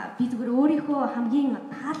би зүгээр өөрийнхөө хамгийн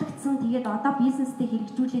таалагдсан тэгээд одоо бизнестэй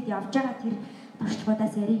хэрэгжүүлээд явж байгаа тэр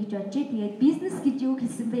туршлагуудаас ярих гэж бодож байна. Тэгээд бизнес гэж юу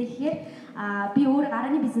хэлсэн бэ гэхээр би өөр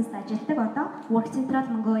гарааны бизнест ажилладаг. Одоо Work Central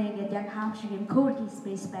Mongolia гэдэг яг хаав шиг юм co-working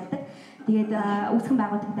space байдаг. Тэгээд үүсгэн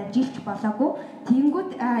байгуулагдаад жилч болоогүй. Тэнгүүд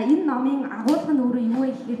энэ номын агуулга нь өөрөө юу вэ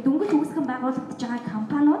гэхээр дөнгөж үүсгэн байгуулагдаж байгаа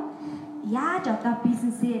компаниуд яаж одоо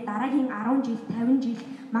бизнесээ дараагийн 10 жил, 50 жил,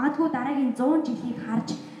 магадгүй дараагийн 100 жилийг харж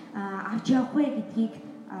авч явах вэ гэдгийг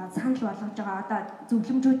санал болгож байгаа. Одоо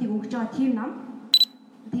зөвлөмжүүдийг өгж байгаа тийм ном.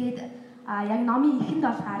 Тэгээд яг номын эхэнд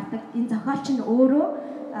бол гардаг энэ зохиолч нь өөрөө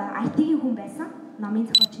IT-ийн хүн байсан. Номын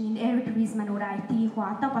зохиолч нь Eric Riesman өөрөө IT-ийн хүн.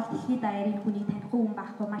 Одоо бол дэлхийд даяарын хүнийг таних хүн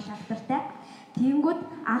байхгүй маш алдартай. Тэнгүүд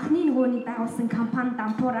анхны нөгөө нэг байгуулсан компани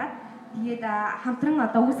дампуураад тэгээд хамтран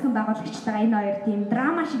одоо үүсгэн байгуулагчтайгаа энэ хоёр тийм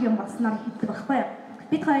драма шиг юм болсноор хэлдэг байхгүй юу?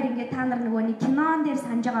 Бид хоёр ингээд та нар нөгөө нэг кинон дээр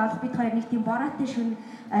санаж байгаа бол бид хоёр нэг тийм бороотой шүн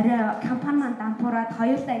орой компани маань дампуураад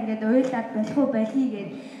хоёулаа ингээд уйлаад болох уу байлгий гээд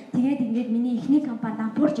тэгээд ингээд миний эхний компани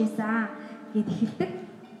дампуурж ийсэн гэд хэлдэг.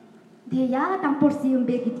 Тэгээ яагаад дампуурсан юм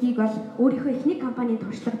бэ гэдгийг бол өөрийнхөө эхний компанийн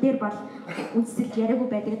туршлага дээр бол үндэслэж яриаггүй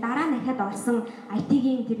байдаг. Дараа нь дахиад орсон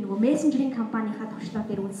IT-ийн тэр нөгөө мессенжерийн компанийнхаа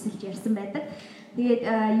туршлага дээр үндэслэж ярьсан байдаг. Тэгээд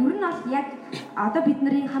ер нь бол яг одоо бид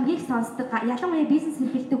нарын хамгийн их сонсдог ялангуяа бизнес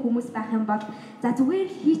эрхлэлтэй хүмүүс байх юм бол за зүгээр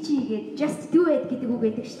хийчий гээд just do it гэдэг үг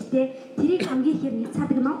байдаг шүү дээ. Тэрийг хамгийн ихээр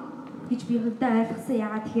няцаадаг ном гэж би хувьдаа ойлгосон.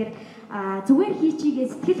 Яагаад тэгэхээр зүгээр хийчийгээ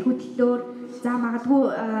сэтгэл хөдлөлөөр за магадгүй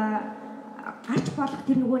гарч болох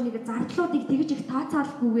тэр нөгөө нэг зардлуудыг тэгж их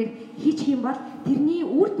тооцоолохгүйгээр хийчих юм бол тэрний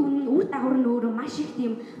үр дагавар нь өөрөө маш их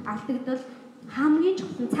тийм алдагдал хамгийн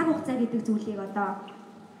чухал цаг хугацаа гэдэг зүйлийг одоо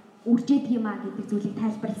үржээд юм а гэдэг зүйлийг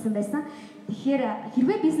тайлбарласан байсан. Тэгэхээр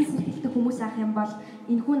хэрвээ бизнес эрхлэлтэй хүмүүс ах юм бол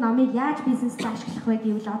энэхүү номыг яаж бизнест ашиглах вэ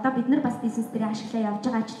гэвэл одоо бид нар бас бизнес дээр ашиглаа явж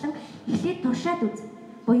байгаа ачлан эхлээд туршаад үз.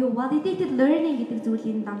 Буюу validated learning гэдэг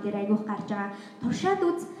зүйлийн ном дээр айгүйх гарч байгаа. Туршаад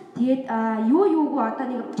үз. Тэгээд юу юуг одоо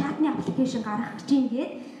нэг чатны аппликейшн гаргах гэж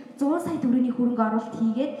ингээд 100 сая төгрөгийн хөрөнгө оруулалт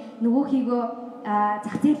хийгээд нөгөөхийгөө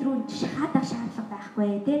зах зээл рүү шахаадах шаардлага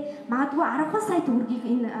байхгүй тий. Магадгүй 10 сая төгрөгийг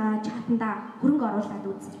энэ чатанда хөрөнгө оруулаад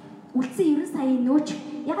үз. Үлдсэн 90 саяын нөөч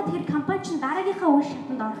яг тэр компани чинь дараагийнхаа үе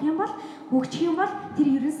шатанд орох юм бол хөгжих юм бол тэр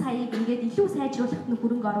 90 саяыг ингээд илүү сайжруулахад нь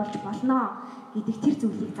хөрөнгө оруулж болно гэдэг тэр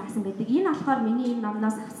зүйлийг заасан байдаг. Энэ болохоор миний энэ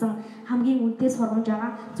номноос авсан хамгийн үнэтэй сургамж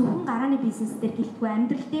байгаа. Зөвхөн гарааны бизнес дээр гэлтгүй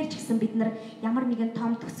амьдрал дээр ч гэсэн бид нар ямар нэгэн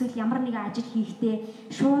том төсөл, ямар нэгэн ажил хийхдээ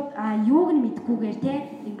шууд юуг нь мэдгүйгээр те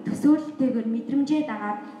төсөөлөлтэйгээр мэдрэмжээ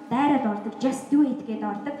дагаад дайраад ордог, just do it гэдээ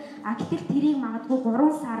ордог. Гэтэл тэрийг магадгүй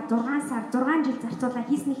 3 сар, 6 сар, 6 жил зарцуулаад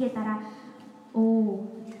хийснийхээ дараа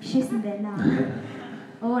бишээсэн байна.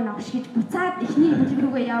 Навш гэж буцаад эхний бүлэг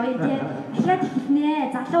рүүгээ явъя тий. Дахиад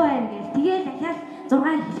эхэлнэ, залуу байна гэл. Тэгээд дахиад 6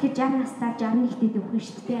 эхлэхэд 60 настаа 61-т өвхөн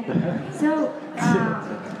шүү дээ.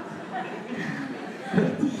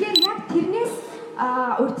 Тэгэхээр яг тэрнээс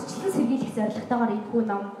урьдчилан сэргийлэх зорилготойгоор энэхүү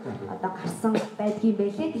ном одоо гарсан байдгийн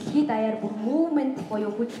байлээ. Дэлхийд даяар бүр movement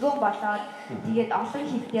буюу хөдөлгөөн болоод тэгээд олон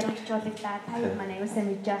хэлээр орчуулагдаад та хэд маань аюулсаа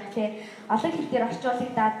мэдж байгаа тий. Олон хэлээр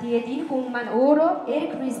орчуулагдаад тэгээд энэ хүн маань өөрөө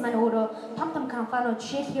Eric Riesman өөрөө том компаниуд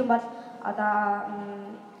жишээлх юм бол одоо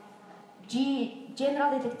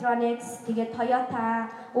General Electronics тэгээд Toyota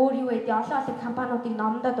өөр юу гэдэг олон компаниудыг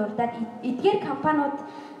номдод дурдаад эдгээр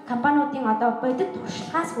компаниудын одоо бодит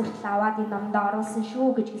туршлагаас хүртэл аваад энэ номд оруулсан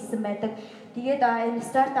шүү гэж хэлсэн байдаг. Тэгээд энэ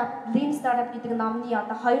Lean Startup гэдэг номны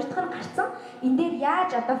одоо 2 дахь нь гарсан. Энэ дээр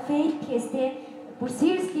яаж одоо fail case те бүр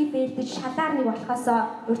seriously fail гэж шалаар нэг болохоос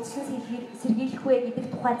урьдчилан сэргийлэх вэ гэдэг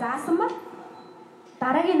тухай заасан бол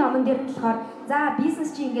дараагийн номон дээр нь болохоор за бизнес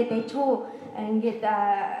чи ингээд дэжгүй ингээд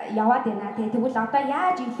яваад байна те тэгвэл одоо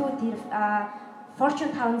яаж илүү тэр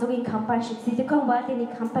Fortune 500-ийн компани шиг Silicon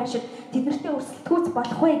Valley-ийн компани шиг тэднэртэй өрсөлдөхүүц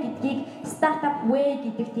болох вэ гэдгийг Startup Way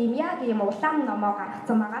гэдэг тийм яг юм улаан номоо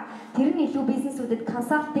гаргацсан байгаа. Тэр нь илүү бизнесүүдэд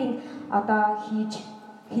консалтинг одоо хийх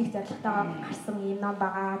зорилготойгоор гарсан юм ном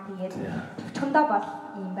байгаа. Тэгээд төвчөндөө бол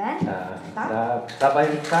юм байна. За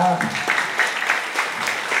баярлалаа.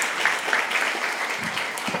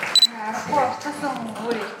 Арахгүй орцсон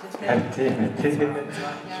өөр ярьж тийм.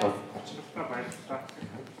 Шууд баярлалаа.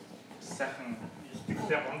 Сайхан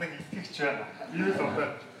илтгэлээ мундаг илтгэгч байна. Юу л одоо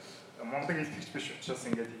мундаг илтгэж биш учраас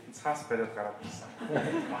ингээд цаас бариад гараад ирсэн.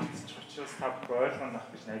 Мартчих учраас та ойлгоно ах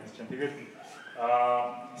гэж найдаж байна. Тэгээд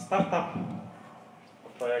стартап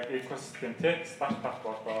одоо яг экосистем те стартап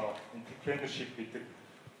одоо entrepreneurship гэдэг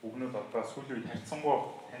үгнүүд одоо сүүлийн үед харьцангуй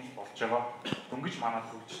танил болж байгаа. Дөнгөж манад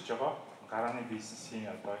хөгжиж байгаа. Гарааны бизнесийн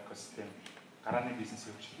одоо экосистем, гарааны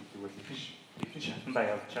бизнесийн хөгжил гэдэг бол ихэнх шатандаа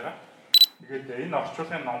явж байгаа. Тэгээд энэ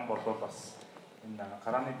орчуулгын ном бол бас энэ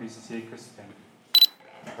гарааны бизнесийн экосистем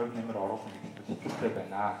хувь нэмэр оруулах гэдэг хэлбэртэй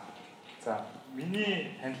байна. За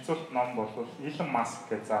миний танилцуулт ном бол Elon Musk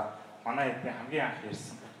гэж за манай эдний хамгийн анх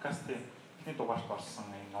ярьсан подкастын эхний дугаарт орсон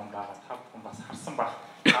энэ ном байгаа. Та бүхэн бас харсан баг.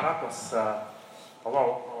 Гараад бас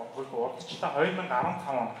урдчлаа 2015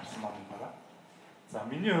 онд гарсан ном байна. За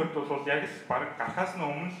миний хувьд бол яг л баг гарахаас нь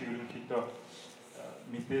өмнө л ерөнхийдөө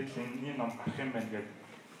мэдээд л энэ ном гарах юм байна гэдэг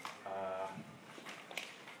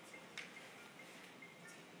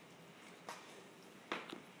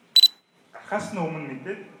гарахаас нь өмнө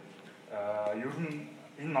мэдээд ер нь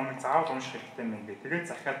энэ номыг заавал унших хэрэгтэй юм ингээд тэгээд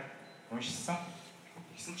захиад уншсан.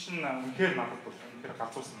 Тэгсэн чинь үнэхээр надад бол үнэхээр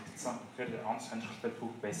галзуус нэгдсэн. Тэгэхээр он сонирхолтой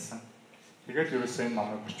түүх байсан. Тэгээд ерөөсөө энэ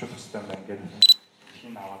номыг орчуулах хэрэгтэй юм байна ингээд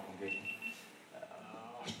хин аваад ингээд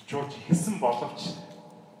орчуулж хэлсэн боловч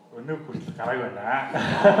өнөө хүртэл гараагүй байна.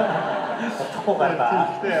 Бодохгүй байна.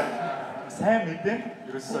 Гэхдээ сайн мэдээ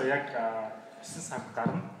ерөөсөө яг 9 сард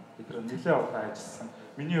гарна. Бид нэлээд удаа ажилласан.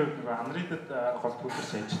 Миний хувьд нэг Unread-д гол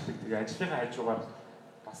төлөвлөж ажилладаг. Тэгээ ажлынхаа хажуугаар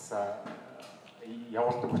бас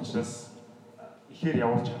явуулдаг учраас ихээр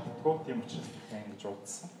явуулж чаддаггүй. Тийм учраас ингэж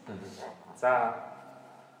уудсан. За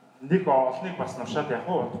нэг олныг бас нушаад яг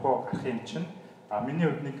удахгүй гарах юм чинь. Миний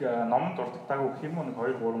хувьд нэг номонд дурддаггүй гэх юм уу нэг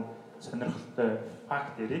 2 3 сонирхолтой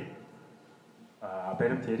факт ярив.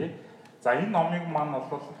 Баримт ярив. За энэ номыг маань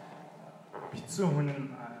бол бичсэн хүн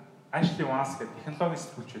нь Ashley Vance гэдэг технологийн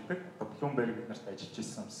сэтгүүлч байдаг. Bloomberg бид нарт ажиллаж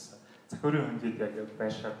ирсэн юмс. Захирын хөндөд яг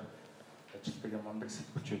байшаад ажилладаг юм мундаг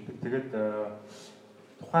сэтгүүлч байдаг. Тэгээд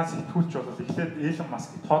тухайн сэтгүүлч бол эхлээд Elon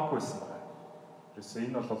Musk-ийг тоодгүй байсан байна. Тэрээс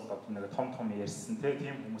энэ бол нэг том ярьсан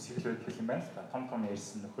тийм хүмүүс их л байдаг юм байна л та. Том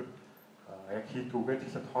ярьсан нөхөр яг хийдгүүгээд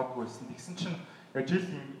эхлээд тоодгүй байсан. Тэгсэн чинь яг жил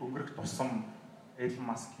өнгөрөх тусам Elon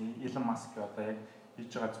Musk одоо яг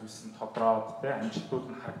хийж байгаа зүйлс нь тодроод тийм амжилтууд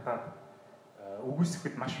нь харагдаад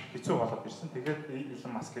үгүйсэхэд маш хэцүү болоод ирсэн. Тэгээд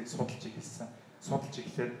Elon Musk-ыг судалж эхэлсэн. Судалж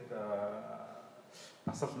эхлээд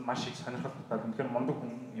бас л маш их сонирхол татаад үнэхээр мундаг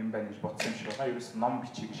хүн юм байна гэж бодсон юм шиг байна. Ерөөс ном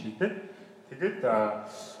бичиг шийдээд тэгээд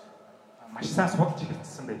маш сайн судалж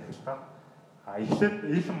эхэлсэн байдаг л та. Эхлээд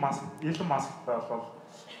Elon Musk-тай бол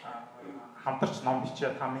хамтарч ном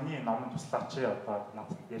бичээ та миний номонд туслаач одоо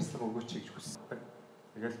надад ярьслага өгөөч гэж хүсдэг.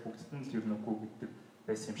 Тэгээд бүгдд нь л ер нь үгүй гэдэг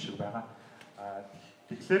байсан юм шиг байгаа.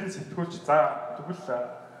 Тэгэхээр сэтгүүлч за тэгвэл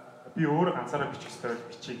би өөрөө ганцаараа бичих ёстой гэж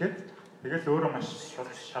бичээгээд тэгэл өөрөө маш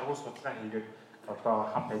шаргуу судалгаа хийгээд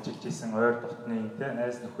одоо хамт ажиллаж исэн ойр дотны тий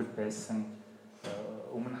найз нөхөд байсан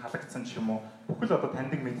өмнө халагдсан ч юм уу бүхэл одоо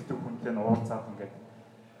таньдаг мэддэг хүнтэй нь уулзаад ингээд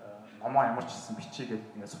номоо ямар ч хэлсэн бичээгээд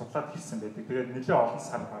ингээд судлаад хэлсэн байдаг. Тэгээд нэлээд олон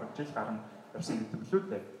сар бараг жил гарна явсан гэдэг лүү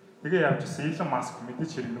дээ. Тэгээ явж исэн Elon Musk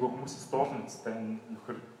мэдээж хэрэг нөгөө хүмүүсээс дуулна гэжтэй энэ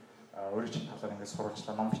нөхөр өөрийн чинь талаар ингээд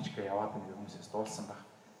сурвалжлаа ном бичгээ яваад ингээд хүмүүсээс дуулсан баг.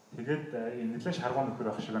 Тэгээд нэлээд шаргуу нөхөр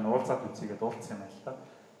байх шиг уулзаад үзьгээд уулзсан юм байна л та.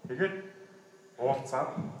 Тэгээд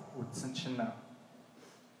уулзаад үзсэн чинь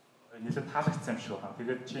нэлээд таалагдсан юм шиг байна.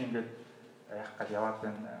 Тэгээд чи ингээд яах гээд яваад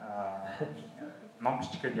байна ном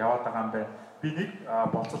бичгээд яваад байгаа юм байна. Би нэг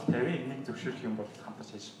болцол тавь, нэг зөвшөөрөх юм бол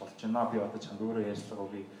хамтарч хийж болж байна. Би одоо чамд өөрөө ярьцлага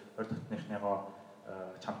өгье. Ойр дотныхныгоо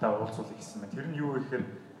чамтай уулзуулах гэсэн мэт. Тэр нь юу гэхээр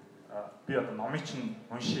би одоо номыг чинь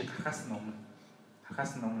уншиж гарахаас нь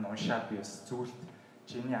өмнө уншаад би бас зүйлд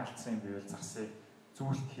чиний алдсан юм бивэл засъя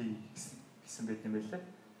зүйлд хий гэсэн байт юм байлээ.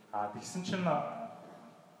 Тэгсэн чинь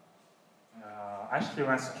Ashley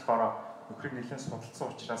Vance болохоор нөхрийг нэлээд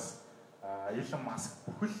судалсан учраас Elon Musk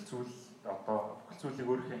бүхэл зүйлийг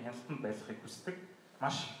өөрийнхөө хяналтанд байлгахыг хүсдэг.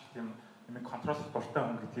 Маш тийм юм контроллох дуртай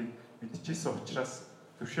хүн гэдгийг мэдчихсэн учраас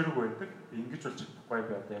зөвшөөрөг байдаг. Би ингэж болж чадахгүй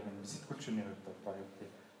би одоо яг энэ сэтгүүлчний хувьд одоо юу гэдэг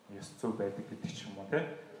ёс зүй байдаг гэдэг ч юм уу тий.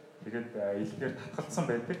 Тэгээд илгээр татгалцсан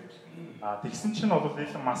байдаг. Тэгсэн чинь бол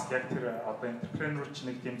Elon Musk яг тэр одоо entrepreneur ч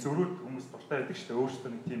нэг тийм зөрүүд хүмүүс дуртай байдаг шүү дээ.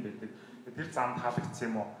 Өөрөөсөө нэг тийм байдаг. Тэр зам таалагдсан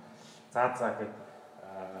юм уу? За гэд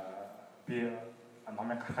би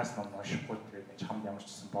номыг гарахаас нь уншихгүй тэгээд чамд ямар ч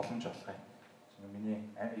гэсэн боломж олгоё. Миний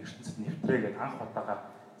ертөнцид нэвтрээгээд анх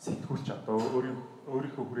удаага сэтгүүлч одоо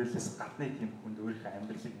өөрийнхөө хүрээлээс гадны тийм хүнд өөрийнхөө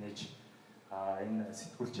амьдралыг нээж энэ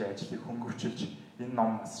сэтгүүлчийн ажлыг хөнгөвчилж энэ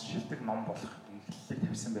ном бас шилдэг ном болох эрхлэлийг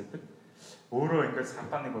тавьсан байдаг. Өөрөө ингээд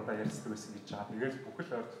сартаа нэг удаа ярилцдаг байсан гэж байгаа. Тэгээд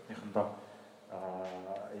бүхэл ойр дотныхондоо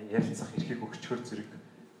ярилцах эрхийг өгчхөр зэрэг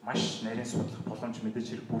маш нарийн судлах боломж мэдээж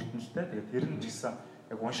хэрэг бүрдэн л дээ. Тэгээд тэр нь ч гэсэн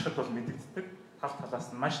яг уншихад бол мэдэгддэг. Тал талаас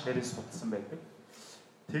нь маш нарийн судалсан байдаг.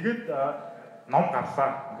 Тэгээд ном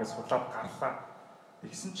гарлаа. Ингээд судлаад гарлаа.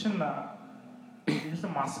 Тэгсэн чинь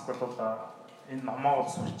Илон Маск бол энэ номоо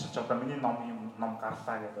сурчилж одоо миний ном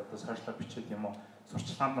гарлаа гэдэг одоо сошиалд бичээд юм уу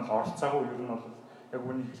сурчлаганд нь оролцоогүй ер нь бол яг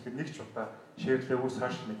үнийг хэлэхэд нэг ч удаа шеэрлээгүй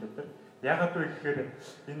сошиал медиа дээр ягаад вэ гэхээр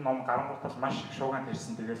энэ ном гарангуутал маш их шууган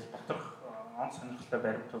тарьсан. Тэгээд доторх он сонирхолтой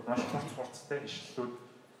баримтууд маш хурцтай ишлэлүүд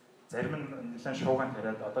зарим нь нэлээд шууган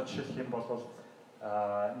тариад одоо жишээлх юм бол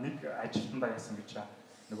нэг ажилтнаа яасан гэж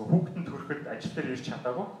нөгөө хүүхдэнд төрөхөд ажил дээр ирж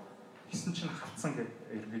чадаагүй гэсэн чинь хавцсан гэдэг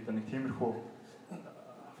ерөнхийдөө нэг тиймэрхүү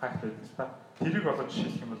факт байдаг л та. Тэрийг болоо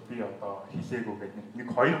жишээлх юм бол би одоо хэлээгүй гэдэг нэг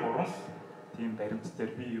 2-3 тийм баримт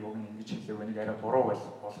дээр би юуг нь ингэж хэлээгүй нэг арай буруу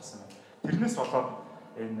болгосон юм. Тэрнээс болоод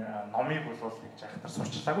энэ номыг бол гэж ахтар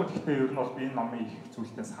сурчлаагүй. Гэхдээ ер нь бол би энэ номын их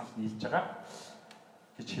зүйлтэй санал нийлж байгаа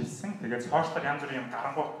гэж хэлсэн. Тэгээд сошиалд янз бүрийн юм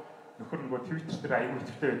гарангуй нөхөр нөгөө Twitter дээр аягүй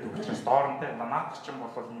идэвхтэй байдаг учраас доорнтой наад чинь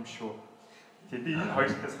бол юм шүү. Тэгээд би энэ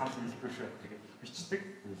хоёртой санал нийлэхгүй шүү гэдэг бичдэг.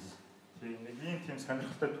 Тэгээд нэг тийм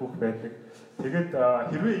сонирхолтой түүх байдаг. Тэгээд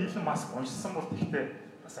хэрвээ Илон Маск уншсан бол тэгтээ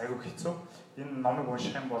бас аягүй хэцүү. Энэ номыг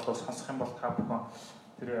унших юм бол сонсох юм бол та бүхэн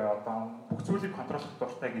тэр одоо бүх зүйлийг контроллох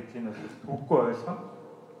дуртай гэдгийг нь түүхгүй ойлгоно.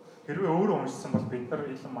 Хэрвээ өөрөө уншсан бол бид нар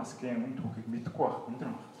Илон Маскын үн түүхийг мэдэхгүй байх өндөр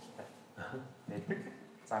магадлалтай байдаг.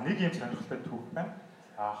 За нэг юм сонирхолтой түүх байна.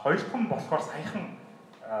 Хоёрхан болохоор саяхан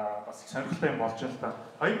бас сонирхолтой юм болж байна л да.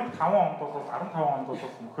 2005 онд бол 15 онд бол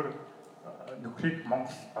нөхрийг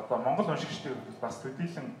Монгол уншигчдын бас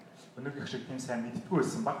төдийлөн өнөөгийнх шиг тийм сайн мэддэггүй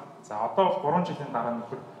байсан баг. За одоо 3 жилийн дараа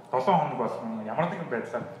нөхөр 7 хоног болгон ямар нэгэн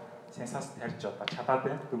байдлаар сенсац тарьж одоо чадаад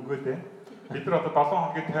байна, дөнгөөд байна. Бид нар одоо 7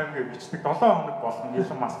 хоногийн таймыг бичдэг. 7 хоног болгон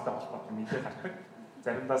Илон Масктай холбоотой мэдээ гардаг.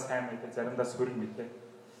 Заримдаа сайн мэдээ, заримдаа сөрөг мэдээ.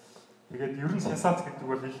 Тэгээд ер нь сенсац гэдэг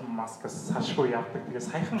бол Илон Маскаас салшгүй явдаг. Тэгээд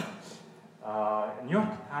саяхан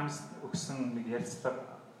Нью-Йорк Таймс өгсөн нэг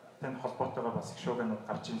ярилцлагатай холбоотойгоор бас их шуугианууд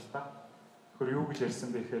гарч ийн л та. Тэгэхээр юу гэж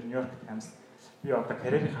ярьсан бэ гэхээр Нью-Йорк Таймс би одоо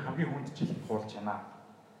карьерийн хамгийн хүнд жилд туулж байна.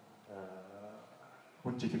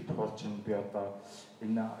 Хүнд жилд туулж байна. Би одоо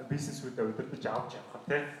энэ бизнесүүдээ удирдах авч явах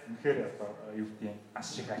тийм. Үнэхээр одоо юу гэдгийг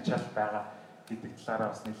ас шиг ачаал байгаа гэдэг талаараа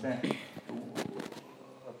бас нэлээд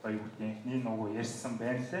одоо юу гэдгийг нэг нөгөө ярьсан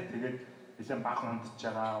байна лээ. Тэгээд нэлээд баг ундж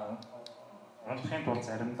байгаа. Унтахын тулд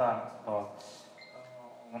заримдаа одоо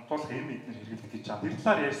унтуулах юм эдгээр хэрэглэх гэж байгаа. Тэр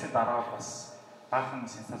талаар ярьсны дараа бас баахан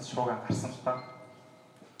сенсац шууган гарсан л та.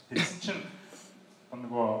 Тэгсэн чинь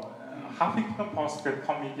нөгөө Huffington Post гэдэг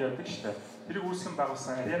комеди байдаг шүү дээ. Тэрийг үүсгэн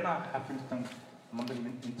байгуулсан Arianna Huffington мундаг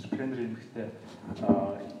энтерпренер эмэгтэй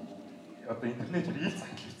одоо интернетээр ил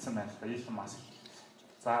захиалагдсан байна л да. Илон Маск.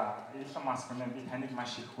 За Илон Маск нь би таныг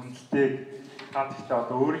маш их хүндэлдэг. Та гэхдээ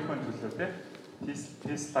одоо өөрийнхөө төлөө тийм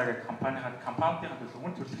Tesla гэх компанийн төлөө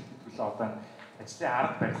үн төрлөختийн төлөө одоо ажлын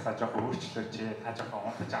арга барилаа жоохон өөрчлөөч та жоохон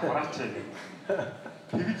унтаж аваарч гэх.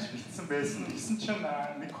 Тэгж битсэн байсан. Гэсэн чинь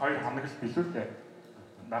 1-2 хоног л билүү дээ.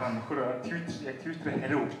 Дараа нөхөр Twitter-ээр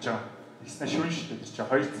хариу өгч байгаа. Тэгснэ шүүн шүү дээ. Тэр чинь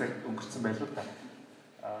 2 цаг өнгөрцөн байлуу та.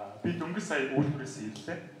 Би дөнгөж сая үйлдвэрээс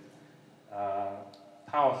ирлээ.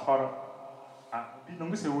 Та болохоор би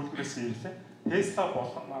дөнгөж сая үйлдвэрээс ирлээ. Tesla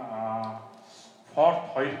болон Ford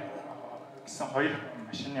 2 гэсэн 2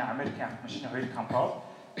 машины Америкийн автомашины 2 компани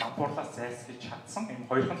дампуурлаас зайлсхийж чадсан ийм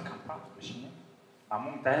 2 компани машины.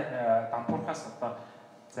 Мөн дампуурхаас одоо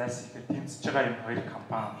зайлсхийхээр тэмцэж байгаа ийм 2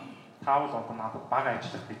 компани. Таавал одоо надад бага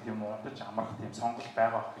ажиллах гэдэг юм уу гэж амрах тийм сонголт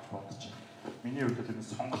байгаа гэж бодож байна. Миний хувьд бол энэ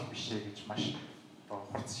сонголт биш ээ гэж маш одоо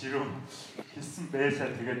хурц ширүү хэлсэн байлаа.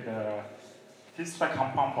 Тэгээд Tesla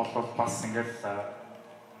компани бол бас ингээд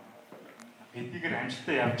эдгээр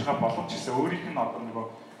амжилттай явж байгаа боловч гэсэн өөрийнх нь одоо нөгөө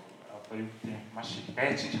одоо юу гэдэг маш их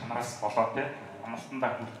байчин чанараас болоод тийм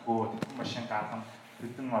амлалтандаа хүрдгөө тэтгэн машин гаргана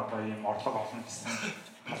хэдэн одоо ийм орлого олно гэсэн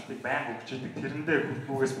халтыг байнга өгч идэг тэрэндээ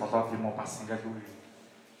хүрдгүүгээс болоод юм уу бас ингээд үгүй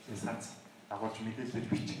санц дагуулж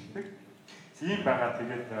мэдээлэл бичигддэг. Тийм байгаа.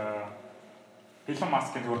 Тэгээд Илон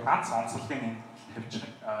Маскын зүгээр ганц онцлогийн тавьж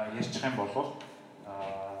ярьчих юм бол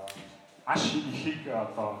маш ихийг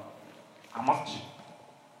одоо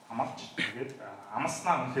амлж тэгээд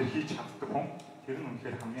амлснаа үнэхээр хийж чаддаг хүн тэр нь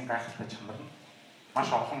үнэхээр хамгийн гайхалтай чанар нь маш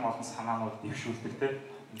олон санаанууд дэвшүүлдэг те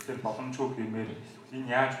үнэхээр боломжгүй гэмээр энэ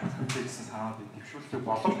яаж бүрхүүлээ гэсэн санаануудыг дэвшүүлэх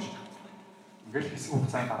боломж ингээл хэсэг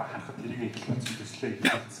хугацааны дараа харахад тэрийг эхлүүлсэн төслөө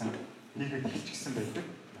эхлүүлсэн хийгээд эхэлчихсэн байдаг.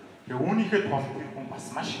 Тэгээ үүнийхээ тулд тэр хүн бас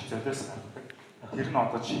маш их золиос гаргадаг. Тэр нь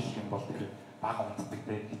одоо жишээлх юм бол тэр бага унддаг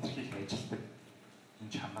те хэтэрхийх ажилдаг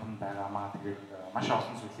энэ чанар нь байгаамаа. Тэгээд маш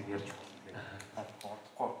олон зүйлийг ярьж байна.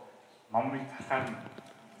 Бодохгүй номыг харахаар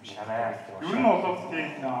шараа. Ер нь бол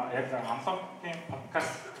тийм яг амлагын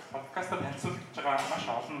подкаст подкастад танилцуулж байгаа маш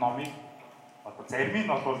олон номыг одоо зарим нь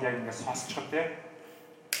бол яг ингээд сонсчиход те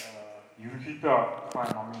ерөнхийдөө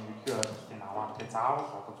тухайн номын ерөнхий ойлголтыг аваад те заавал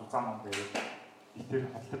одоо зузаан ном дээр ихээр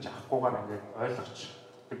худалдаж авахгүйгээр ингээд ойлгож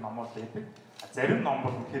тэр номууд байдаг. Зарим ном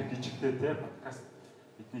бол үнэхээр гжигтэй те подкаст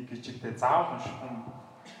бидний гжигтэй заавал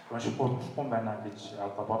уншихгүй болохгүй байна гэж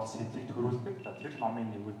одоо бодол сэтгэл төрүүлдэг. Тэр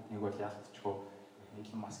номын нэг бол ялцчихгүй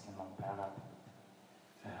Илон Маскын ном байгаа.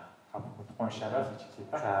 Хавхад уншаарай гэж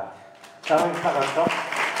хэлээ. За баярлалаа.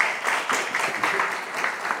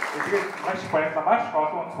 Тэгээд маш баярлалаа. Маш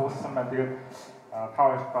олон цугласан байна. Тэгээд та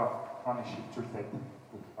хоёртоо тооны шилжүүлээд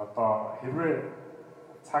одоо хэврээ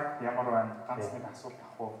цаг ямар байна? Ганц нэг асуулт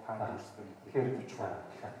авах уу? Та хэлсэн.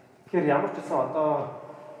 Тэгэхээр ямар ч гэсэн одоо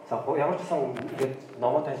ямар ч гэсэн ингээд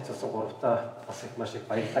номоо танилцуулсан гуравтаа бас их маш их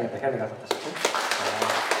баярлалаа гэж дахиад нэг асуулт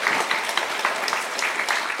асуусан.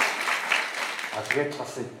 Тэгээд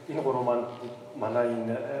бас энэ гурав маань манай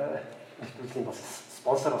энэ нэвтрүүлгийн бас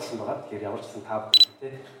спонсор болсон байгаа. Тэгэхээр ямар ч гэсэн та бүхэн те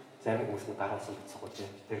зарим хүмүүс нь гаргасан гэсэн үг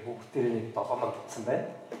тийм. Тэр бүгдээрээ нэг 7 мянга татсан байна.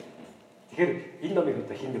 Тэгэхээр энэ номыг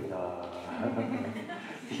одоо хин нэг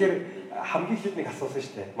тэгэхээр хамгийн ихэд нэг асуусан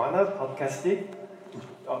шүү дээ. Манай подкастыг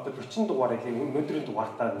одоо 40 дугаарыг өнөөдрийн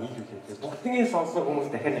дугаартаа нийлүүлээ. Бүгднийг сонсон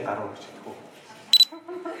хүмүүс дахиад нэг гараа өгч чадах уу?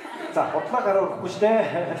 За, бодлоо гараа өгөхгүй шүү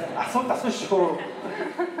дээ. Асуулт асууж шүү.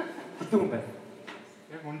 Хэдэн хүн байна?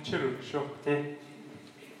 Яг үнчээр өгч шүү. Тий.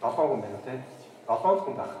 7 хүн байна тий. 7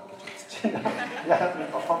 хүн байна гэж үзэж байна. Яагаад нэг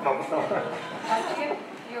 7 номлоо. Тэгэхээр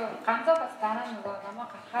юу ганцаа бас дараа нөгөө намаа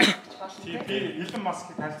гарахаар гэж болно тий. Би Илон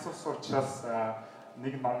Маскыг танилцуулсан учраас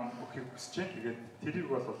нэг ном өгөхийг хүсэж байна. Тэгээд тэрийг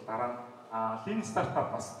бол дараа Lean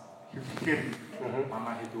Startup бас хэвлэхээр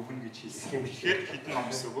манай хэд өгнө гэж хэлсэн юм. Тэгэхээр хэдэн ном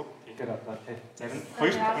гэсэн үг. Тэгэхээр одоо тий зарим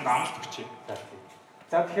 2 дахин амлалт өгчээ.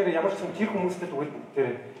 За тэгэхээр ямар ч юм тэр хүмүүстэй тэгвэл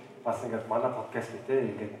бүгдээр бас ингээд манай подкаст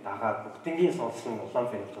гэдэг ингээд дагаад бүгднийг сонсон улаан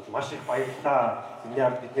фэнд бол маш их баярлалаа. Эний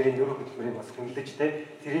ард бидний нөрөх хөтөлбөрийг бас хөндлөж те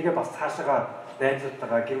тэрийгээ бас цаашаа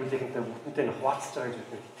найзуудтайгаа гэр бүлийнхэнтэй бүгднтэй нь хуваалцаж байгаа гэж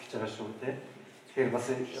бид итгэж байгаа шүү те. Тэгэхээр бас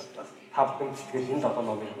та бүхэн сэтгэл энэ 7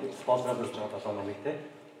 номыг спонсорлож байгаа 7 номыг те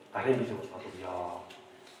гарын бэлэг болгоод өгье.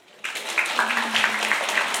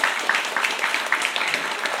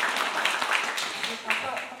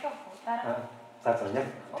 За яг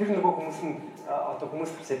тэр нөгөө хүмүүс нь одоо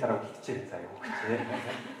хүмүүс төрсэй дараа үлдчихээ заа юу гэж.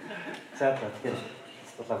 За тэгэхээр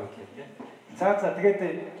столог хэлээ. За тэгээд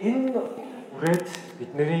энэ үрээд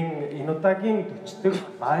бидний энэ удаагийн 40 дахь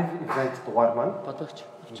live event дугаар маань бодогч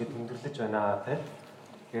ингээд өндөрлөж байна тийм.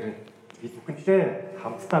 Тэгэхээр бид бүхэнтэй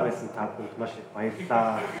хамтдаа байсан та бүхэнд маш их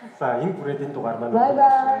баярлалаа. За энэ үрээдийн дугаар маань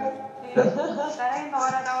Дараагийн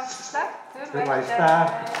дугаараа уулзлаа.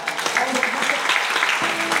 Баярлалаа.